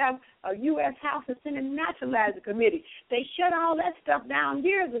don't have a U.S. House and Senate Naturalizing Committee. They shut all that stuff down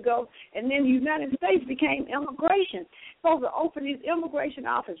years ago, and then the United States became immigration. Supposed to open these immigration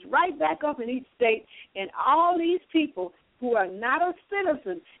offices right back up in each state, and all these people who are not a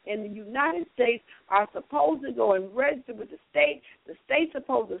citizen in the United States are supposed to go and register with the state. The state's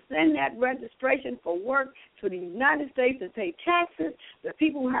supposed to send that registration for work to the United States and pay taxes. The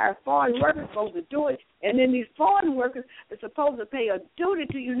people who hire foreign workers are supposed to do it. And then these foreign workers are supposed to pay a duty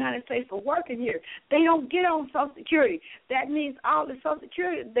to the United States for working here. They don't get on Social Security. That means all the Social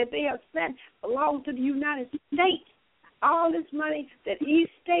Security that they have spent belongs to the United States. All this money, that each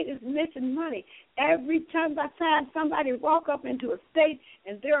state is missing money. Every time somebody walk up into a state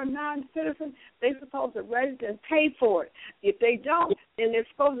and they're a non-citizen, they're supposed to register and pay for it. If they don't, then they're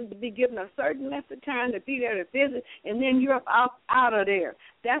supposed to be given a certain length of time to be there to visit, and then you're out of there.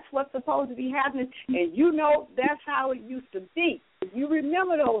 That's what's supposed to be happening, and you know that's how it used to be. You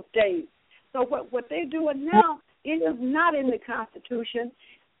remember those days. So what they're doing now, it is not in the Constitution.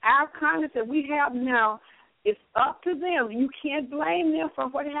 Our Congress that we have now, it's up to them. You can't blame them for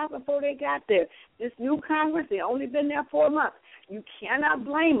what happened before they got there. This new Congress, they only been there 4 months. You cannot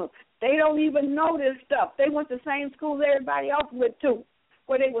blame them. They don't even know this stuff. They went to the same school everybody else went to,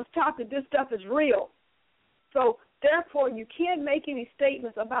 where they was taught that this stuff is real. So, therefore, you can't make any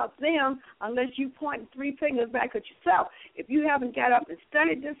statements about them unless you point 3 fingers back at yourself. If you haven't got up and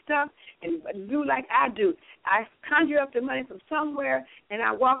studied this stuff and do like I do, I conjure up the money from somewhere and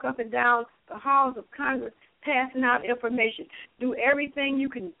I walk up and down the halls of Congress passing out information. Do everything you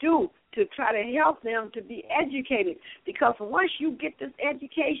can do to try to help them to be educated, because once you get this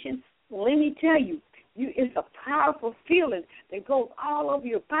education, let me tell you, it's a powerful feeling that goes all over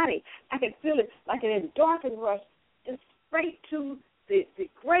your body. I can feel it like an endorphin rush just straight to the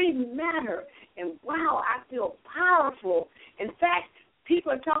gray matter, and wow, I feel powerful. In fact,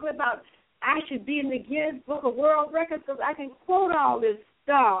 people are talking about I should be in the Guinness Book of World Records because I can quote all this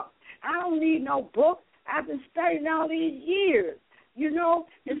stuff. I don't need no book. I've been studying all these years, you know.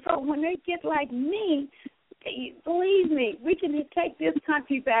 And so when they get like me, believe me, we can take this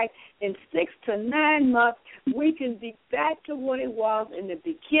country back in 6 to 9 months. We can be back to what it was in the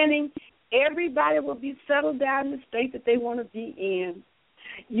beginning. Everybody will be settled down in the state that they want to be in.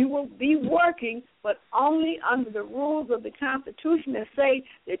 You will be working, but only under the rules of the Constitution that say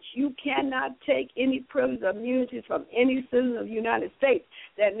that you cannot take any privilege or immunities from any citizen of the United States.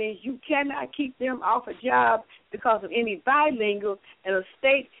 That means you cannot keep them off a job because of any bilingual, and a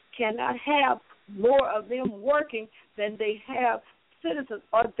state cannot have more of them working than they have citizens,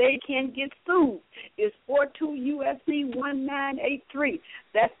 or they can get sued. It's 42 U.S.C. 1983.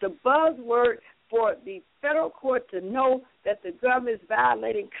 That's the buzzword for the federal court to know that the government is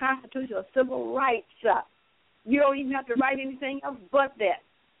violating constitutional civil rights. You don't even have to write anything else but that.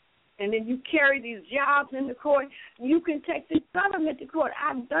 And then you carry these jobs in the court. You can take the government to court.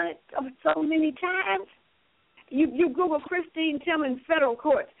 I've done it so many times. You Google Christine Tillman federal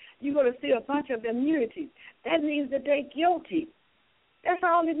courts, you're going to see a bunch of immunities. That means that they're guilty. That's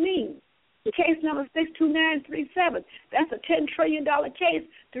all it means. Case number 62937. That's a $10 trillion case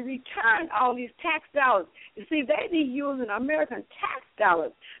to return all these tax dollars. You see, they be using American tax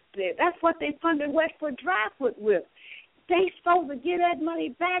dollars. That's what they funded Westport Dryfoot with. They supposed to get that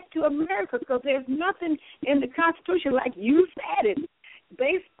money back to America because there's nothing in the Constitution like you said it.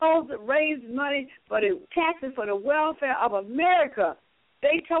 They supposed to raise money for the taxes for the welfare of America.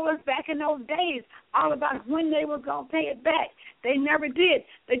 They told us back in those days all about when they were going to pay it back. They never did.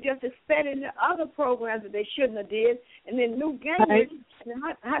 They just expanded into other programs that they shouldn't have did, and then Newt Gingrich and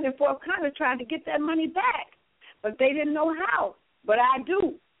the 104th Congress tried to get that money back, but they didn't know how. But I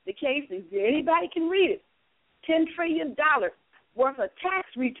do. The case is anybody can read it. $10 trillion worth of tax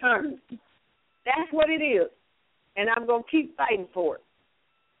returns. That's what it is, and I'm going to keep fighting for it.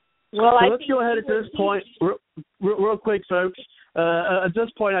 Well, so let's go ahead at this point, real quick, folks. At this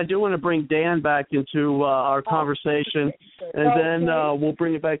point, I do want to bring Dan back into our conversation, and then we'll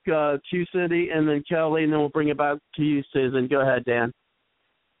bring it back to you, Cindy, and then Kelly, and then we'll bring it back to you, Susan. Go ahead, Dan.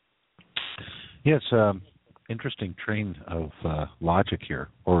 Yes, interesting train of logic here,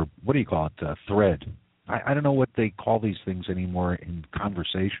 or what do you call it, thread. I don't know what they call these things anymore in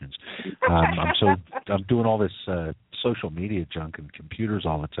conversations. I'm doing all this social media junk and computers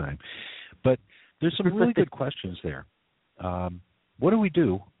all the time. But there's some really good questions there. What do we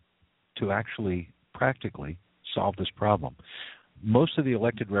do to actually practically solve this problem? Most of the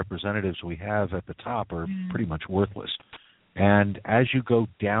elected representatives we have at the top are pretty much worthless. And as you go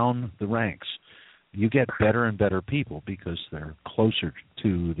down the ranks, you get better and better people because they're closer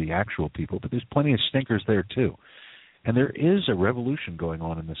to the actual people, but there's plenty of stinkers there too. And there is a revolution going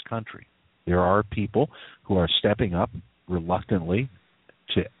on in this country. There are people who are stepping up reluctantly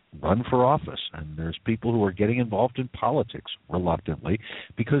to run for office, and there's people who are getting involved in politics reluctantly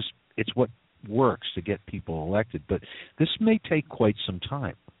because it's what works to get people elected. But this may take quite some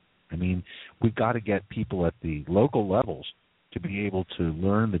time. I mean, we've got to get people at the local levels to be able to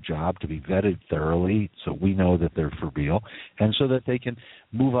learn the job, to be vetted thoroughly so we know that they're for real, and so that they can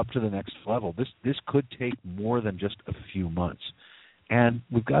move up to the next level. This could take more than just a few months. And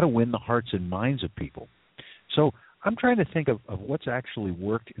we've got to win the hearts and minds of people. So I'm trying to think of what's actually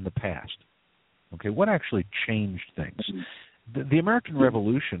worked in the past. Okay, what actually changed things? The American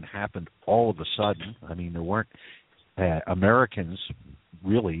Revolution happened all of a sudden. I mean, there weren't Americans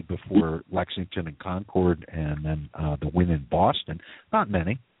really before Lexington and Concord and then the win in Boston. Not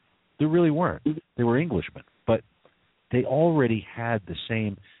many. There really weren't. They were Englishmen. But they already had the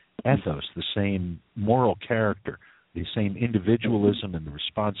same ethos, the same moral character, the same individualism and the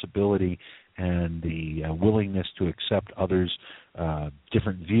responsibility and the willingness to accept others'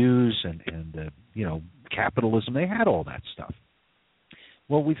 different views and capitalism. They had all that stuff.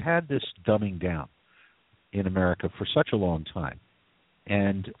 Well, we've had this dumbing down in America for such a long time.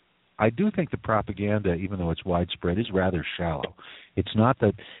 And I do think the propaganda, even though it's widespread, is rather shallow. It's not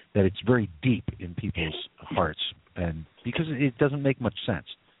that it's very deep in people's hearts, and because it doesn't make much sense.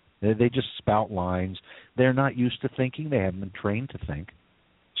 They just spout lines. They're not used to thinking. They haven't been trained to think.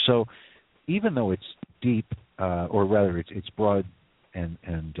 So even though it's deep, or rather it's broad and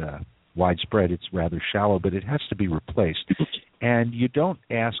widespread, it's rather shallow, but it has to be replaced. And you don't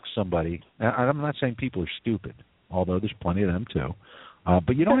ask somebody, and I'm not saying people are stupid, although there's plenty of them too,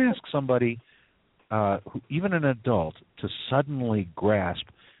 but you don't ask somebody, even an adult, to suddenly grasp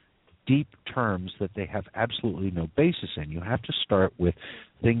deep terms that they have absolutely no basis in. You have to start with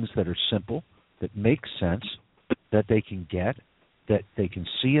things that are simple, that make sense, that they can get, that they can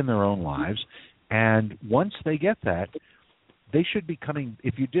see in their own lives, and once they get that, they should be coming,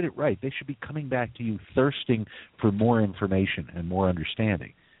 if you did it right, they should be coming back to you thirsting for more information and more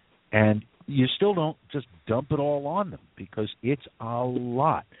understanding. And you still don't just dump it all on them because it's a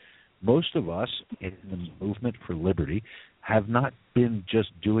lot. Most of us in the movement for liberty have not been just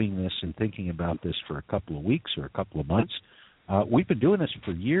doing this and thinking about this for a couple of weeks or a couple of months. We've been doing this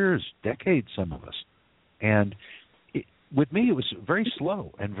for years, decades, some of us. And with me, it was very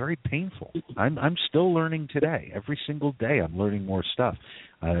slow and very painful. I'm still learning today. Every single day I'm learning more stuff,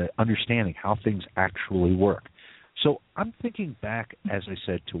 understanding how things actually work. So I'm thinking back, as I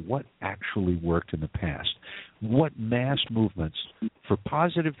said, to what actually worked in the past. What mass movements for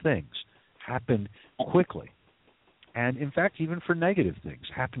positive things happened quickly. And, in fact, even for negative things,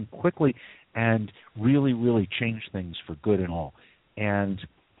 happened quickly and really, really changed things for good and all. And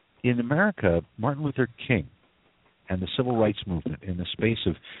in America, Martin Luther King and the Civil Rights Movement in the space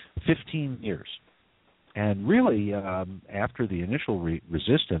of 15 years. And really, after the initial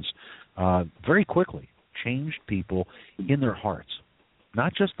resistance, very quickly changed people in their hearts.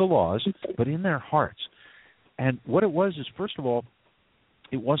 Not just the laws, but in their hearts. And what it was is, first of all,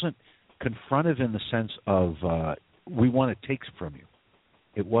 it wasn't confrontive in the sense of we want to take from you.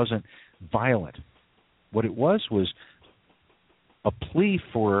 It wasn't violent. What it was a plea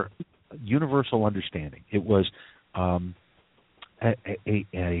for universal understanding. It was a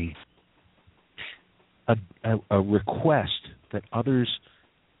request that others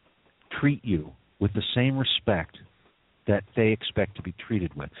treat you with the same respect that they expect to be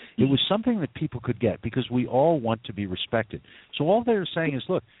treated with. It was something that people could get because we all want to be respected. So all they're saying is,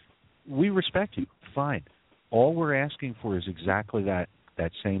 look, we respect you. Fine. All we're asking for is exactly that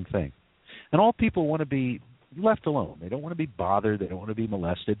same thing. And all people want to be left alone. They don't want to be bothered. They don't want to be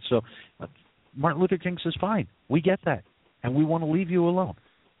molested. So Martin Luther King says, fine, we get that. And we want to leave you alone.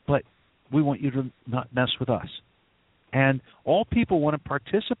 But we want you to not mess with us. And all people want to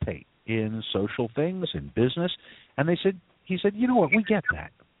participate in social things, in business. And he said, you know what, we get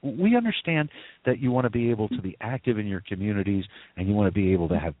that. We understand that you want to be able to be active in your communities, and you want to be able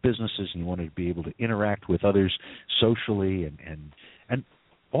to have businesses, and you want to be able to interact with others socially, and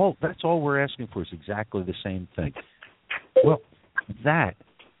all. That's all we're asking for is exactly the same thing. Well, that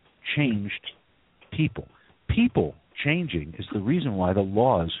changed people. People changing is the reason why the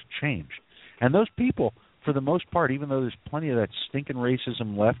laws changed. And those people, for the most part, even though there's plenty of that stinking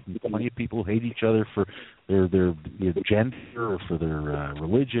racism left and plenty of people who hate each other for their gender or for their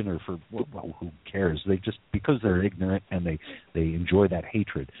religion or for, well, who cares? They just, because they're ignorant and they enjoy that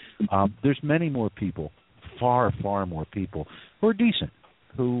hatred. There's many more people, far, far more people who are decent,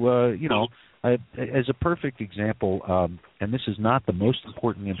 who, as a perfect example, and this is not the most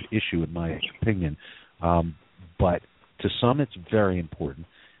important issue in my opinion, but to some it's very important.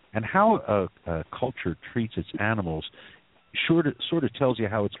 And how a culture treats its animals sort of tells you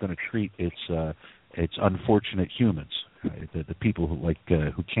how it's going to treat its unfortunate humans, the people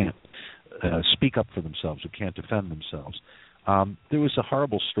who can't speak up for themselves, who can't defend themselves. There was a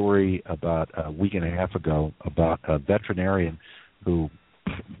horrible story about a week and a half ago about a veterinarian who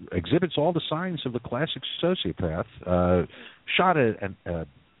exhibits all the signs of a classic sociopath, shot a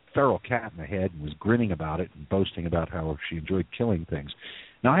feral cat in the head and was grinning about it and boasting about how she enjoyed killing things.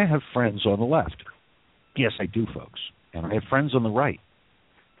 Now, I have friends on the left. Yes, I do, folks. And I have friends on the right.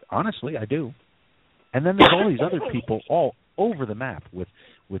 Honestly, I do. And then there's all these other people all over the map with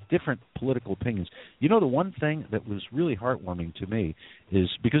different political opinions. You know, the one thing that was really heartwarming to me is,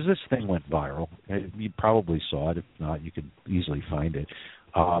 because this thing went viral, you probably saw it. If not, you could easily find it,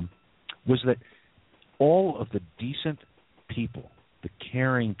 was that all of the decent people, the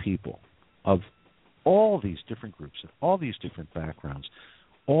caring people of all these different groups and all these different backgrounds,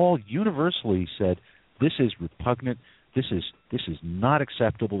 all universally said, this is repugnant, this is not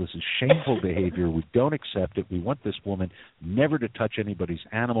acceptable, this is shameful behavior, we don't accept it, we want this woman never to touch anybody's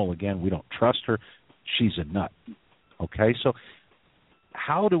animal again, we don't trust her, she's a nut. Okay, so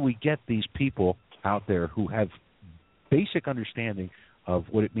how do we get these people out there who have basic understanding of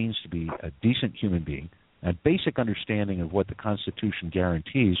what it means to be a decent human being, a basic understanding of what the Constitution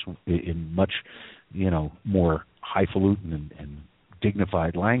guarantees in much, more highfalutin and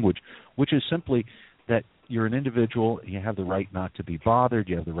dignified language, which is simply that you're an individual, you have the right not to be bothered,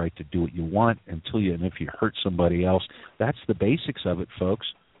 you have the right to do what you want and if you hurt somebody else. That's the basics of it, folks.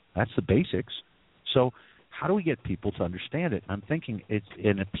 That's the basics. So how do we get people to understand it? I'm thinking it's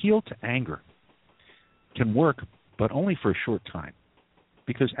an appeal to anger can work, but only for a short time,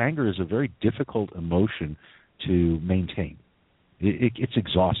 because anger is a very difficult emotion to maintain. It's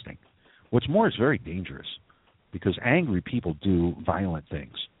exhausting. What's more, it's very dangerous, because angry people do violent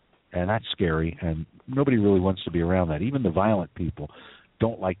things, and that's scary, and nobody really wants to be around that. Even the violent people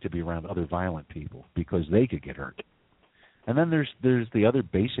don't like to be around other violent people because they could get hurt. And then there's the other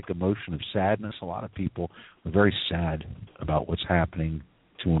basic emotion of sadness. A lot of people are very sad about what's happening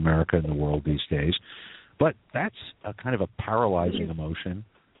to America and the world these days, but that's a kind of a paralyzing emotion.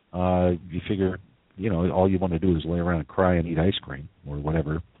 You figure, all you want to do is lay around and cry and eat ice cream or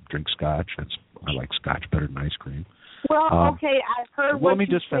whatever, drink scotch. I like scotch better than ice cream. Well, okay, I've heard. Well, let me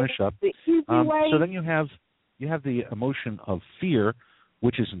just finish up. The easy way. So then you have the emotion of fear,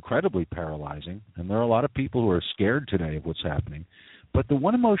 which is incredibly paralyzing, and there are a lot of people who are scared today of what's happening. But the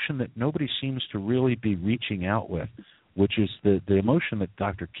one emotion that nobody seems to really be reaching out with, which is the emotion that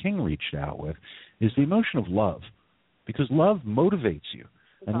Dr. King reached out with, is the emotion of love, because love motivates you,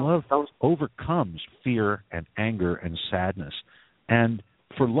 and love overcomes fear and anger and sadness. And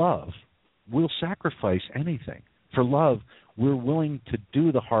for love, we'll sacrifice anything. For love, we're willing to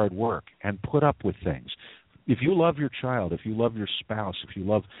do the hard work and put up with things. If you love your child, if you love your spouse, if you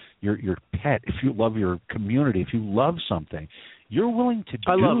love your pet, if you love your community, if you love something, you're willing to do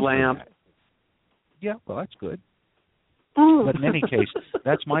I love lamb. That. Yeah, well, that's good. But in any case,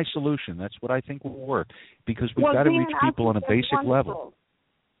 that's my solution. That's what I think will work, because we've got to reach people on a basic level.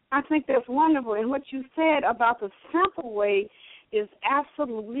 I think that's wonderful. And what you said about the simple way is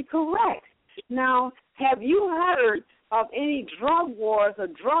absolutely correct. Now, have you heard of any drug wars or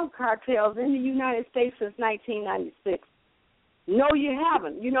drug cartels in the United States since 1996? No, you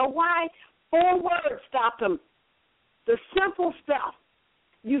haven't. You know why? 4 words stopped them. The simple stuff.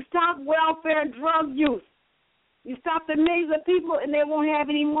 You stop welfare and drug use. You stop the millions of people and they won't have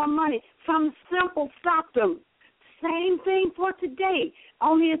any more money. Some simple stop them. Same thing for today,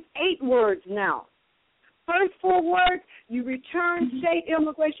 only it's 8 words now. First 4 words, you return state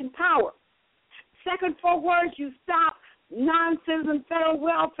immigration power. Second 4 words, you stop non-citizen federal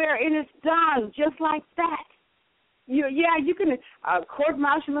welfare, and it's done just like that. You can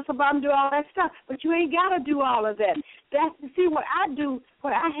court-martial Mr. Obama, do all that stuff, but you ain't got to do all of that. See, what I do,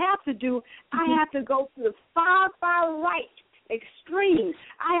 what I have to do, I have to go to the far, far right extreme.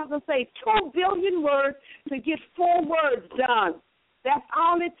 I have to say 2 billion words to get 4 words done. That's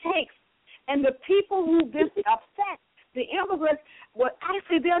all it takes. And the people who this upset, the immigrants, well,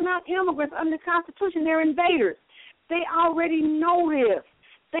 actually, they're not immigrants under the Constitution. They're invaders. They already know this.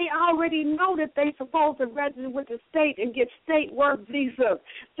 They already know that they're supposed to register with the state and get state work visas.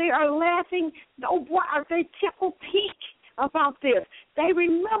 They are laughing. Oh, boy, are they tickle pink about this? They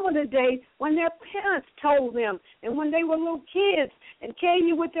remember the day when their parents told them and when they were little kids and came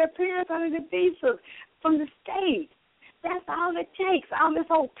in with their parents under the visas from the state. That's all it takes. All this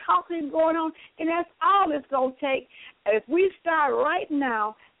whole talking going on, and that's all it's going to take. If we start right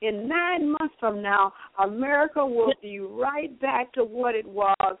now, in 9 months from now, America will be right back to what it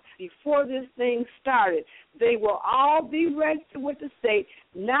was before this thing started. They will all be registered with the state.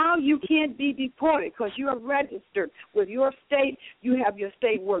 Now you can't be deported because you are registered with your state. You have your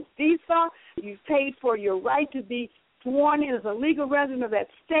state work visa. You've paid for your right to be sworn in as a legal resident of that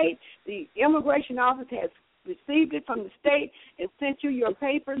state. The immigration office has received it from the state and sent you your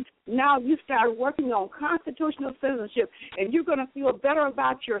papers. Now you start working on constitutional citizenship, and you're going to feel better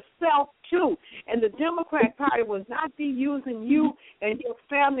about yourself, too. And the Democrat Party will not be using you and your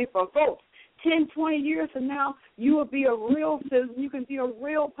family for votes. 10, 20 years from now, you will be a real citizen. You can be a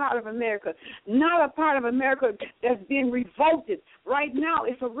real part of America, not a part of America that's being revolted. Right now,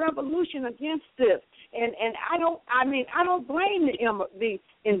 it's a revolution against this. And I don't blame the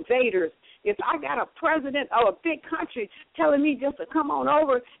invaders. If I got a president of a big country telling me just to come on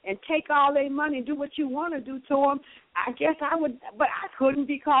over and take all their money and do what you want to do to them, I guess I would, but I couldn't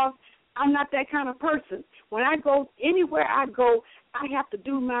because I'm not that kind of person. When I go, anywhere I go, I have to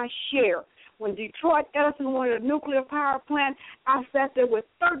do my share. When Detroit Edison wanted a nuclear power plant, I sat there with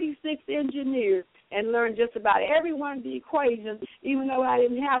 36 engineers and learned just about every one of the equations, even though I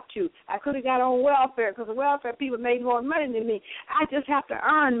didn't have to. I could have got on welfare because the welfare people made more money than me. I just have to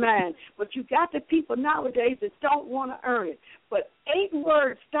earn mine. But you got the people nowadays that don't want to earn it. But 8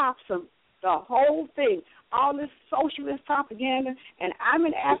 words stops them, the whole thing, all this socialist propaganda. And I'm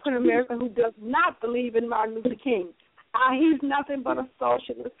an African-American who does not believe in Martin Luther King. He's nothing but a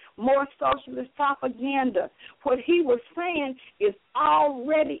socialist, more socialist propaganda. What he was saying is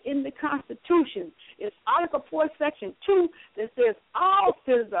already in the Constitution. It's Article 4, Section 2 that says all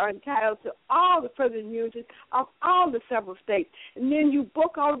citizens are entitled to all the privileges and immunities of all the several states. And then you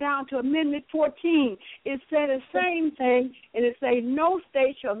book all down to Amendment 14. It said the same thing, and it says no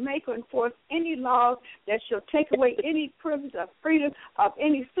state shall make or enforce any laws that shall take away any privilege or freedom of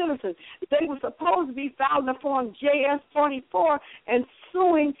any citizen. They were supposed to be filing the Form JS-44 and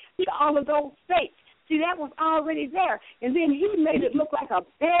suing all of those states. See, that was already there. And then he made it look like a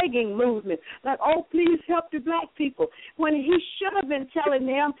begging movement, like, oh, please help the black people, when he should have been telling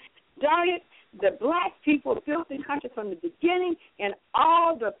them, darn it, the black people built the country from the beginning, and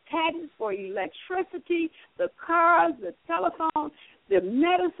all the patents for electricity, the cars, the telephone, the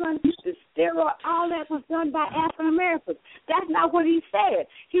medicine, the steroid, all that was done by African Americans. That's not what he said.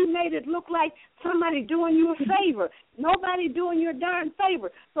 He made it look like somebody doing you a favor. Nobody doing you a darn favor.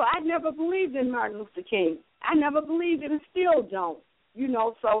 So I never believed in Martin Luther King. I never believed in it and still don't. You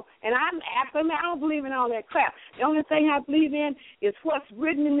know, so, and I'm African, I don't believe in all that crap. The only thing I believe in is what's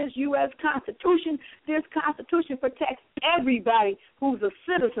written in this U.S. Constitution. This Constitution protects everybody who's a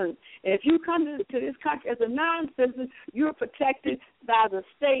citizen. And if you come to this country as a non-citizen, you're protected by the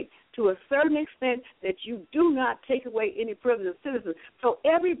state to a certain extent that you do not take away any privilege of citizens. So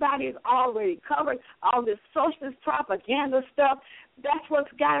everybody is already covered. All this socialist propaganda stuff, that's what's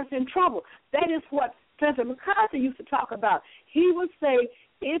got us in trouble. That is what President McCarthy used to talk about. He would say,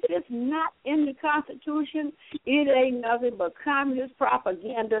 if it's not in the Constitution, it ain't nothing but communist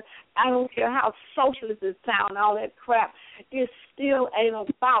propaganda. I don't care how socialist it sounds, all that crap. It still ain't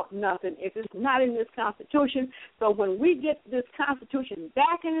about nothing if it's not in this Constitution. So when we get this Constitution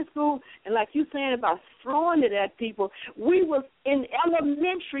back in the school, and like you saying about throwing it at people, we was in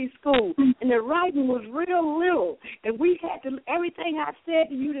elementary school, and the writing was real little. And we had to, everything I said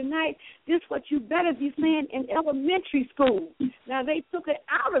to you tonight, this is what you better be saying in elementary school. Now, they took it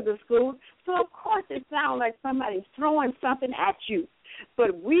out of the schools, so of course it sounds like somebody's throwing something at you.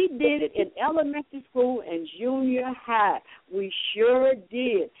 But we did it in elementary school and junior high. We sure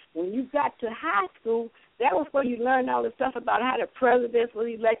did. When you got to high school, that was where you learned all the stuff about how the presidents were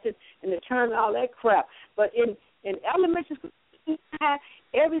elected and the term and all that crap. But in elementary school,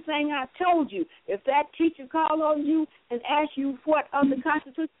 everything I told you, if that teacher called on you and asked you what of the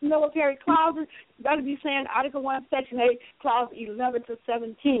Constitution military clauses, you better be saying Article 1, Section 8, Clause 11 to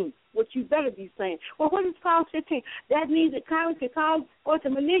 17. What you better be saying. Well, what is Clause 15? That means that Congress can call forth the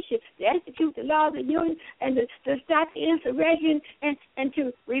militia to execute the laws of the Union and to stop the insurrection and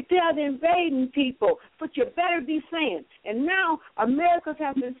to repel the invading people. But you better be saying. And now Americans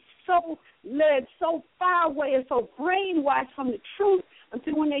have been so led so far away and so brainwashed from the truth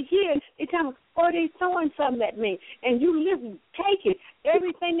until when they hear it, they tell them, oh, they throwing something at me. And you listen, take it.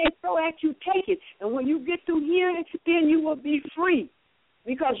 Everything they throw at you, take it. And when you get through hearing it, then you will be free.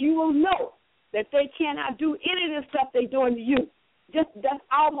 Because you will know that they cannot do any of the stuff they're doing to you. That's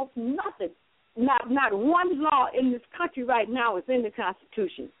almost nothing. Not one law in this country right now is in the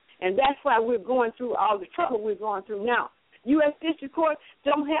Constitution. And that's why we're going through all the trouble we're going through now. U.S. District Court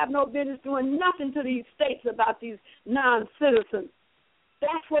don't have no business doing nothing to these states about these non-citizens.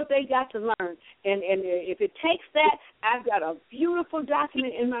 That's what they got to learn. And if it takes that, I've got a beautiful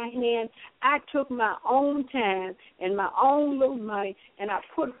document in my hand. I took my own time and my own little money, and I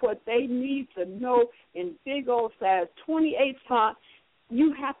put what they need to know in big old size, 28 font.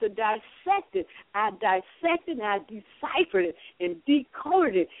 You have to dissect it. I dissected and I deciphered it and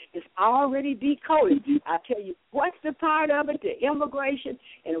decoded it. It's already decoded. I tell you what's the part of it, the immigration,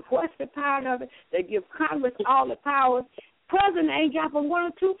 and what's the part of it that give Congress all the powers. President ain't got but one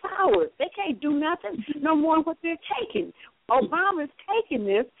or two powers. They can't do nothing no more than what they're taking. Obama's taking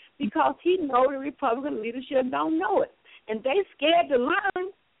this because he knows the Republican leadership don't know it. And they scared to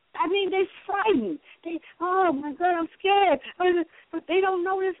learn. I mean, they're frightened. Oh, my God, I'm scared. But they don't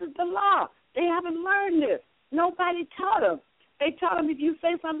know this is the law. They haven't learned this. Nobody taught them. They taught them if you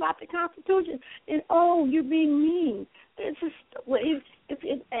say something about the Constitution, then, oh, you're being mean. I'm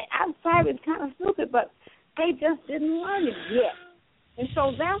sorry, it's kind of stupid, but they just didn't learn it yet. And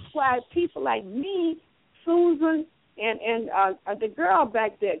so that's why people like me, Susan, and the girl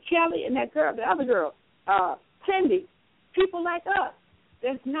back there, Kelly, and that girl, the other girl, Cindy, people like us,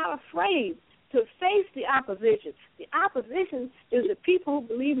 that's not afraid to face the opposition. The opposition is the people who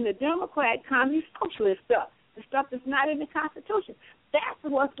believe in the Democrat, communist, socialist stuff, the stuff that's not in the Constitution. That's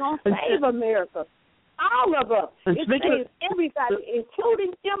what's going to save America. All of us. It saves everybody,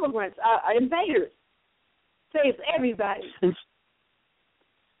 including immigrants, invaders. Saves everybody.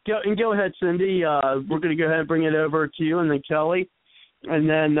 And go ahead, Cindy. We're going to go ahead and bring it over to you, and then Kelly, and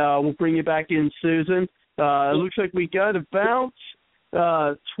then we'll bring you back in, Susan. It looks like we got about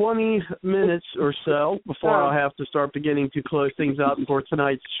 20 minutes or so before I'll have to start beginning to close things up for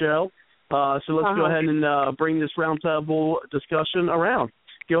tonight's show. So let's go ahead and bring this roundtable discussion around.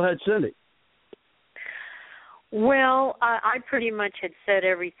 Go ahead, Cindy. Well, I pretty much had said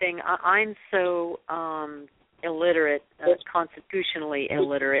everything. I'm so illiterate, constitutionally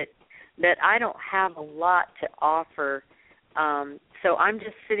illiterate, that I don't have a lot to offer. So I'm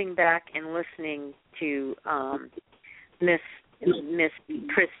just sitting back and listening to Miss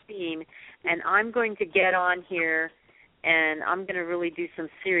Christine, and I'm going to get on here, and I'm going to really do some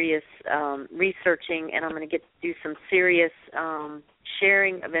serious researching, and I'm going to do some serious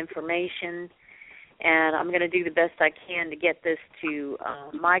sharing of information, and I'm going to do the best I can to get this to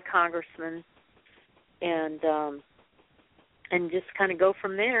my congressman, and just kind of go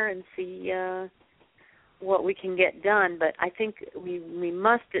from there and see what we can get done. But I think we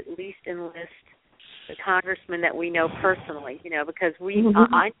must at least enlist the congressman that we know personally, because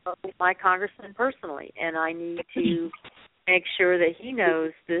I know my congressman personally, and I need to make sure that he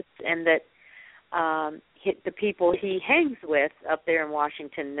knows this and that the people he hangs with up there in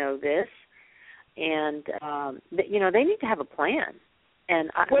Washington know this, and they need to have a plan. And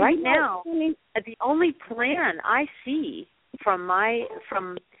right now, the only plan I see from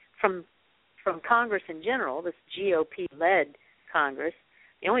Congress in general, this GOP-led Congress,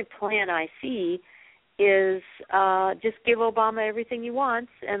 the only plan I see is just give Obama everything he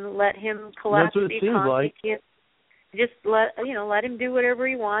wants and let him collapse the economy. Like. Just let him do whatever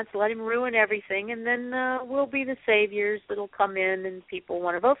he wants, let him ruin everything, and then we'll be the saviors that'll come in and people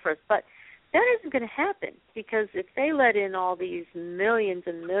want to vote for us. But that isn't going to happen, because if they let in all these millions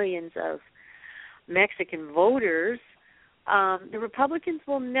and millions of Mexican voters, the Republicans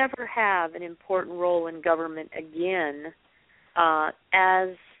will never have an important role in government again as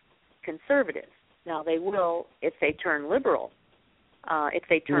conservatives. Now, they will if they turn liberal. If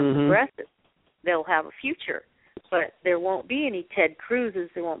they turn progressive, they'll have a future. But there won't be any Ted Cruz's,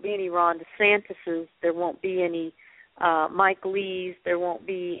 there won't be any Ron DeSantis's, there won't be any Mike Lee's, there won't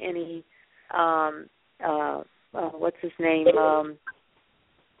be any, what's his name?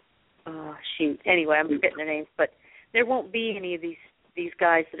 Anyway, I'm forgetting their names. But there won't be any of these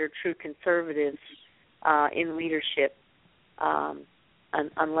guys that are true conservatives in leadership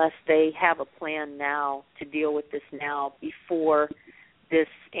unless they have a plan now to deal with this now before this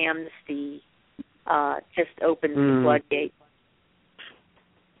amnesty just opens the floodgate.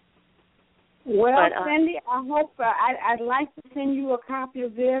 Well, Cindy, I hope I'd like to send you a copy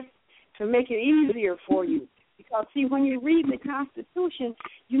of this to make it easier for you. Because, see, when you read the Constitution,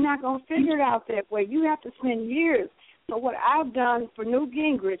 you're not going to figure it out that way. You have to spend years. So what I've done for Newt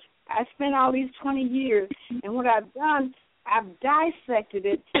Gingrich, I spent all these 20 years, and what I've done, I've dissected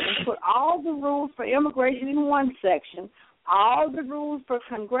it and put all the rules for immigration in one section, all the rules for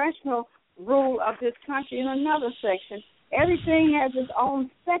congressional rule of this country in another section. Everything has its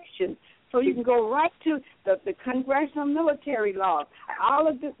own section. So you can go right to the congressional military law. All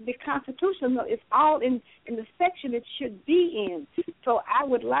of the constitutional, it's all in the section it should be in. So I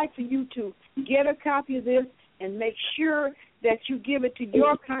would like for you to get a copy of this and make sure that you give it to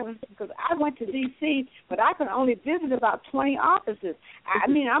your Congress, because I went to D.C., but I could only visit about 20 offices. I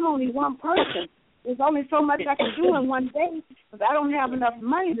mean, I'm only one person. There's only so much I can do in one day because I don't have enough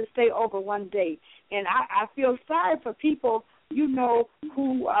money to stay over one day. And I feel sorry for people, you know,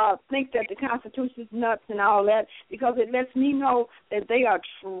 who think that the Constitution is nuts and all that, because it lets me know that they are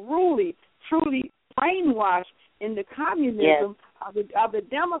truly, truly brainwashed in the communism of the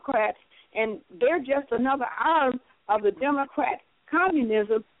Democrats, and they're just another arm of the Democrat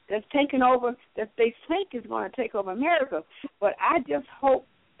communism that's taken over, that they think is going to take over America. But I just hope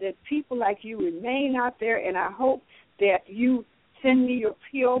that people like you remain out there, and I hope that you send me your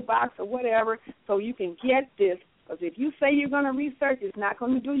P.O. box or whatever so you can get this. Because if you say you're going to research, it's not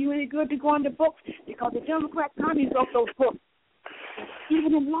going to do you any good to go into books, because the Democrat communists wrote those books.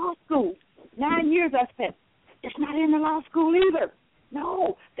 Even in law school, 9 years I spent. It's not in the law school either.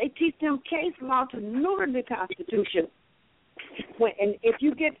 No, they teach them case law to neuter the Constitution. And if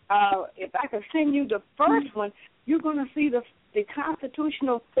you get, if I could send you the first one, you're going to see the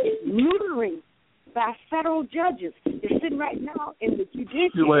constitutional neutering by federal judges. It's sitting right now in the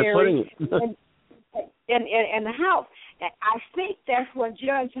judiciary and the House. And I think that's what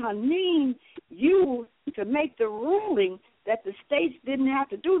Judge Haneen used to make the ruling that the states didn't have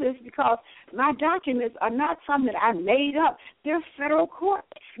to do this, because my documents are not something that I made up. They're federal court.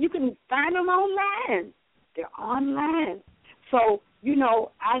 You can find them online. They're online. So, you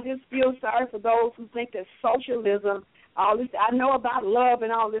know, I just feel sorry for those who think that socialism, all this, I know about love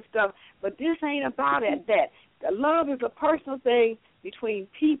and all this stuff, but this ain't about that. The love is a personal thing between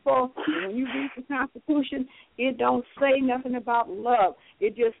people. And when you read the Constitution, it don't say nothing about love.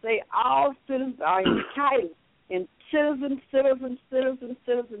 It just say all citizens are entitled. And citizens.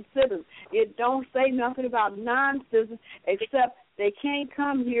 It don't say nothing about non-citizens, except they can't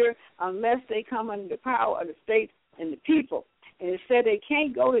come here unless they come under the power of the states and the people. And it said they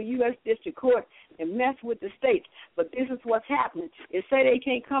can't go to U.S. District Court and mess with the states. But this is what's happening. It said they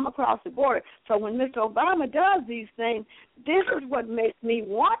can't come across the border. So when Mr. Obama does these things, this is what makes me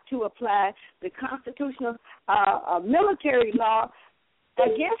want to apply the constitutional military law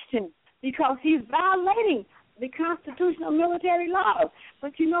against him, because he's violating the constitutional military laws.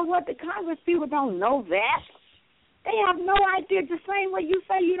 But you know what? The Congress people don't know that. They have no idea. The same way you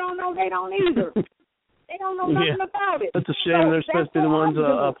say you don't know, they don't either. They don't know nothing about it. That's a shame. They're supposed to be the ones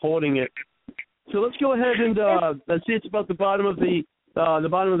upholding it. So let's go ahead and let's see. It's about the bottom of the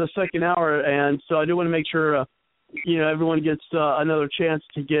second hour, and so I do want to make sure everyone gets another chance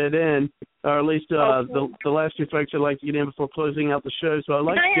to get in, or at least the last two folks would like to get in before closing out the show. So I'd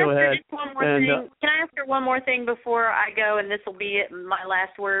like to go ahead. Can I ask her one more thing before I go, and this will be my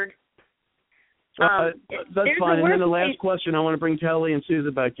last word? That's fine. And then the last question, I want to bring Kelly and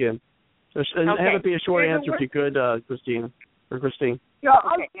Susan back in. And have it be a short answer if you could, Christine. Yeah,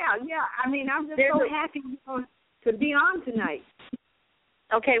 yeah. I mean, I'm just so happy to be on tonight.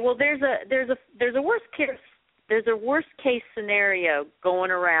 Okay, well, there's a worst case scenario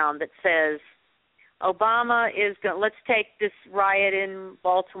going around that says Obama is going. Let's take this riot in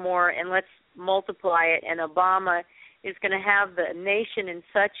Baltimore and let's multiply it, and Obama is going to have the nation in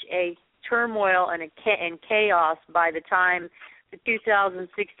such a turmoil and chaos by the time the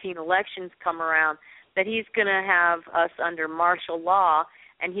 2016 elections come around that he's going to have us under martial law,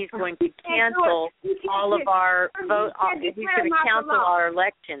 and he's going to cancel all of our vote. He's going to cancel our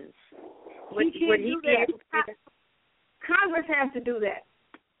elections. He can't do that. Congress has to do that.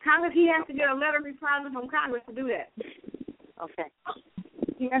 He has to get a letter of reprisal from Congress to do that. Okay.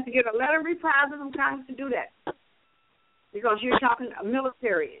 He has to get a letter of reprisal from Congress to do that. Because you're talking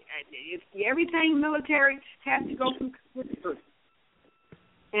military. Everything military has to go through Congress first.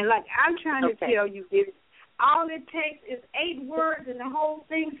 And like I'm trying to tell you, all it takes is 8 words and the whole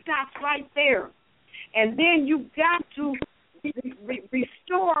thing stops right there. And then you got to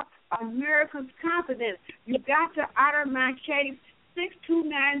restore America's confidence. You got to honor my case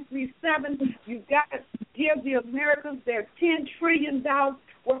 62937. You got to give the Americans their $10 trillion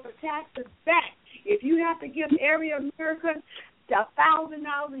worth of taxes back. If you have to give every American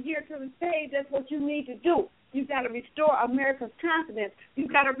 $1,000 a year to the state, that's what you need to do. You got to restore America's confidence. You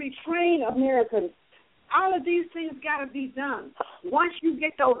got to retrain Americans. All of these things got to be done. Once you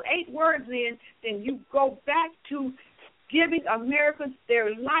get those 8 words in, then you go back to giving Americans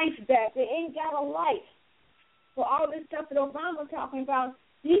their life back. They ain't got a life. So all this stuff that Obama's talking about,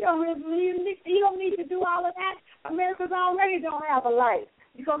 he don't need to do all of that. Americans already don't have a life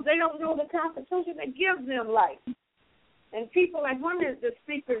because they don't know the Constitution that gives them life. And people like one of the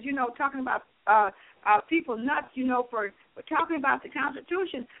speakers, talking about people nuts, for talking about the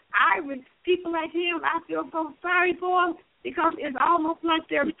Constitution. People like him, I feel so sorry for them because it's almost like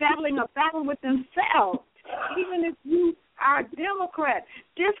they're battling a battle with themselves. Even if you are a Democrat,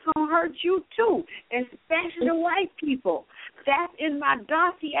 this going to hurt you too, especially the white people. That's in my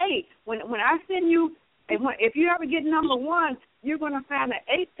dossier. When I send you, if you ever get number 1, you're going to find an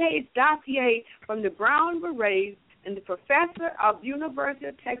 8-page dossier from the Brown Berets and the professor of University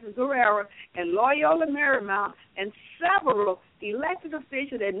of Texas, Guerrero, and Loyola Marymount, and several elected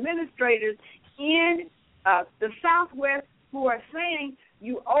officials, administrators in the Southwest who are saying,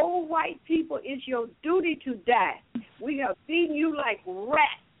 you old white people, it's your duty to die. We have beaten you like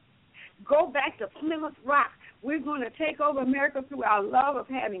rats. Go back to Plymouth Rock. We're going to take over America through our love of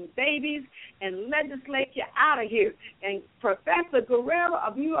having babies and legislate you out of here. And Professor Guerrero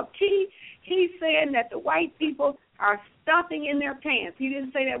of U of T, he's saying that the white people are stuffing in their pants. He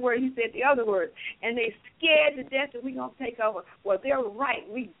didn't say that word. He said the other word. And they scared to death that we're going to take over. Well, they're right.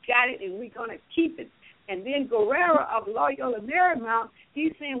 We got it, and we're going to keep it. And then Guerrero of Loyola Marymount,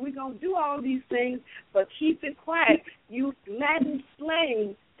 he's saying we're going to do all these things, but keep it quiet. Use Latin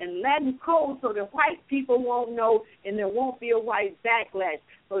slang and Latin code so the white people won't know and there won't be a white backlash.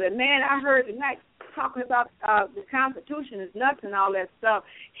 So the man I heard tonight talking about the Constitution is nuts and all that stuff,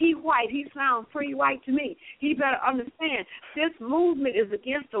 he white. He sounds pretty white to me. He better understand this movement is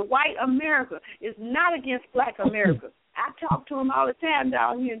against the white America. It's not against black America. I talk to them all the time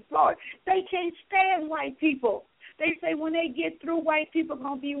down here in Florida. They can't stand white people. They say when they get through, white people are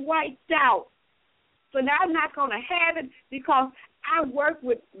going to be wiped out. So now I'm not going to have it because I work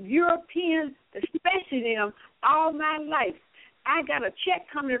with Europeans, especially them, all my life. I got a check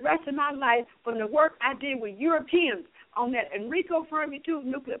coming the rest of my life from the work I did with Europeans on that Enrico Fermi 2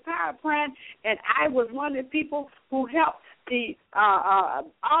 nuclear power plant, and I was one of the people who helped the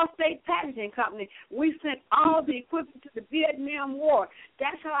Allstate Packaging Company. We sent all the equipment to the Vietnam War.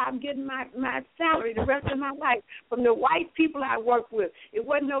 That's how I'm getting my salary the rest of my life from the white people I work with. It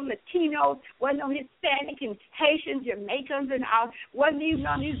wasn't no Latinos, wasn't no Hispanic and Haitians, Jamaicans, and all. Wasn't even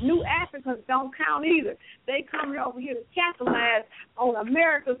none of these new Africans don't count either. They coming over here to capitalize on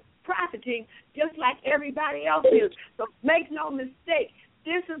America's profiting just like everybody else is. So make no mistake.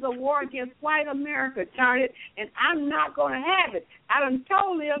 This is a war against white America, darn it, and I'm not going to have it. I done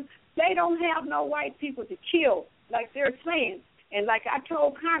told them they don't have no white people to kill, like they're saying. And like I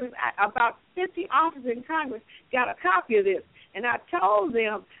told Congress, about 50 officers in Congress got a copy of this. And I told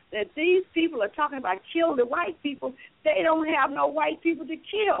them that these people are talking about kill the white people. They don't have no white people to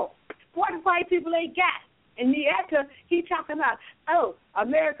kill. What white people they got? And Nieto, he talking about,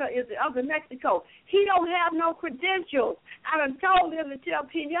 America is the other Mexico. He don't have no credentials. I done told him to tell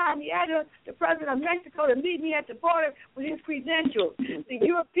Peña Nieto, the president of Mexico, to meet me at the border with his credentials. The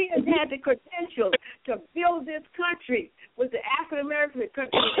Europeans had the credentials to build this country with the African-American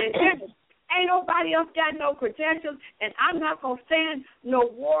country. Ain't nobody else got no credentials, and I'm not going to stand no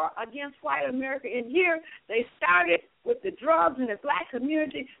war against white America in here. They started with the drugs in the black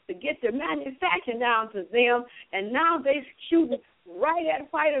community to get the manufacturing down to them, and now they shooting right at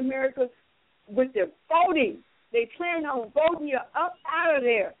white America with their voting. They plan on voting you up out of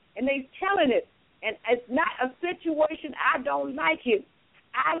there, and they telling it. And it's not a situation I don't like it.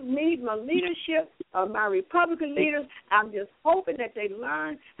 I need my leadership, my Republican leaders. I'm just hoping that they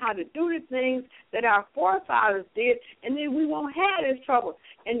learn how to do the things that our forefathers did, and then we won't have this trouble.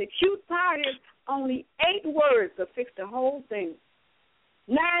 And the cute part is only 8 words to fix the whole thing.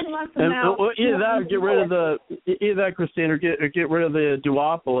 9 months from now. Either that, or get rid of Christine, or get rid of the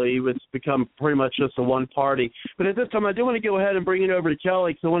duopoly. It's become pretty much just a one party. But at this time, I do want to go ahead and bring it over to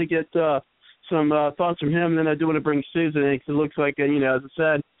Kelly, because I want to get some thoughts from him, and then I do want to bring Susan in, because it looks like, as I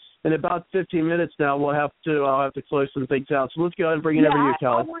said, in about 15 minutes now, I'll have to close some things out. So let's go ahead and bring it over to you,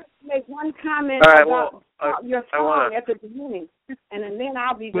 Kelly. I want to make one comment about your song at the beginning, and then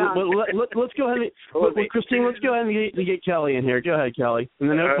I'll be done. Let's go ahead and Christine, let's go ahead and get Kelly in here. Go ahead, Kelly, and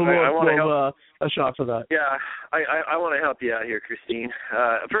then we'll a shot for that. Yeah, I want to help you out here, Christine.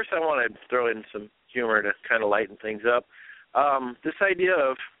 First, I want to throw in some humor to kind of lighten things up. This idea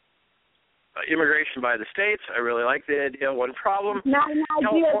of immigration by the states, I really like the idea. One problem,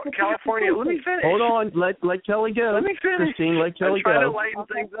 California. Let me finish. Hold on, let Kelly go. Let me finish. Christine, let Kelly go. I'm trying to lighten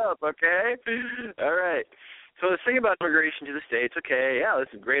things up, okay? All right. So the thing about immigration to the states, okay, yeah, this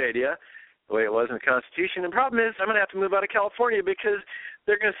is a great idea, the way it was in the Constitution. The problem is I'm going to have to move out of California, because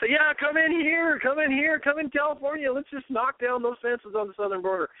they're going to say, yeah, come in California. Let's just knock down those fences on the southern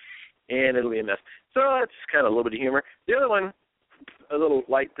border, and it'll be a mess. So that's kind of a little bit of humor. The other one, a little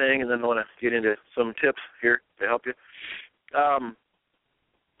light thing, and then I want to get into some tips here to help you. I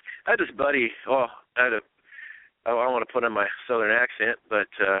had this buddy. I want to put on my southern accent, but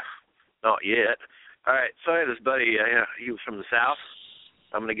not yet. All right, so I had this buddy. He was from the South.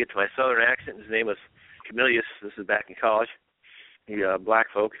 I'm going to get to my southern accent. His name was Camillus. This is back in college. He black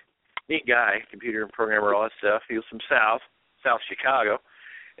folk, neat guy, computer and programmer, all that stuff. He was from South Chicago.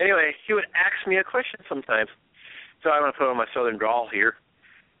 Anyway, he would ask me a question sometimes. So I'm going to put on my southern drawl here.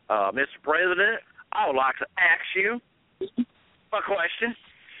 Mr. President, I would like to ask you a question.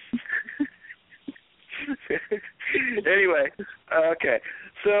 Anyway, okay.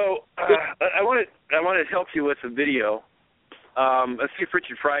 So I want to help you with a video. Let's see if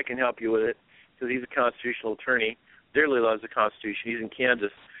Richard Fry can help you with it, because he's a constitutional attorney. Dearly loves the Constitution. He's in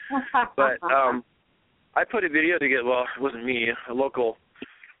Kansas. But I put a video together. Well, it wasn't me. A local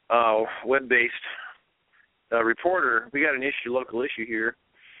web-based reporter. We got a local issue here,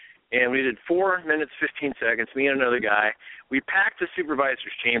 and we did 4 minutes, 15 seconds, me and another guy. We packed the supervisor's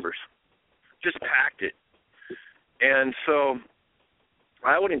chambers, just packed it. And so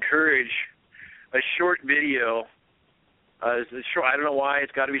I would encourage a short video. I don't know why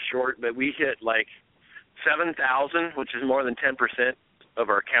it's got to be short, but we hit like 7,000, which is more than 10% of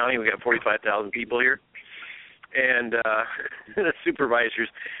our county. We got 45,000 people here. And the supervisors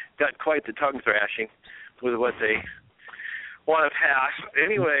got quite the tongue thrashing with what they want to pass.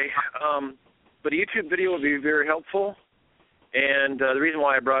 Anyway, but a YouTube video would be very helpful. And the reason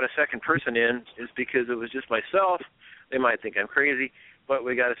why I brought a second person in is because it was just myself. They might think I'm crazy, but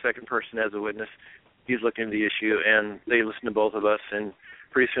we got a second person as a witness. He's looking into the issue, and they listened to both of us, and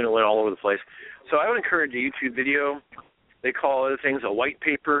pretty soon it went all over the place. So I would encourage a YouTube video. They call other things a white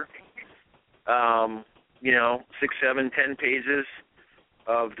paper, 6, 7, 10 pages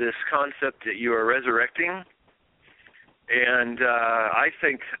of this concept that you are resurrecting. And I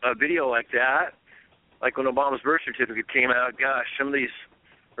think a video like that, like when Obama's birth certificate came out, gosh, some of these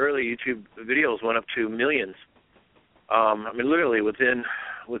early YouTube videos went up to millions. Literally within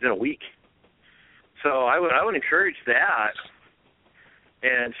a week. So I would encourage that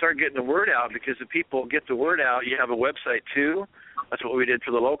and start getting the word out, because if people get the word out, you have a website too. That's what we did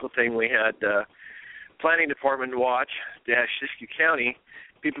for the local thing. We had Planning Department Watch Siskiyou County.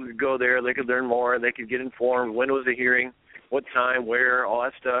 People could go there, they could learn more, they could get informed. When was the hearing, what time, where, all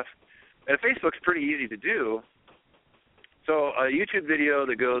that stuff. And Facebook's pretty easy to do. So a YouTube video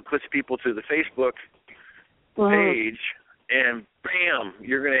that puts people to the Facebook page, and bam,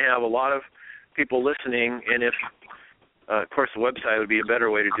 you're going to have a lot of people listening. And if, of course, the website would be a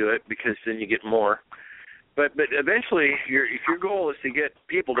better way to do it, because then you get more. But eventually, if your goal is to get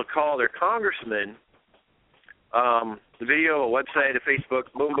people to call their congressman, the video, a website, a Facebook,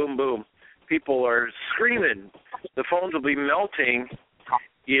 boom, boom, boom. People are screaming. The phones will be melting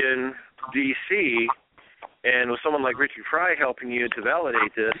in D.C., and with someone like Richard Fry helping you to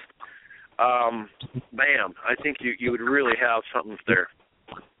validate this, bam, I think you would really have something there.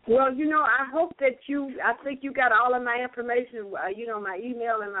 Well, I hope that I think you got all of my information, my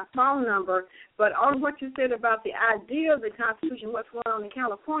email and my phone number, but on what you said about the idea of the Constitution, what's going on in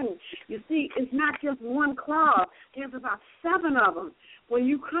California, you see, it's not just one clause. There's about 7 of them. When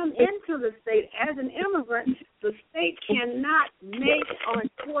you come into the state as an immigrant, the state cannot make or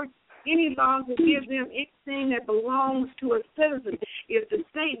enforce any laws that give them anything that belongs to a citizen. If the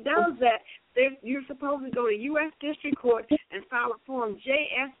state does that, you're supposed to go to U.S. District Court and file a Form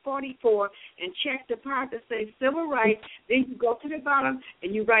JS-44 and check the part that says civil rights. Then you go to the bottom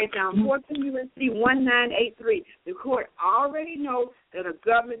and you write down 14 U.S.C. 1983. The court already knows that a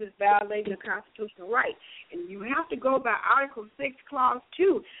government is violating the constitutional right. And you have to go by Article 6, Clause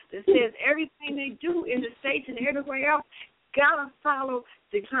 2, that says everything they do in the states and everywhere else got to follow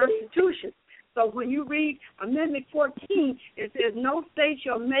the Constitution. So when you read Amendment 14, it says no state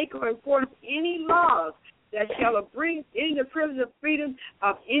shall make or enforce any laws that shall abridge any of the privilege of freedom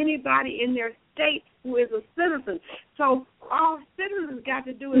of anybody in their state who is a citizen. So all citizens got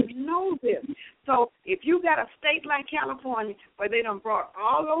to do is know this. So if you got a state like California where they done brought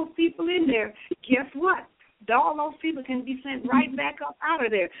all those people in there, guess what? All those people can be sent right back up out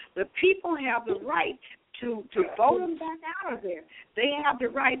of there. The people have the right to vote them back out of there. They have the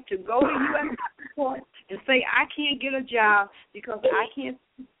right to go to U.S. court and say, I can't get a job because I can't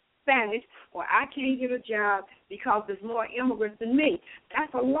speak Spanish, or I can't get a job because there's more immigrants than me.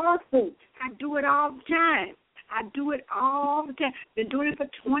 That's a lawsuit. I do it all the time. Been doing it for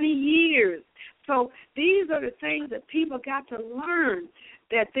 20 years. So these are the things that people got to learn,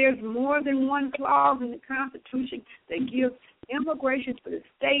 that there's more than one clause in the Constitution that gives immigration to the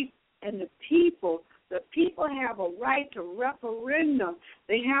state and the people. The people have a right to referendum.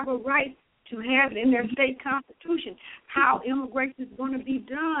 They have a right to have it in their state constitution how immigration is going to be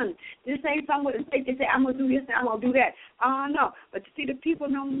done. This ain't something with the state. They say, I'm going to do this and I'm going to do that. No. But see, the people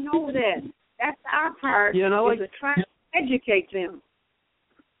don't know that. That's our part, is to try to educate them.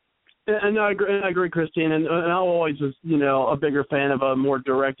 And I agree, Christine. And I always was, a bigger fan of a more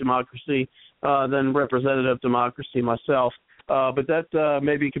direct democracy than representative democracy myself. But that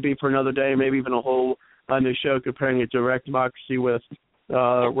maybe could be for another day, maybe even a whole new show comparing a direct democracy with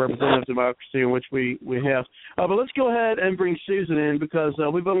representative democracy, in which we have. But let's go ahead and bring Susan in, because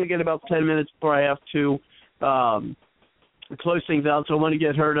we've only got about 10 minutes before I have to close things out. So I want to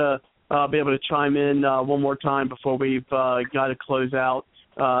get her to be able to chime in one more time before we've got to close out.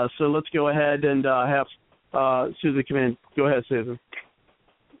 So let's go ahead and have Susan come in. Go ahead, Susan.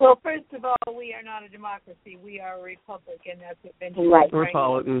 Well, first of all, we are not a democracy. We are a republic, and that's what Benjamin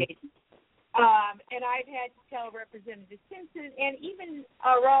Republican. And I've had to tell Representative Simpson, and even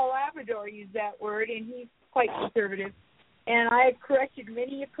Raul Labrador used that word, and he's quite conservative. And I have corrected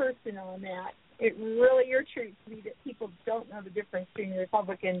many a person on that. It really irritates me that people don't know the difference between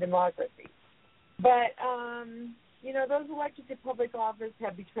republic and democracy. But, those elected to public office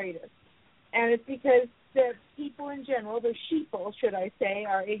have betrayed us. And it's because the people in general, the sheeple, should I say,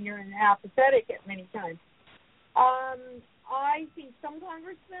 are ignorant and apathetic at many times. I think some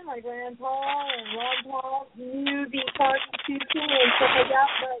congressmen, like Rand Paul and Ron Paul, knew the Constitution and stuff like that,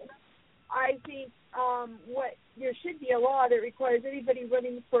 but I think there should be a law that requires anybody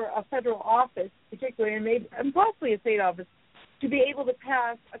running for a federal office, particularly, and possibly a state office, to be able to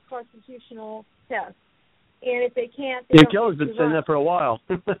pass a constitutional test. And if they can't, Kelly's been saying that for a while.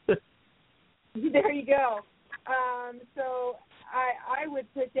 There you go. So I would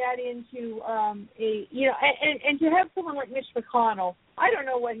put that into and to have someone like Mitch McConnell, I don't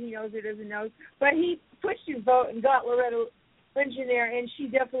know what he knows or doesn't know, but he pushed his vote and got Loretta Lynch in there, and she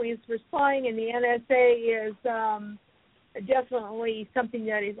definitely is for spying, and the NSA is definitely something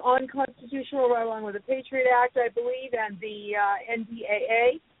that is unconstitutional, right along with the Patriot Act, I believe, and the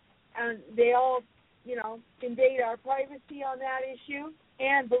NDAA, and they all, invade our privacy on that issue.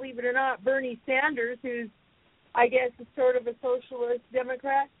 And believe it or not, Bernie Sanders, who's, I guess, is sort of a socialist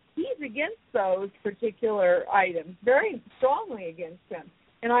Democrat, he's against those particular items, very strongly against them.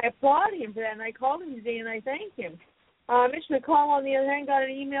 And I applaud him for that, and I called him today and I thanked him. Mitch McConnell, on the other hand, got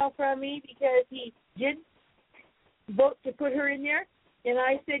an email from me because he did vote to put her in there. And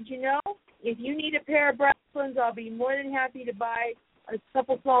I said, if you need a pair of bracelets, I'll be more than happy to buy a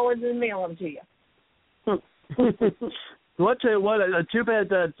couple small ones and mail them to you. Well, I'll tell you what, too bad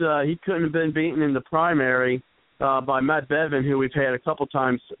that he couldn't have been beaten in the primary by Matt Bevin, who we've had a couple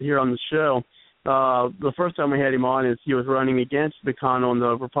times here on the show. The first time we had him on is he was running against McConnell in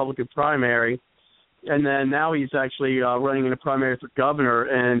the Republican primary, and then now he's actually running in a primary for governor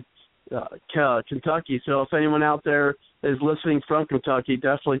in Kentucky. So if anyone out there is listening from Kentucky,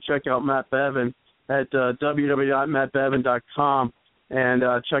 definitely check out Matt Bevin at www.mattbevin.com and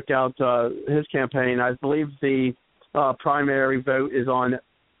check out his campaign. I believe the primary vote is on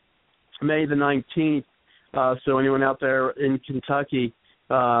May the 19th. So anyone out there in Kentucky,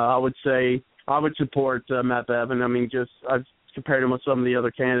 I would say I would support Matt Bevin. I mean, I've compared him with some of the other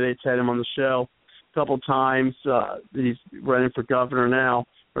candidates, had him on the show a couple times. He's running for governor now,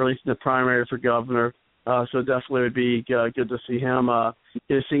 or at least in the primary for governor. So definitely would be good to see him.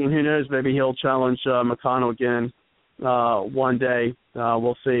 Who knows, maybe he'll challenge McConnell again one day.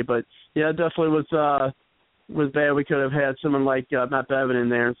 We'll see. But, yeah, it definitely was bad. We could have had someone like Matt Bevin in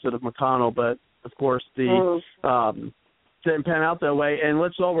there instead of McConnell. But, of course, the didn't pan out that way. And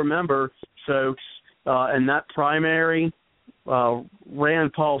let's all remember, folks, in that primary,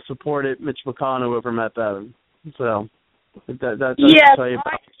 Rand Paul supported Mitch McConnell over Matt Bevin. So that's yes, tell you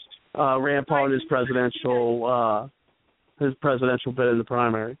about Rand Paul and his presidential bid in the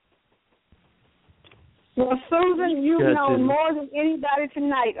primary. Well, Susan, you know more than anybody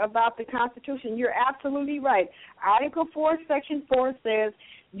tonight about the Constitution. You're absolutely right. Article 4, Section 4 says,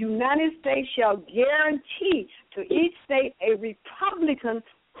 United States shall guarantee to each state a Republican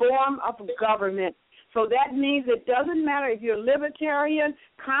form of government. So that means it doesn't matter if you're libertarian,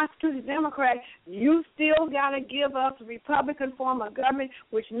 constitutional Democrat, you still got to give us a Republican form of government,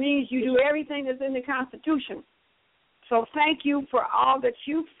 which means you do everything that's in the Constitution. So thank you for all that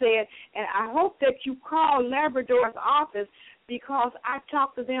you've said, and I hope that you call Labrador's office because I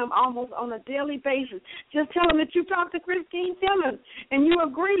talk to them almost on a daily basis. Just tell them that you talked to Christine Timmons and you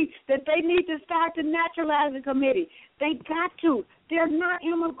agree that they need to start the naturalizing committee. They got to. They're not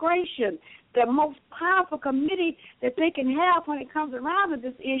immigration. The most powerful committee that they can have when it comes around to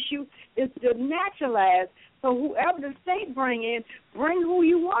this issue is to naturalize. So whoever the state bring who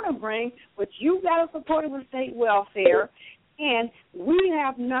you want to bring, but you got to support it with state welfare, and we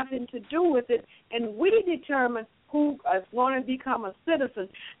have nothing to do with it, and we determine who is going to become a citizen,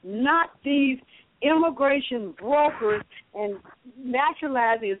 not these immigration brokers and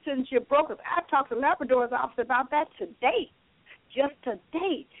naturalizing citizenship brokers. I talked to Labrador's office about that today, just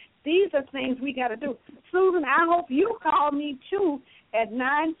today. These are things we got to do. Susan, I hope you call me, too, at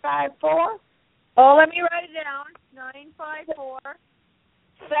 954. Oh, let me write it down. 954.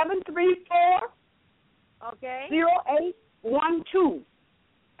 734. Okay. 0812.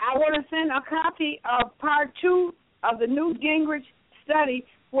 I want to send a copy of Part 2 of the Newt Gingrich study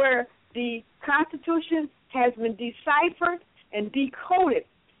where the Constitution has been deciphered and decoded.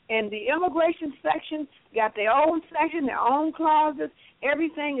 And the immigration section got their own section, their own clauses.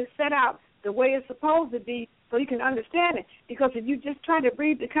 Everything is set out the way it's supposed to be so you can understand it. Because if you just try to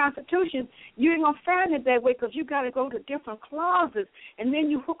read the Constitution, you ain't going to find it that way because you got to go to different clauses. And then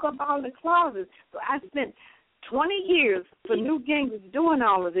you hook up all the clauses. So I spent 20 years for Newt Gingrich doing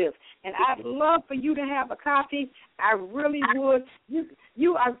all of this. And I'd love for you to have a copy. I really would.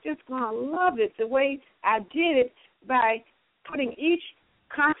 You are just going to love it the way I did it by putting each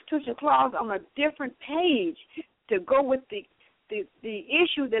Constitution clause on a different page to go with the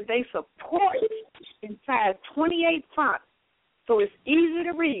issue that they support in size 28 font, so it's easy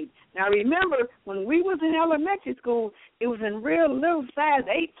to read. Now remember, when we was in elementary school, it was in real little size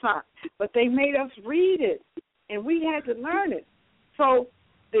 8 font, but they made us read it, and we had to learn it. So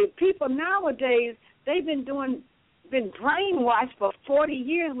the people nowadays, they've been brainwashed for 40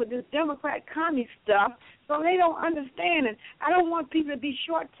 years with this Democrat commie stuff, so they don't understand it. I don't want people to be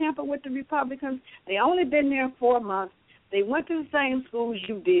short-tempered with the Republicans. They only been there 4 months. They went to the same schools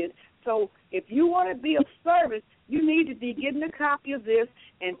you did. So if you want to be of service, you need to be getting a copy of this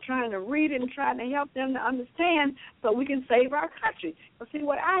and trying to read it and trying to help them to understand so we can save our country. But see,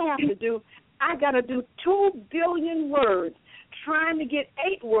 what I have to do, I got to do 2 billion words trying to get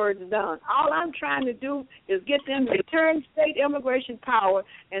 8 words done. All I'm trying to do is get them to return state immigration power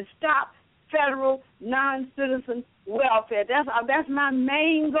and stop federal non-citizen welfare. That's my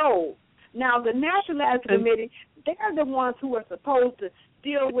main goal. Now, the Naturalizing Committee, they're the ones who are supposed to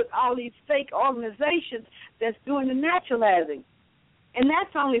deal with all these fake organizations that's doing the naturalizing. And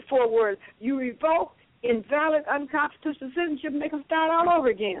that's only 4 words. You revoke invalid, unconstitutional citizenship and make them start all over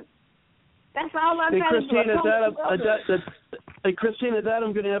again. That's all I'm trying to do. Hey, Christine, at that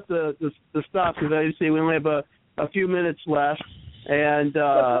I'm going to have to stop because I see we only have a few minutes left. And so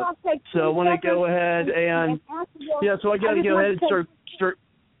I want to go ahead and so I got to go ahead and start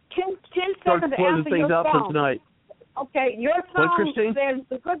 10 seconds closing things up for tonight. Okay, your song says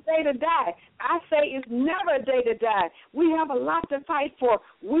it's a good day to die. I say it's never a day to die. We have a lot to fight for.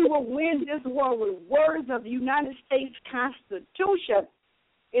 We will win this war with words of the United States Constitution.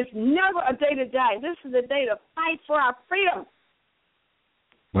 It's never a day to die. This is a day to fight for our freedom.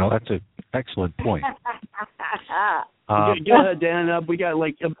 Well, that's an excellent point. Go ahead, Dan. We got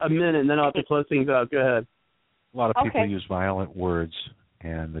like a minute, and then I'll have to close things out. Go ahead. A lot of people use violent words,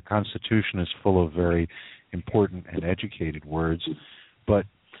 and the Constitution is full of very important and educated words. But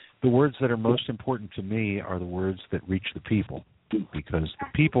the words that are most important to me are the words that reach the people, because the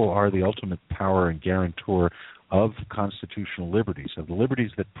people are the ultimate power and guarantor of constitutional liberties, of the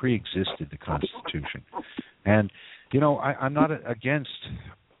liberties that pre-existed the Constitution. And, I'm not against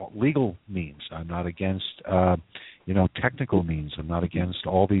legal means. I'm not against, technical means. I'm not against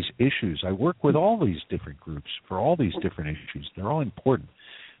all these issues. I work with all these different groups for all these different issues. They're all important.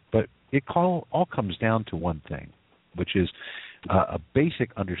 But it all comes down to one thing. which is a basic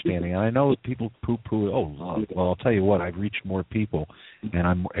understanding. And I know people poo-poo, love. Well, I'll tell you what, I've reached more people, and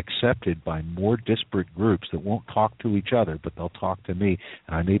I'm accepted by more disparate groups that won't talk to each other, but they'll talk to me,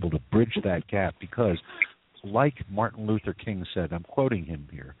 and I'm able to bridge that gap because, like Martin Luther King said, I'm quoting him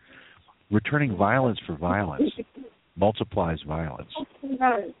here, returning violence for violence multiplies violence.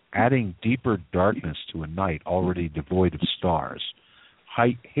 Adding deeper darkness to a night already devoid of stars.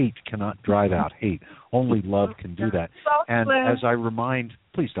 Hate cannot drive out hate. Only love can do that. And as I remind,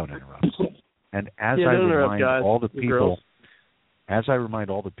 please don't interrupt. And as I remind all the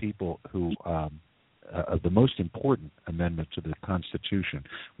people who of the most important amendment to the Constitution,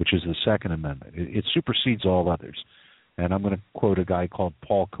 which is the Second Amendment, it supersedes all others. And I'm going to quote a guy called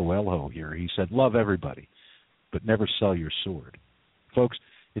Paul Coelho here. He said, "Love everybody, but never sell your sword." Folks,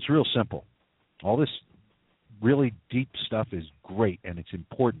 it's real simple. All this really deep stuff is great and it's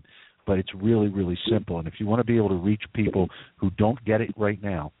important, but it's really, really simple. And if you want to be able to reach people who don't get it right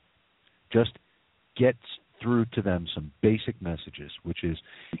now, just get through to them some basic messages, which is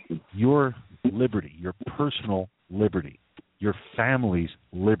your liberty, your personal liberty, your family's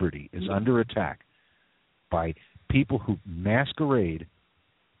liberty is under attack by people who masquerade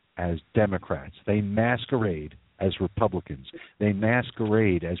as Democrats. They masquerade as Republicans. They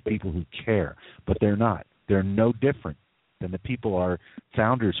masquerade as people who care, but they're not. They're no different than the people our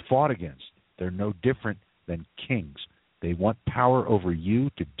founders fought against. They're no different than kings. They want power over you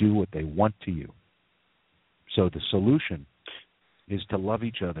to do what they want to you. So the solution is to love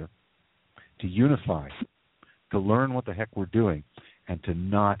each other, to unify, to learn what the heck we're doing, and to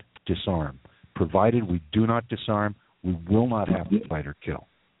not disarm. Provided we do not disarm, we will not have to fight or kill.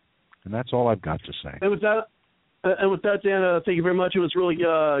 And that's all I've got to say. And with that, Dan, thank you very much. It was really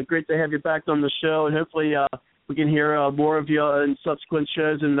great to have you back on the show, and hopefully we can hear more of you in subsequent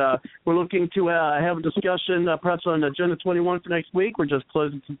shows. And we're looking to have a discussion perhaps on Agenda 21 for next week. We're just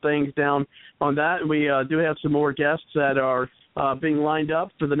closing some things down on that. We do have some more guests that are being lined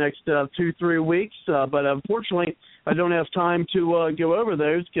up for the next 2-3 weeks, but unfortunately I don't have time to go over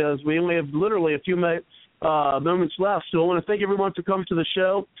those because we only have literally a few moments left. So I want to thank everyone for coming to the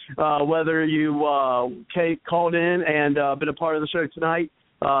show, whether you called in and been a part of the show tonight,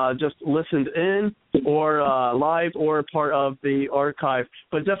 just listened in, or live, or part of the archive.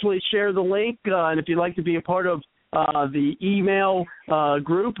 But definitely share the link, and if you'd like to be a part of the email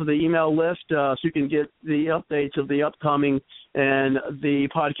group, the email list, so you can get the updates of the upcoming and the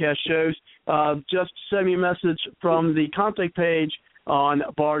podcast shows, just send me a message from the contact page on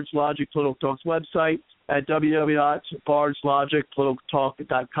Bard's Logic Political Talk's website at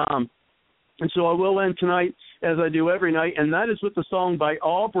www.bardslogicpoliticaltalk.com. And so I will end tonight, as I do every night, and that is with the song by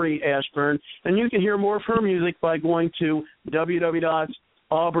Aubrey Ashburn. And you can hear more of her music by going to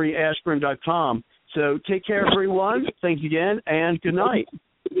www.aubreyashburn.com. So take care, everyone. Thank you again, and good night.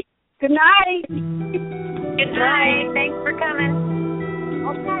 Good night. Good night. Thanks for coming.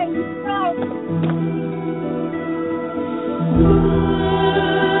 Okay. Bye.